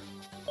different.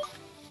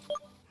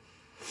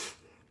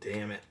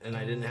 Damn it. And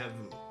I didn't have...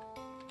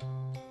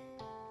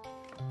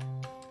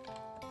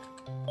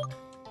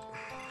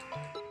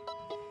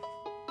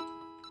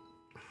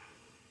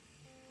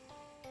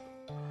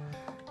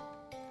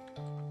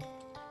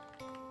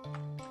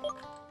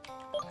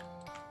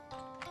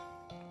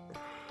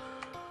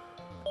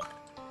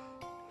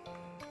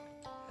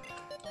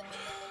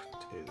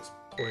 Dude, this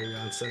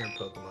Porygon Center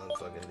Pokemon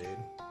fucking dude.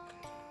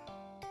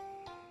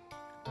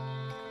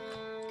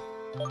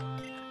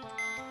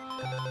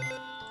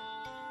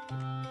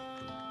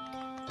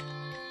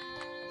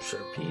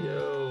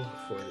 Sharpedo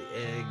for the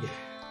egg.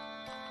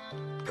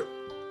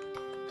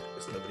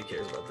 Because nobody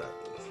cares about that.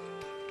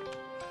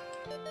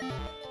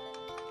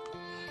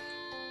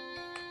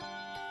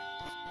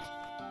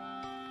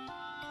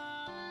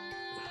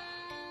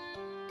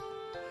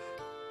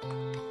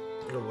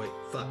 Oh wait,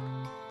 fuck.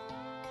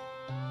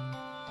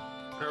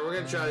 Alright, we're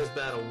gonna try this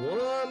battle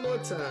one more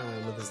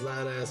time with this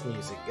loud ass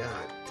music.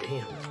 God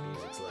damn, this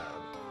music's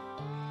loud.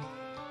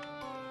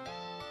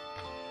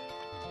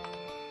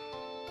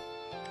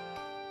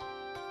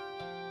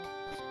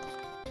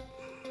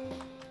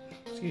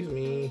 Excuse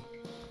me.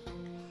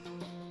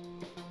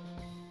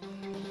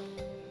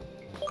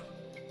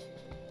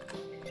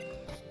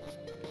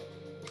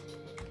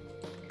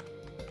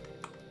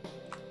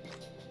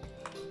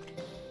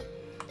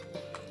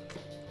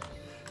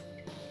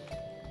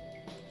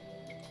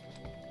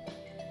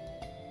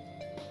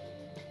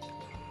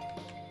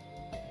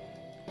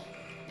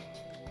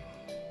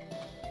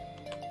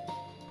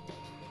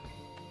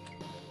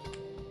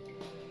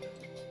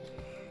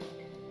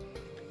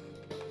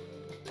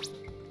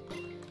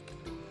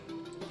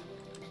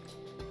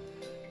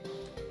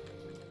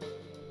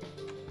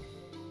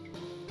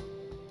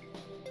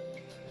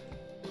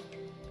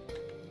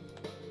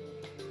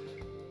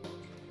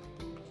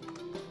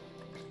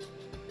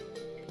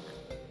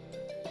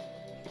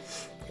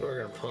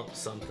 We're gonna pump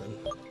something.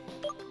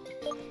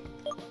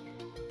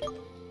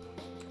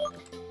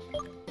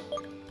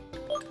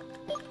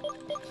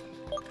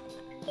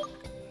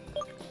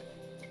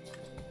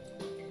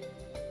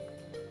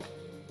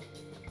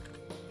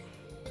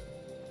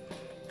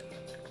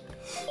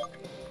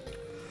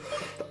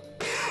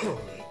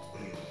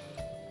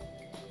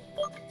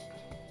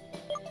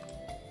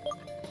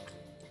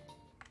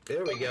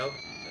 There we go.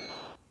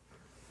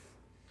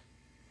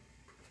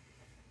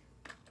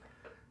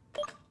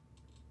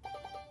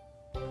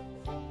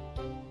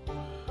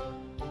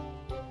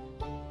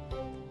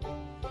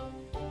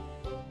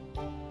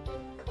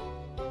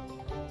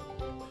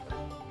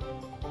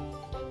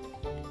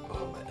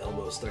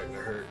 Starting to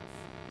hurt.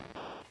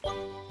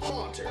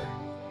 Haunter.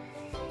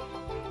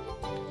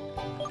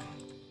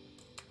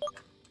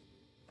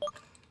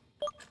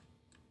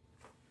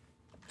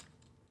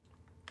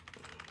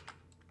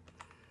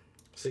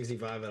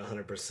 $65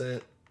 at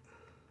 100%.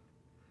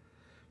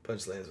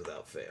 Punch lands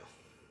without fail.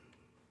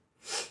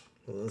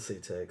 Velocity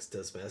text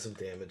does massive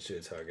damage to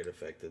a target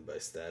affected by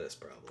status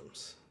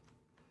problems.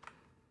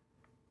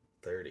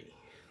 30.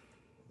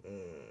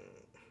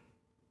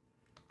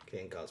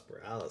 Can't cause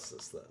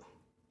paralysis though.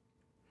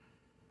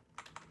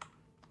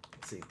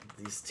 See,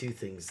 these two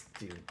things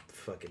do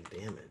fucking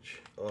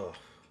damage. Oh,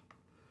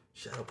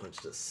 Shadow Punch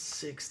does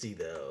 60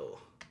 though.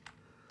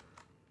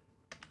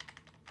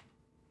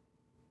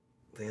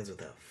 Lands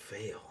without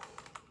fail.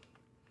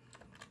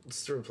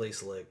 Just to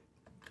replace Lick.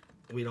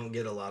 We don't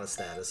get a lot of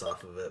status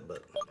off of it,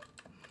 but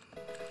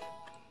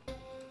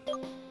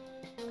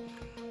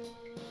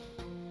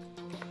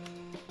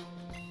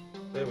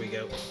There we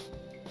go.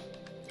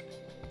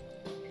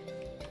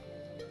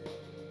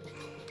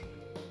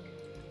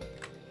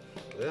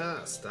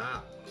 Yeah,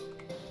 stop.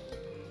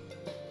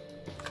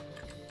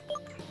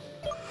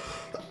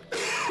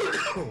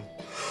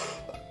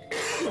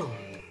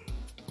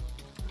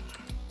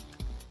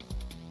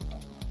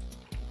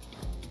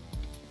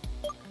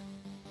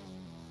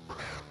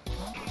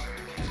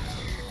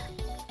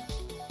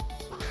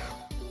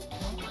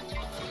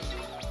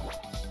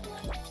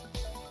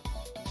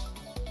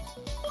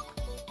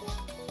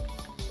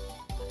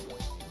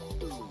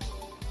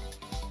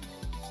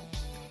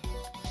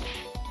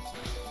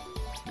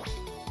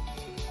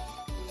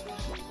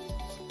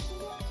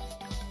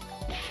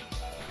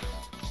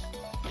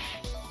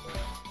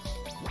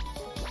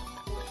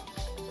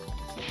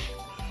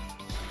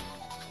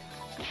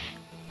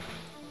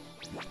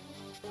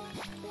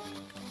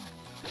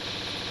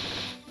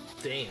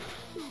 Damn.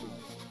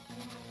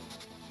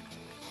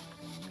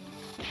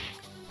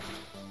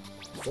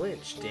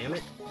 Flinch, damn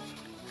it.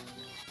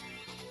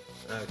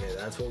 Okay,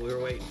 that's what we were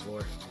waiting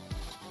for.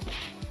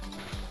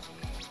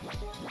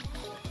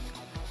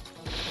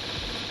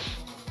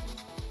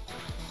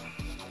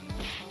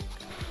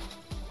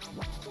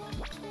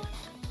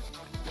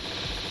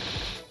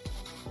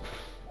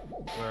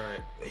 Alright,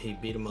 he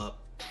beat him up.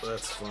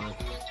 That's fine.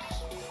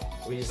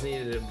 We just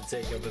needed him to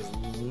take up as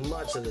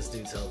much of this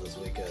dude's health as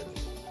we could.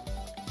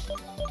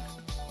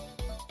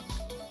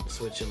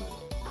 Switch him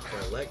for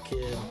Elect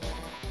Kid.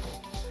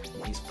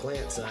 He's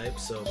plant type,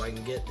 so if I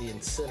can get the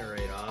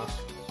Incinerate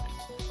off.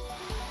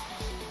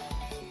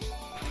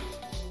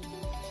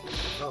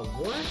 Oh,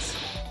 what?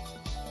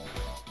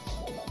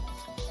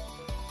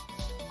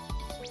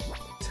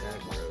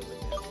 Attack Rose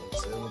again.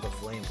 So then with a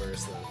Flame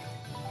Burst then.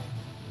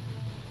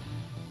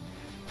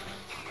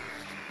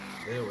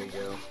 There we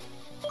go.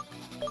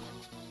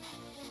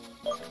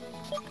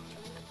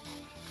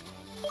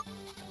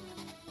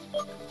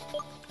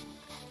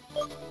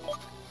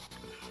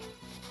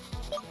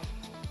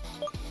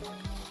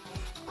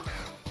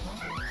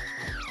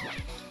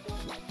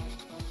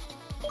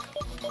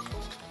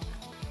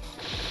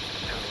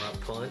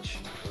 Punch?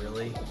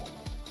 Really?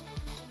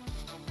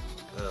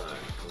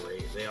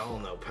 Great. They all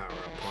know Power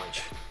Up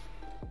Punch.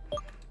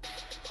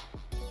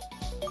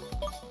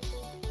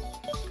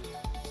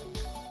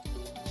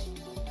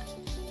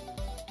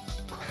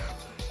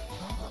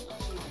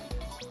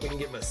 We can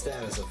give him a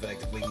status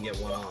effect if we can get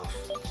one off.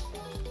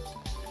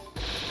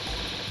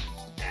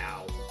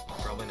 Ow.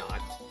 Probably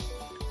not.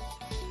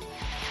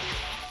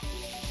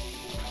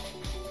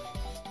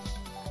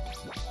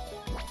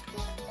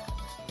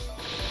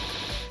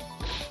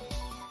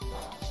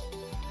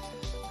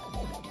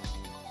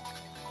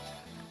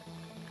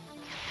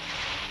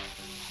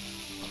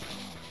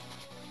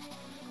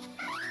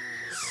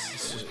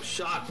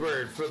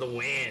 Shockbird for the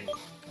win.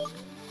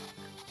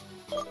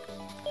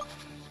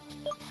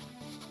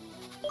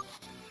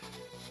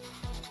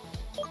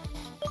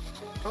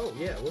 Oh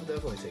yeah, we'll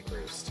definitely take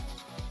Roost.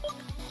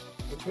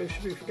 Which move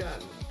should be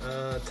forgotten?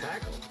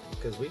 Tackle,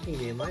 because we can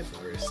gain life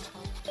with Roost.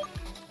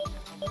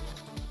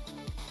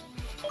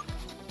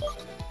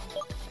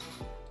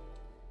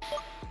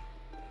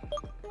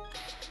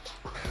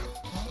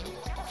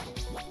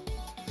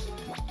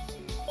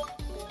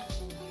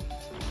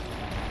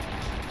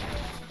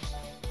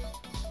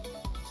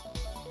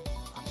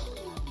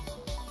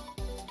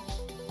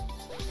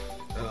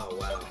 Oh,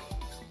 wow.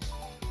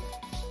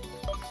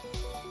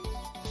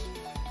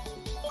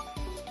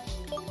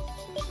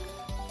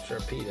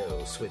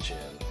 Sharpedo, switch in.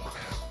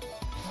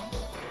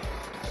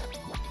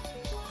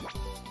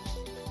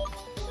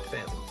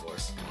 Phantom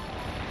Force.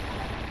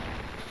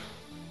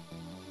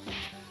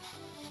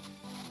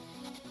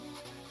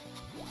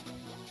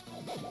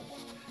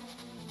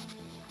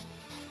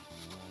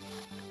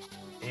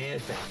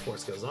 And Phantom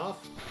Force goes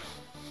off.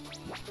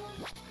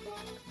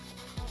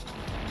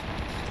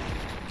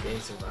 Can you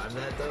survive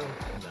that though?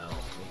 No,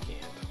 we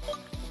can't.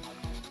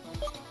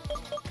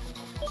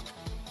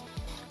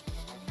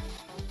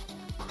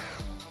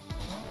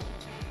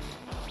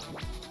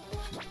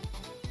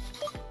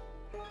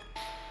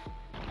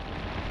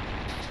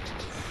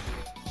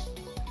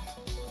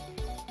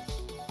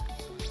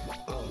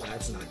 Oh,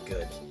 that's not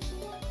good.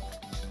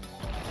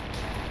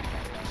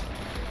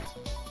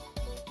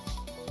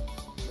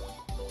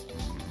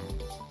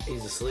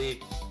 He's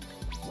asleep.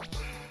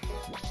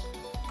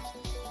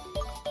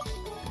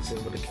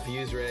 With a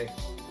Confuse Ray.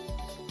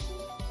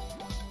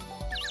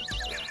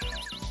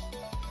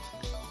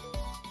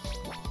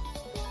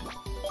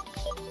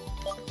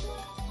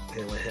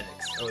 Halo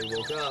Hex. Oh, he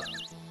woke up.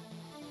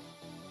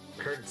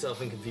 Hurt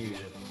itself in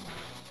confusion.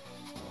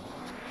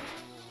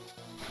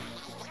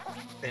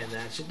 And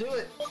that should do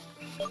it.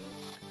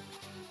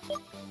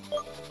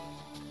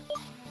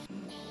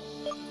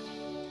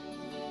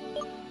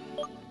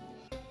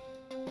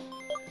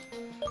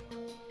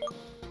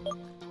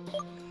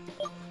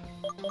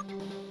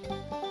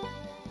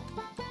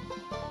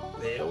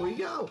 There we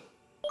go.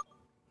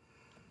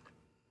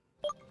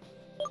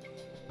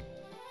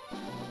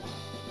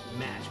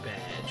 Match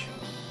badge.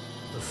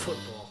 The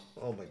football.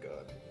 Oh my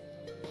god.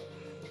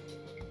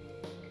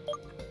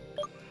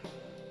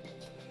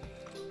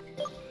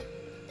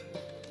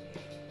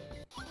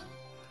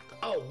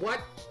 what?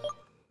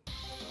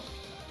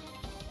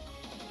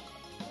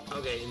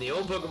 Okay, in the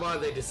old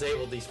Pokemon, they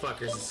disabled these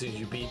fuckers as soon as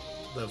you beat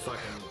the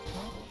fucking...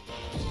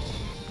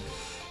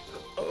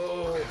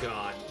 Oh,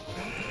 God.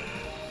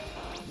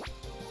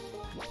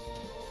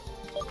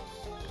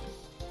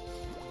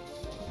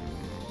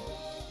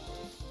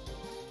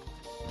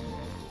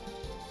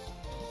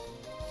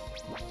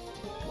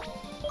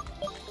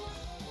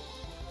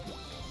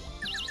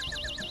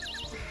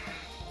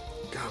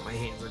 God, my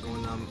hands are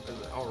going numb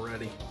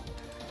already.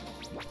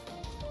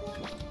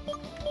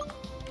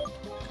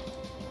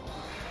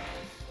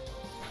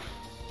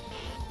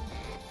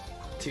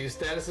 Two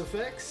status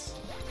effects.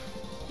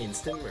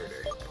 Instant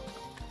murder.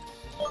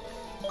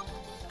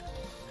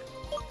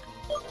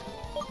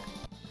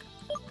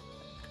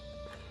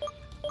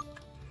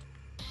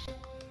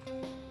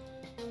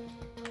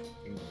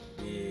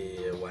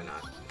 Yeah, why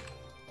not?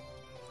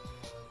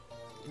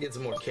 Get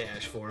some more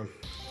cash for him.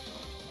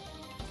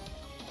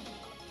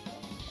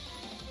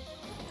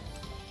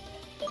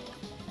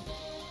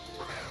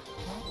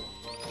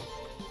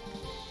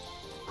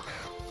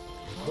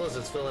 Plus,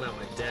 it's filling out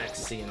my deck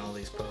seeing all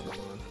these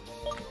Pokemon.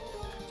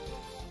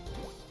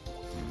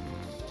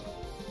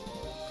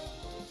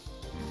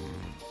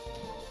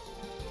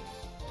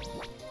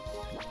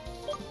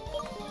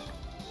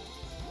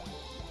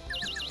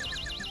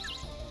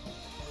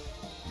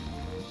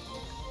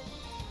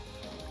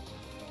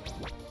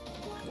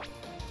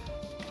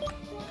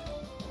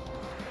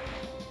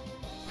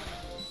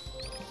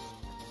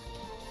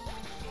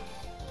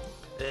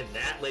 And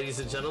that, ladies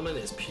and gentlemen,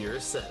 is pure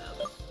setup.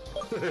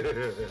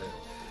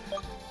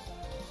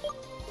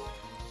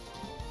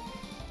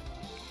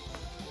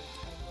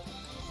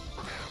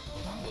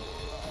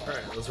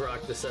 Alright, let's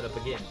rock the setup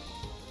again.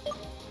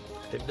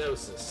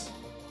 Hypnosis.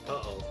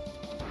 Uh-oh.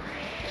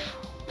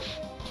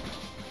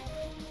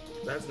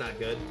 That's not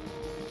good.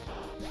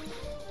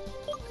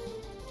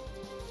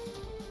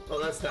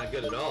 Oh, that's not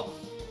good at all.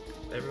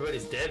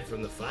 Everybody's dead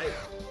from the fight.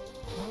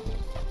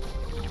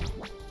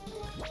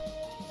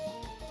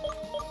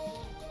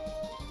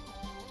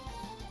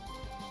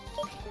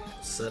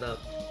 Set up.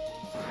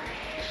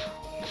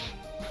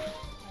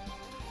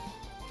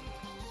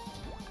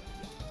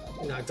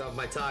 Knocked off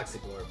my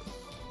toxic orb.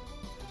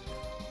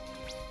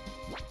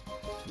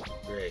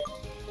 Great.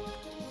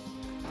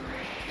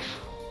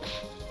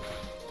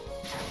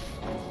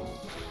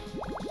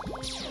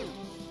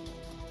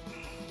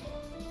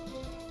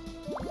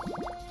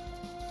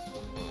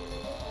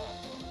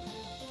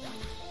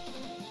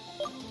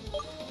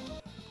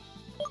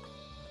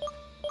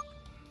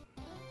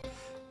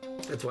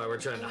 That's why we're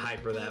trying to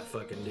hyper that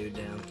fucking dude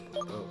down.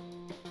 Oh.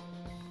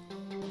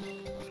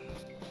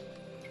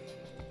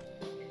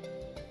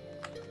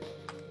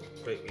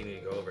 Wait, we need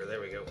to go over. There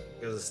we go.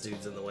 Because this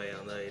dude's in the way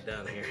on the way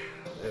down here.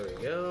 There we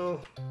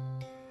go.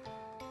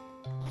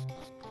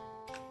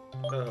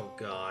 Oh,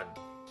 God.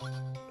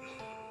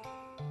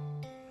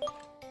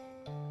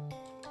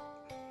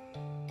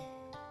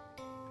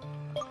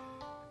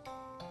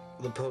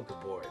 The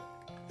Pokeboard.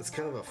 It's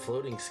kind of a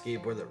floating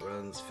skateboard that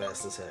runs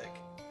fast as heck.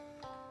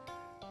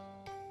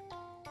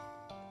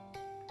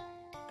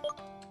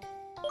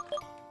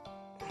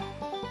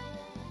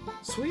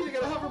 Sweet, I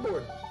got a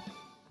hoverboard.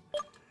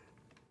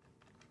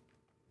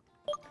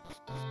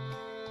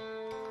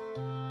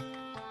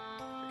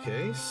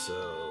 Okay,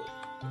 so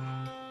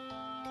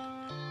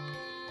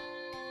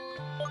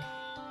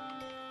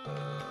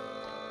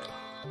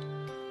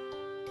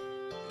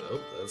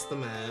nope, that's the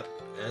map.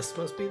 S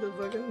must be the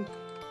fucking...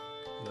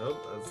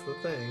 Nope, that's the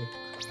thing.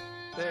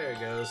 There it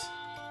goes.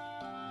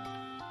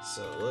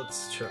 So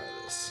let's try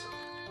this.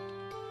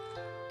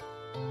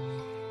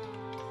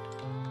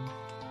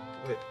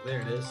 Wait,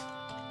 there it is.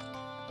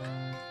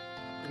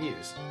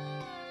 Use.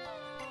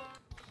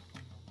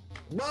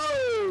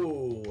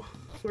 Whoa!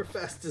 We're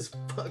fast as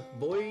fuck,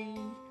 boy.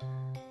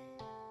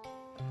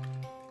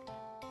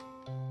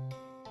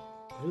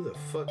 Who the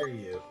fuck are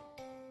you?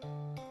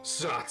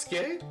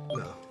 Satsuki?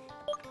 No.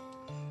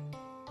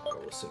 Oh,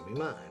 will soon be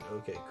mine.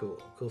 Okay,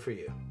 cool. Cool for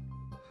you.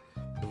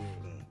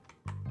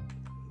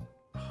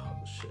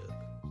 Oh, shit.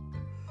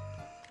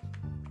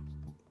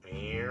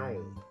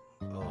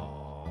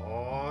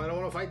 Oh, I don't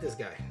want to fight this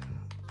guy.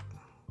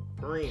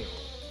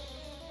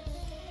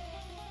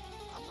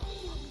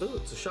 Ooh,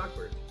 it's a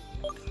Shockbird.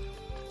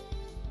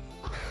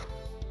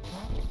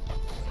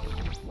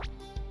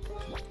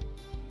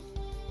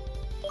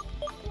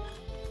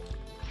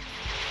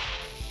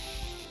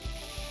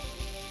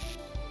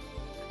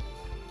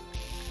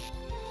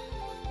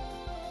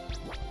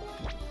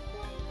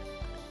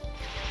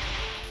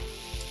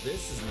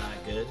 This is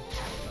not good.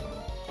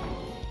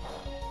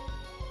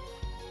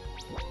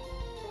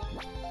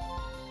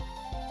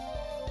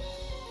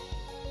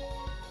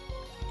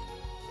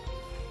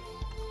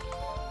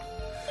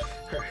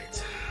 Alright.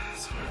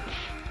 So,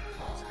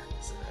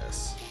 this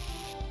is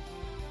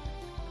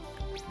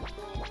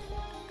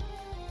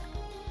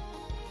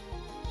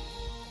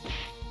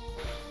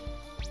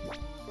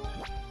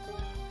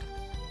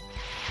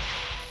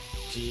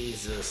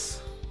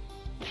Jesus.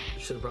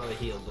 Should have probably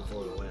healed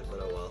before we went, but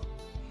oh well.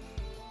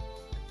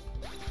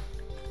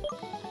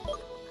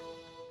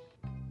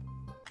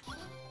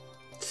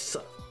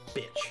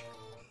 bitch.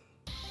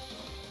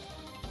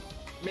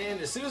 Man,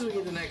 as soon as we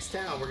get to the next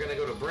town, we're gonna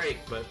go to break,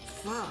 but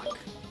fuck.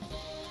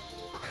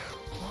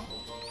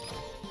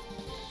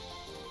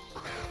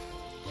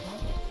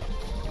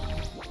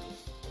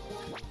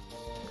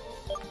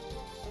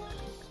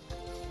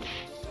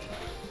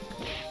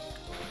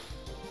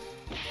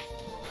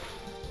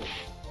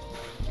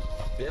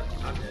 Yep,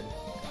 I'm dead.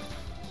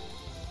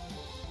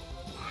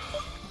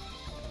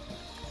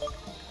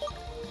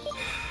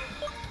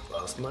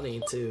 Lost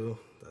money too.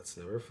 That's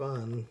never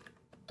fun.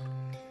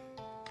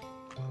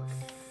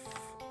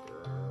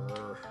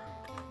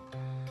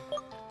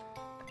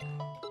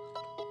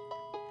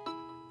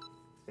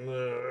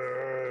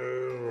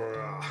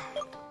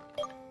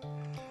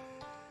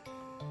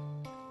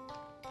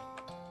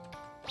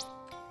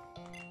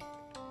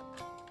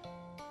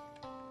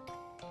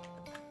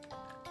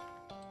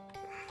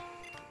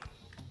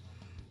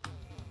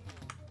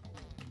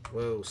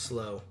 Whoa,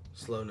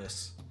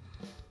 slowness.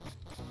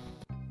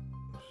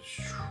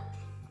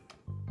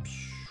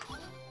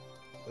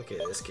 Okay,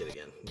 this kid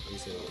again.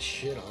 He's gonna get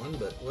shit on,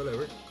 but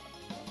whatever.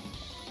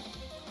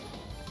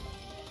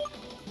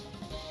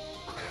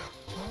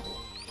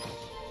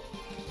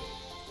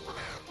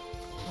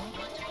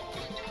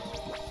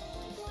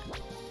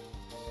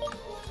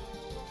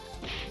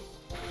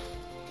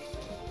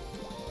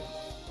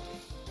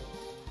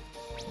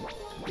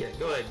 Yeah,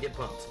 go ahead, get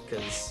pumped,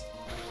 because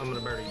I'm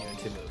gonna murder you in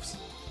 2 moves.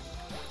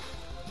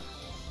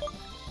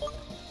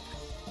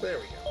 There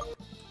we go.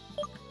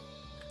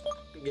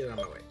 Get on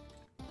my way.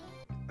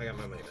 I got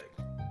my money back.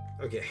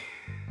 Okay.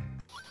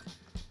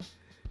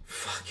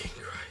 Fucking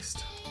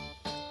Christ.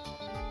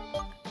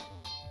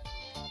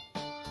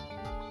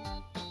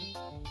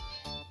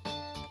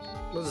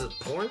 What is it,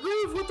 porn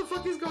groove? What the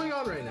fuck is going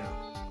on right now?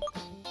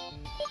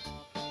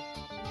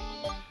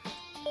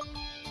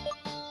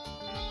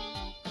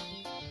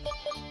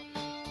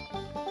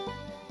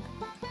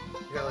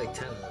 I got like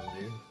 10 of them,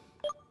 dude.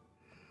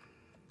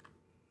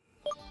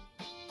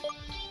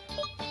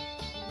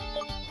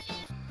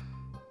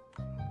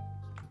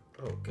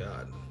 Oh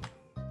god.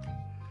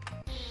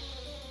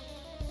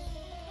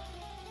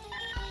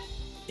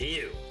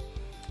 Ew.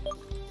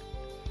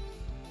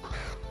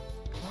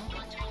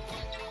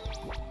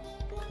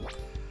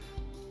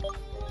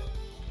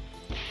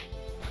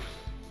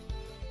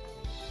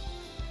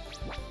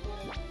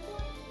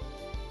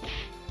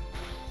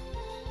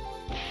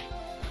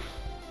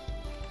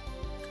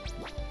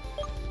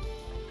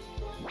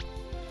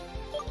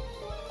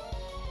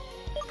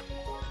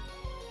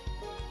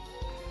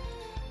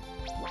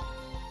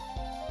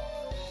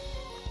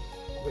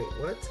 Wait,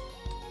 what?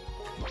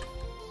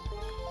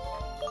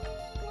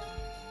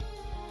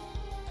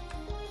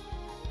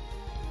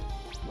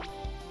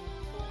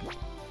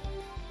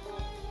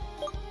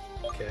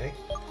 Okay.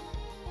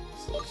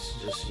 So let's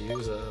just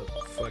use a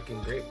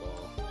fucking great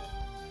ball.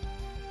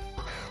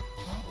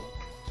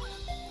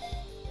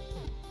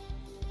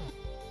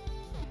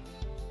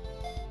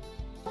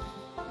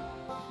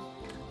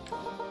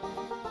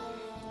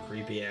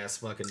 Creepy ass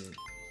fucking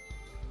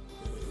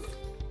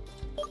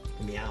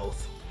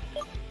meowth.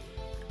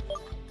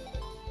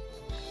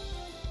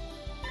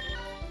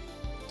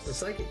 It's a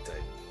psychic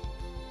type.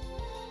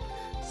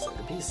 Send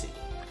a PC.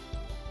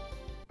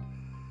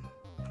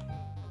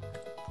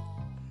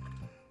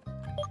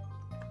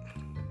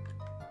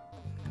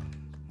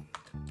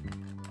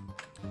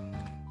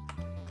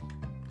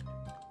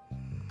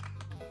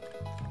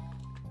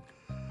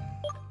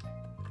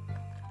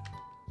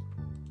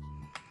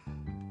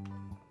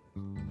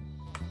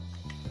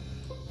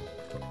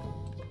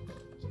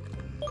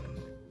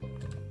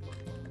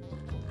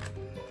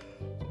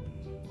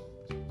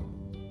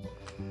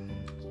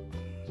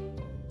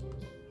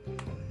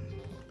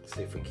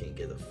 See if we can't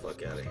get the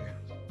fuck out of here.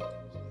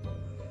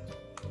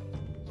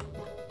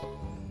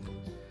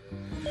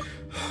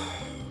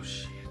 Oh,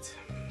 shit.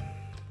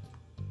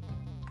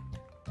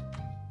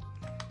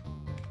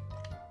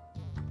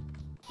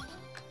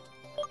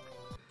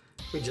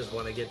 We just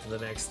want to get to the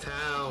next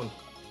town.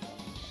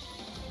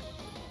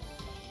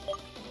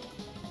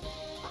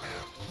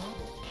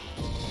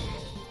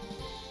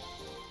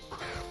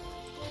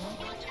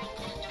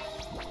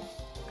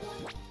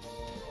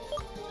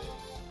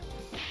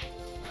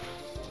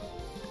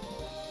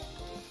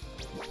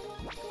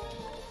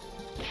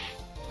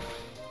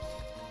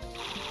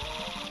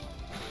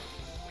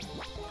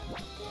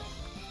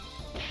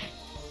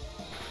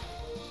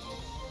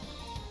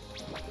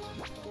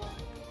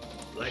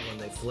 Like when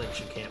they flinch,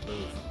 you can't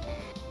move.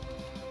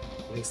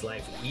 Makes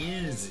life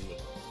easy.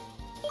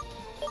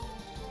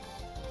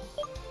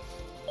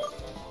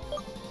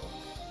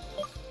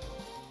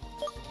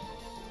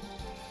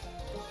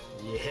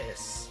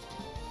 Yes.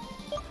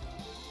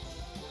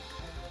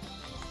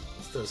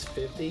 This does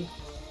 50.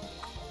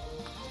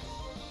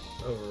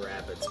 Over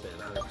rapid spin,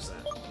 100%.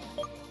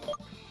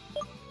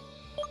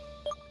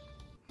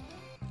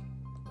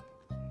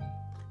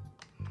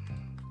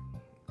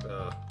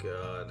 Oh,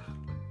 God.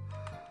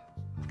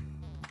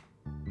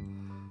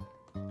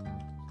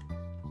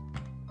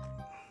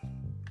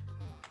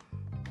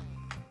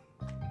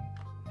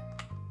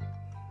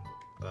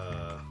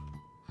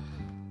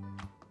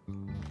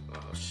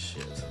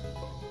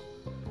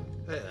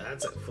 Hey,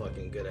 that's a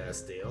fucking good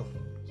ass deal.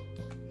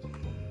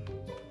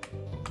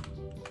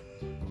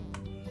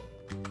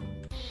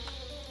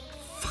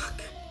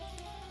 Fuck.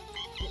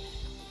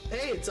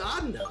 Hey, it's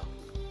Adno.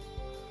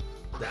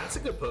 That's a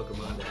good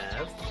Pokemon to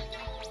have.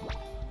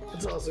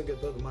 It's also a good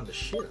Pokemon to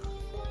shit on.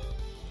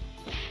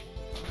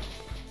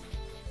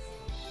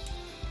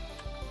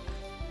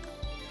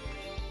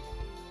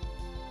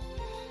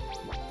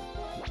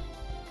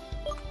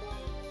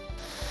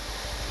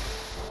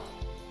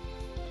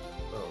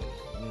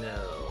 Oh,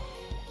 no.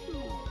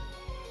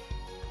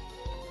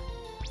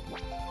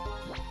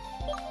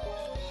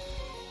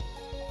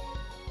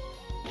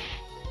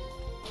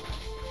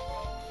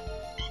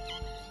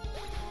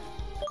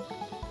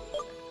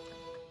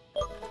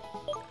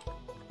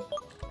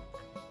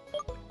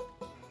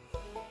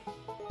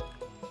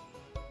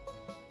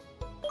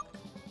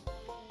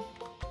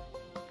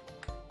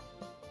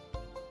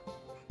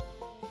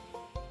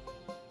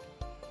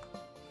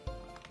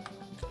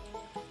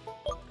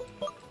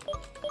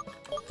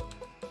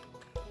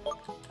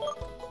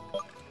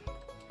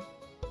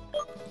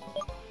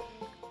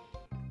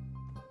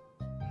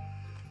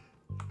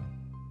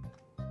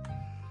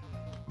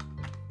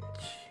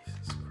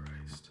 Jesus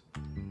Christ.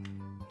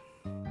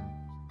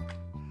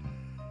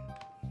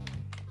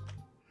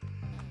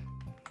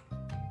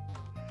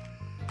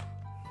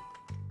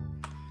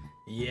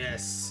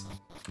 Yes.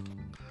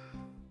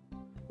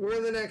 We're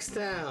in the next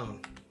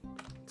town.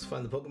 Let's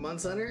find the Pokemon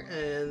Center,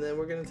 and then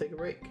we're gonna take a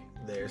break.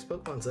 There's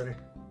Pokemon Center.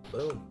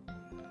 Boom.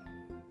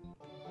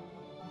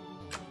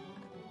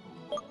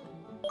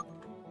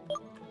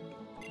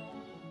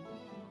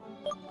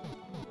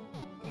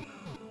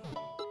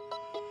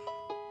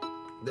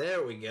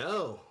 There we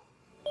go.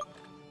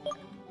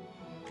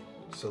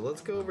 So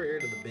let's go over here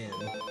to the bin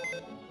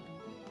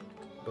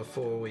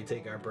before we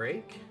take our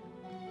break.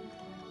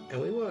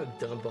 And we want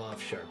to dump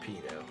off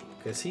Sharpedo,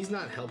 because he's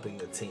not helping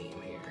the team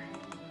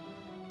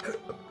here.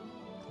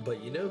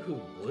 But you know who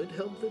would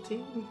help the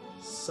team?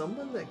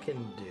 Someone that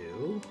can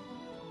do...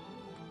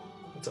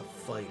 It's a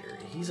fighter.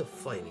 He's a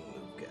fighting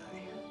move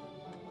guy.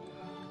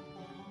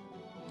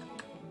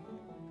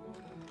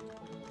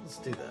 Let's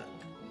do that.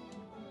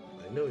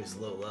 I know he's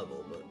low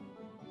level, but...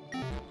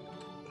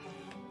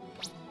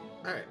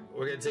 Alright,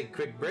 we're going to take a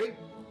quick break,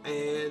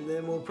 and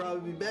then we'll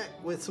probably be back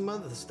with some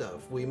other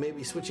stuff. We may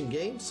be switching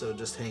games, so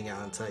just hang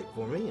on tight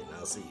for me, and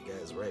I'll see you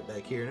guys right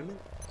back here in a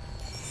minute.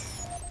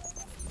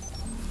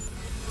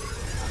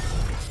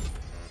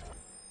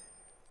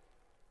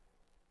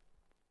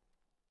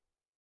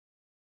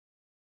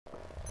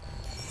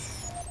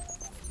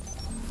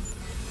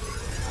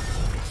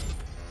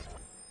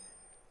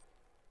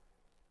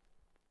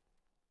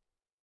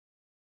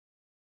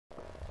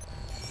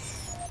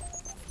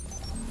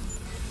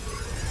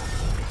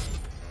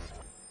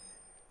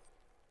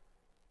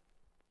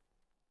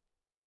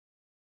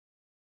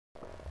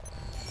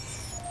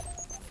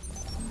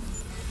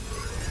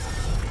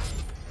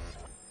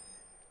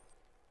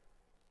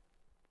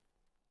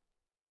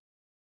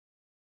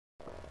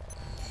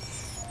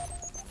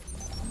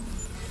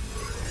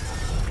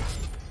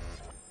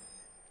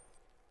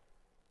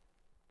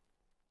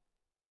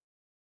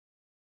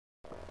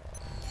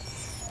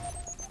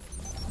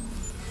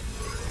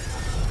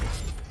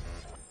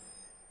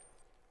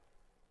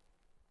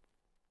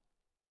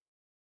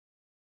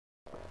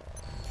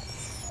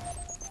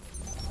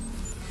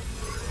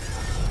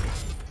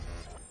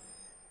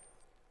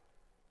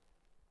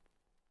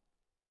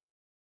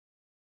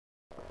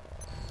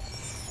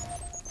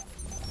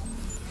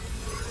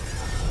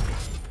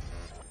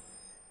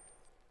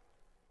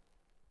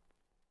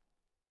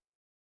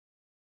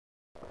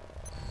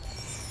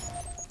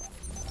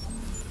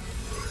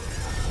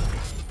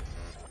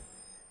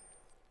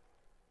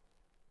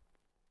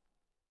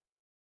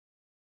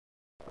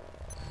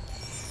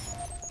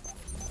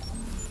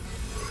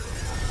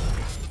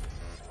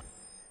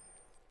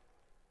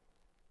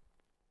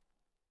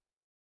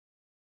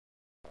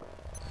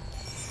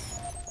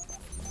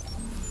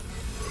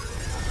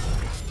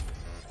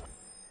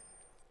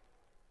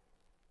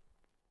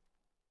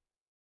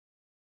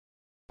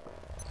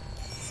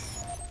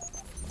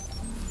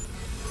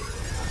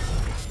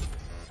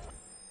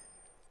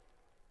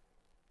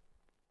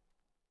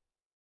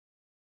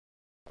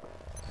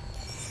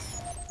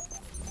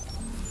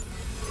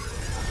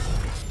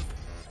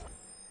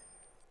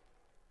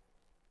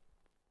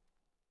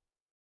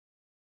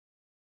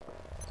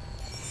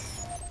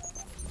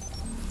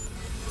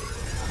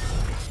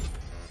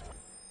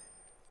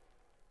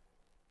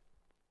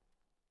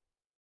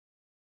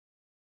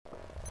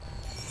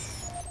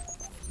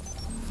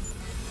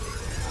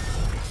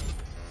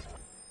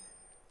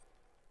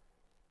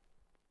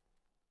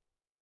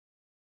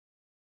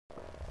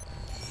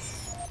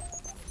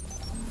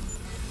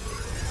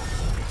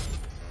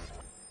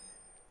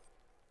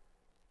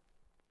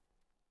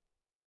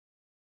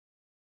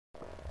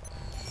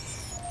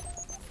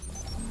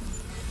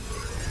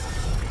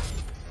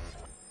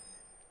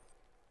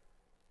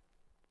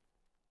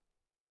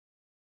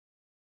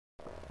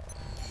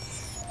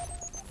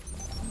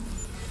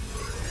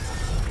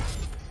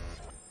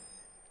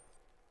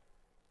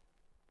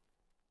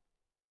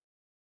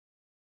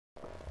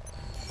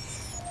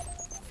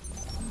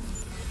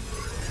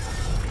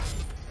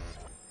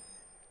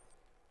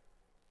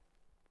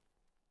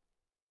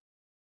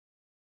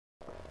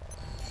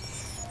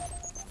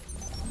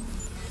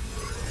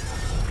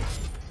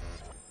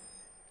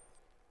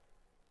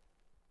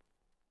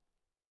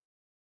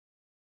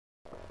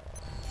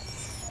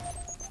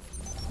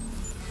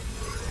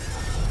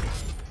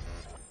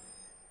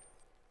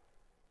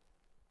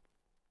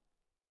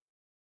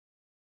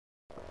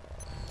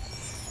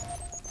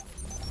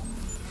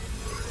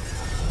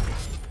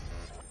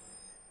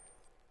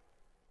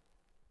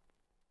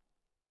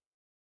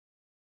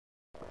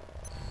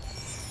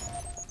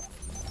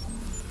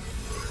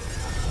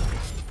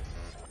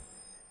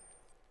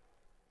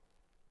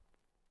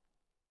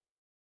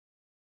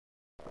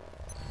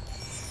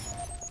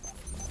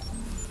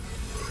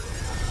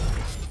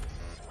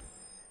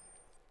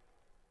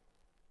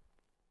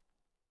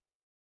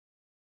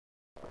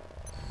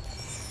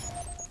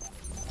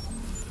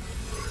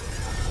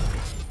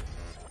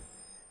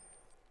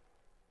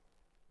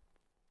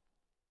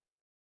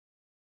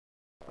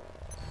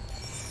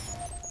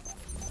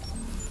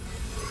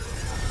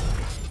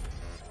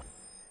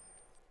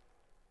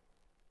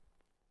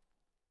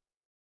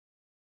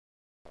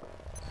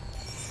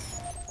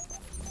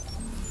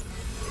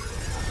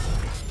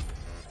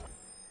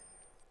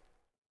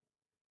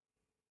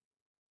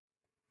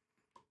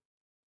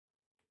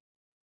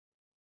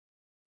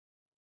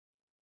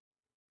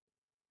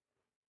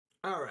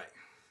 All right.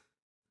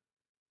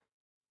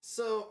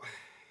 So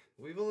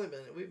we've been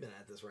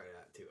at this right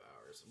at 2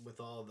 hours with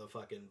all the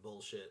fucking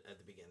bullshit at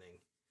the beginning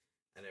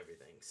and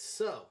everything.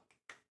 So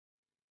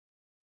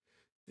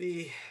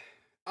the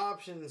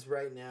options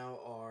right now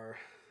are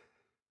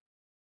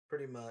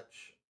pretty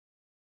much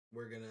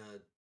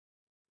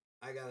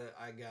I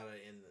gotta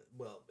end.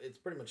 Well, it's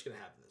pretty much gonna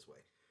happen this way.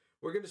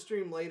 We're gonna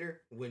stream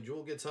later when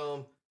Jewel gets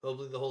home.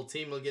 Hopefully, the whole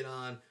team will get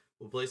on.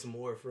 We'll play some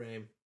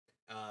Warframe.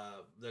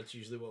 That's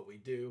usually what we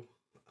do.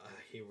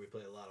 Here we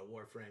play a lot of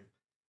Warframe.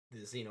 The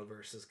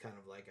Xenoverse is kind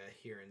of like a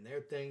here and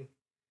there thing.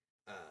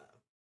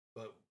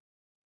 But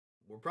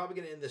we're probably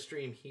gonna end the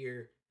stream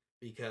here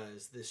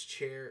because this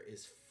chair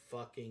is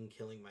fucking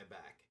killing my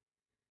back.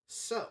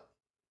 So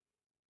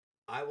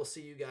I will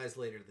see you guys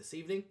later this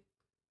evening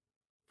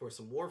for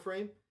some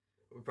Warframe.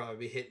 We'll probably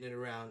be hitting it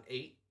around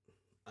 8.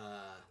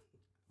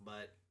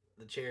 But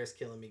the chair is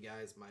killing me,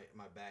 guys.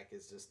 My back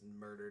is just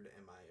murdered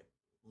and my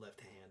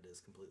left hand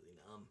is completely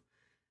numb.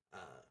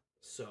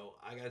 So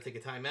I gotta take a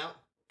timeout.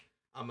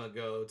 I'm gonna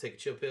go take a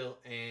chill pill,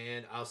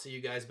 and I'll see you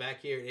guys back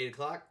here at 8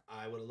 o'clock.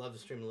 I would have loved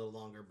to stream a little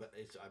longer, but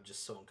I'm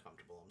just so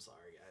uncomfortable. I'm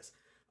sorry, guys.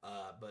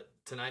 But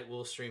tonight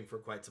we'll stream for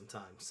quite some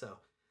time. So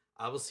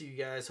I will see you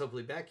guys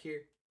hopefully back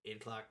here 8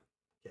 o'clock.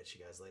 Catch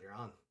you guys later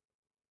on.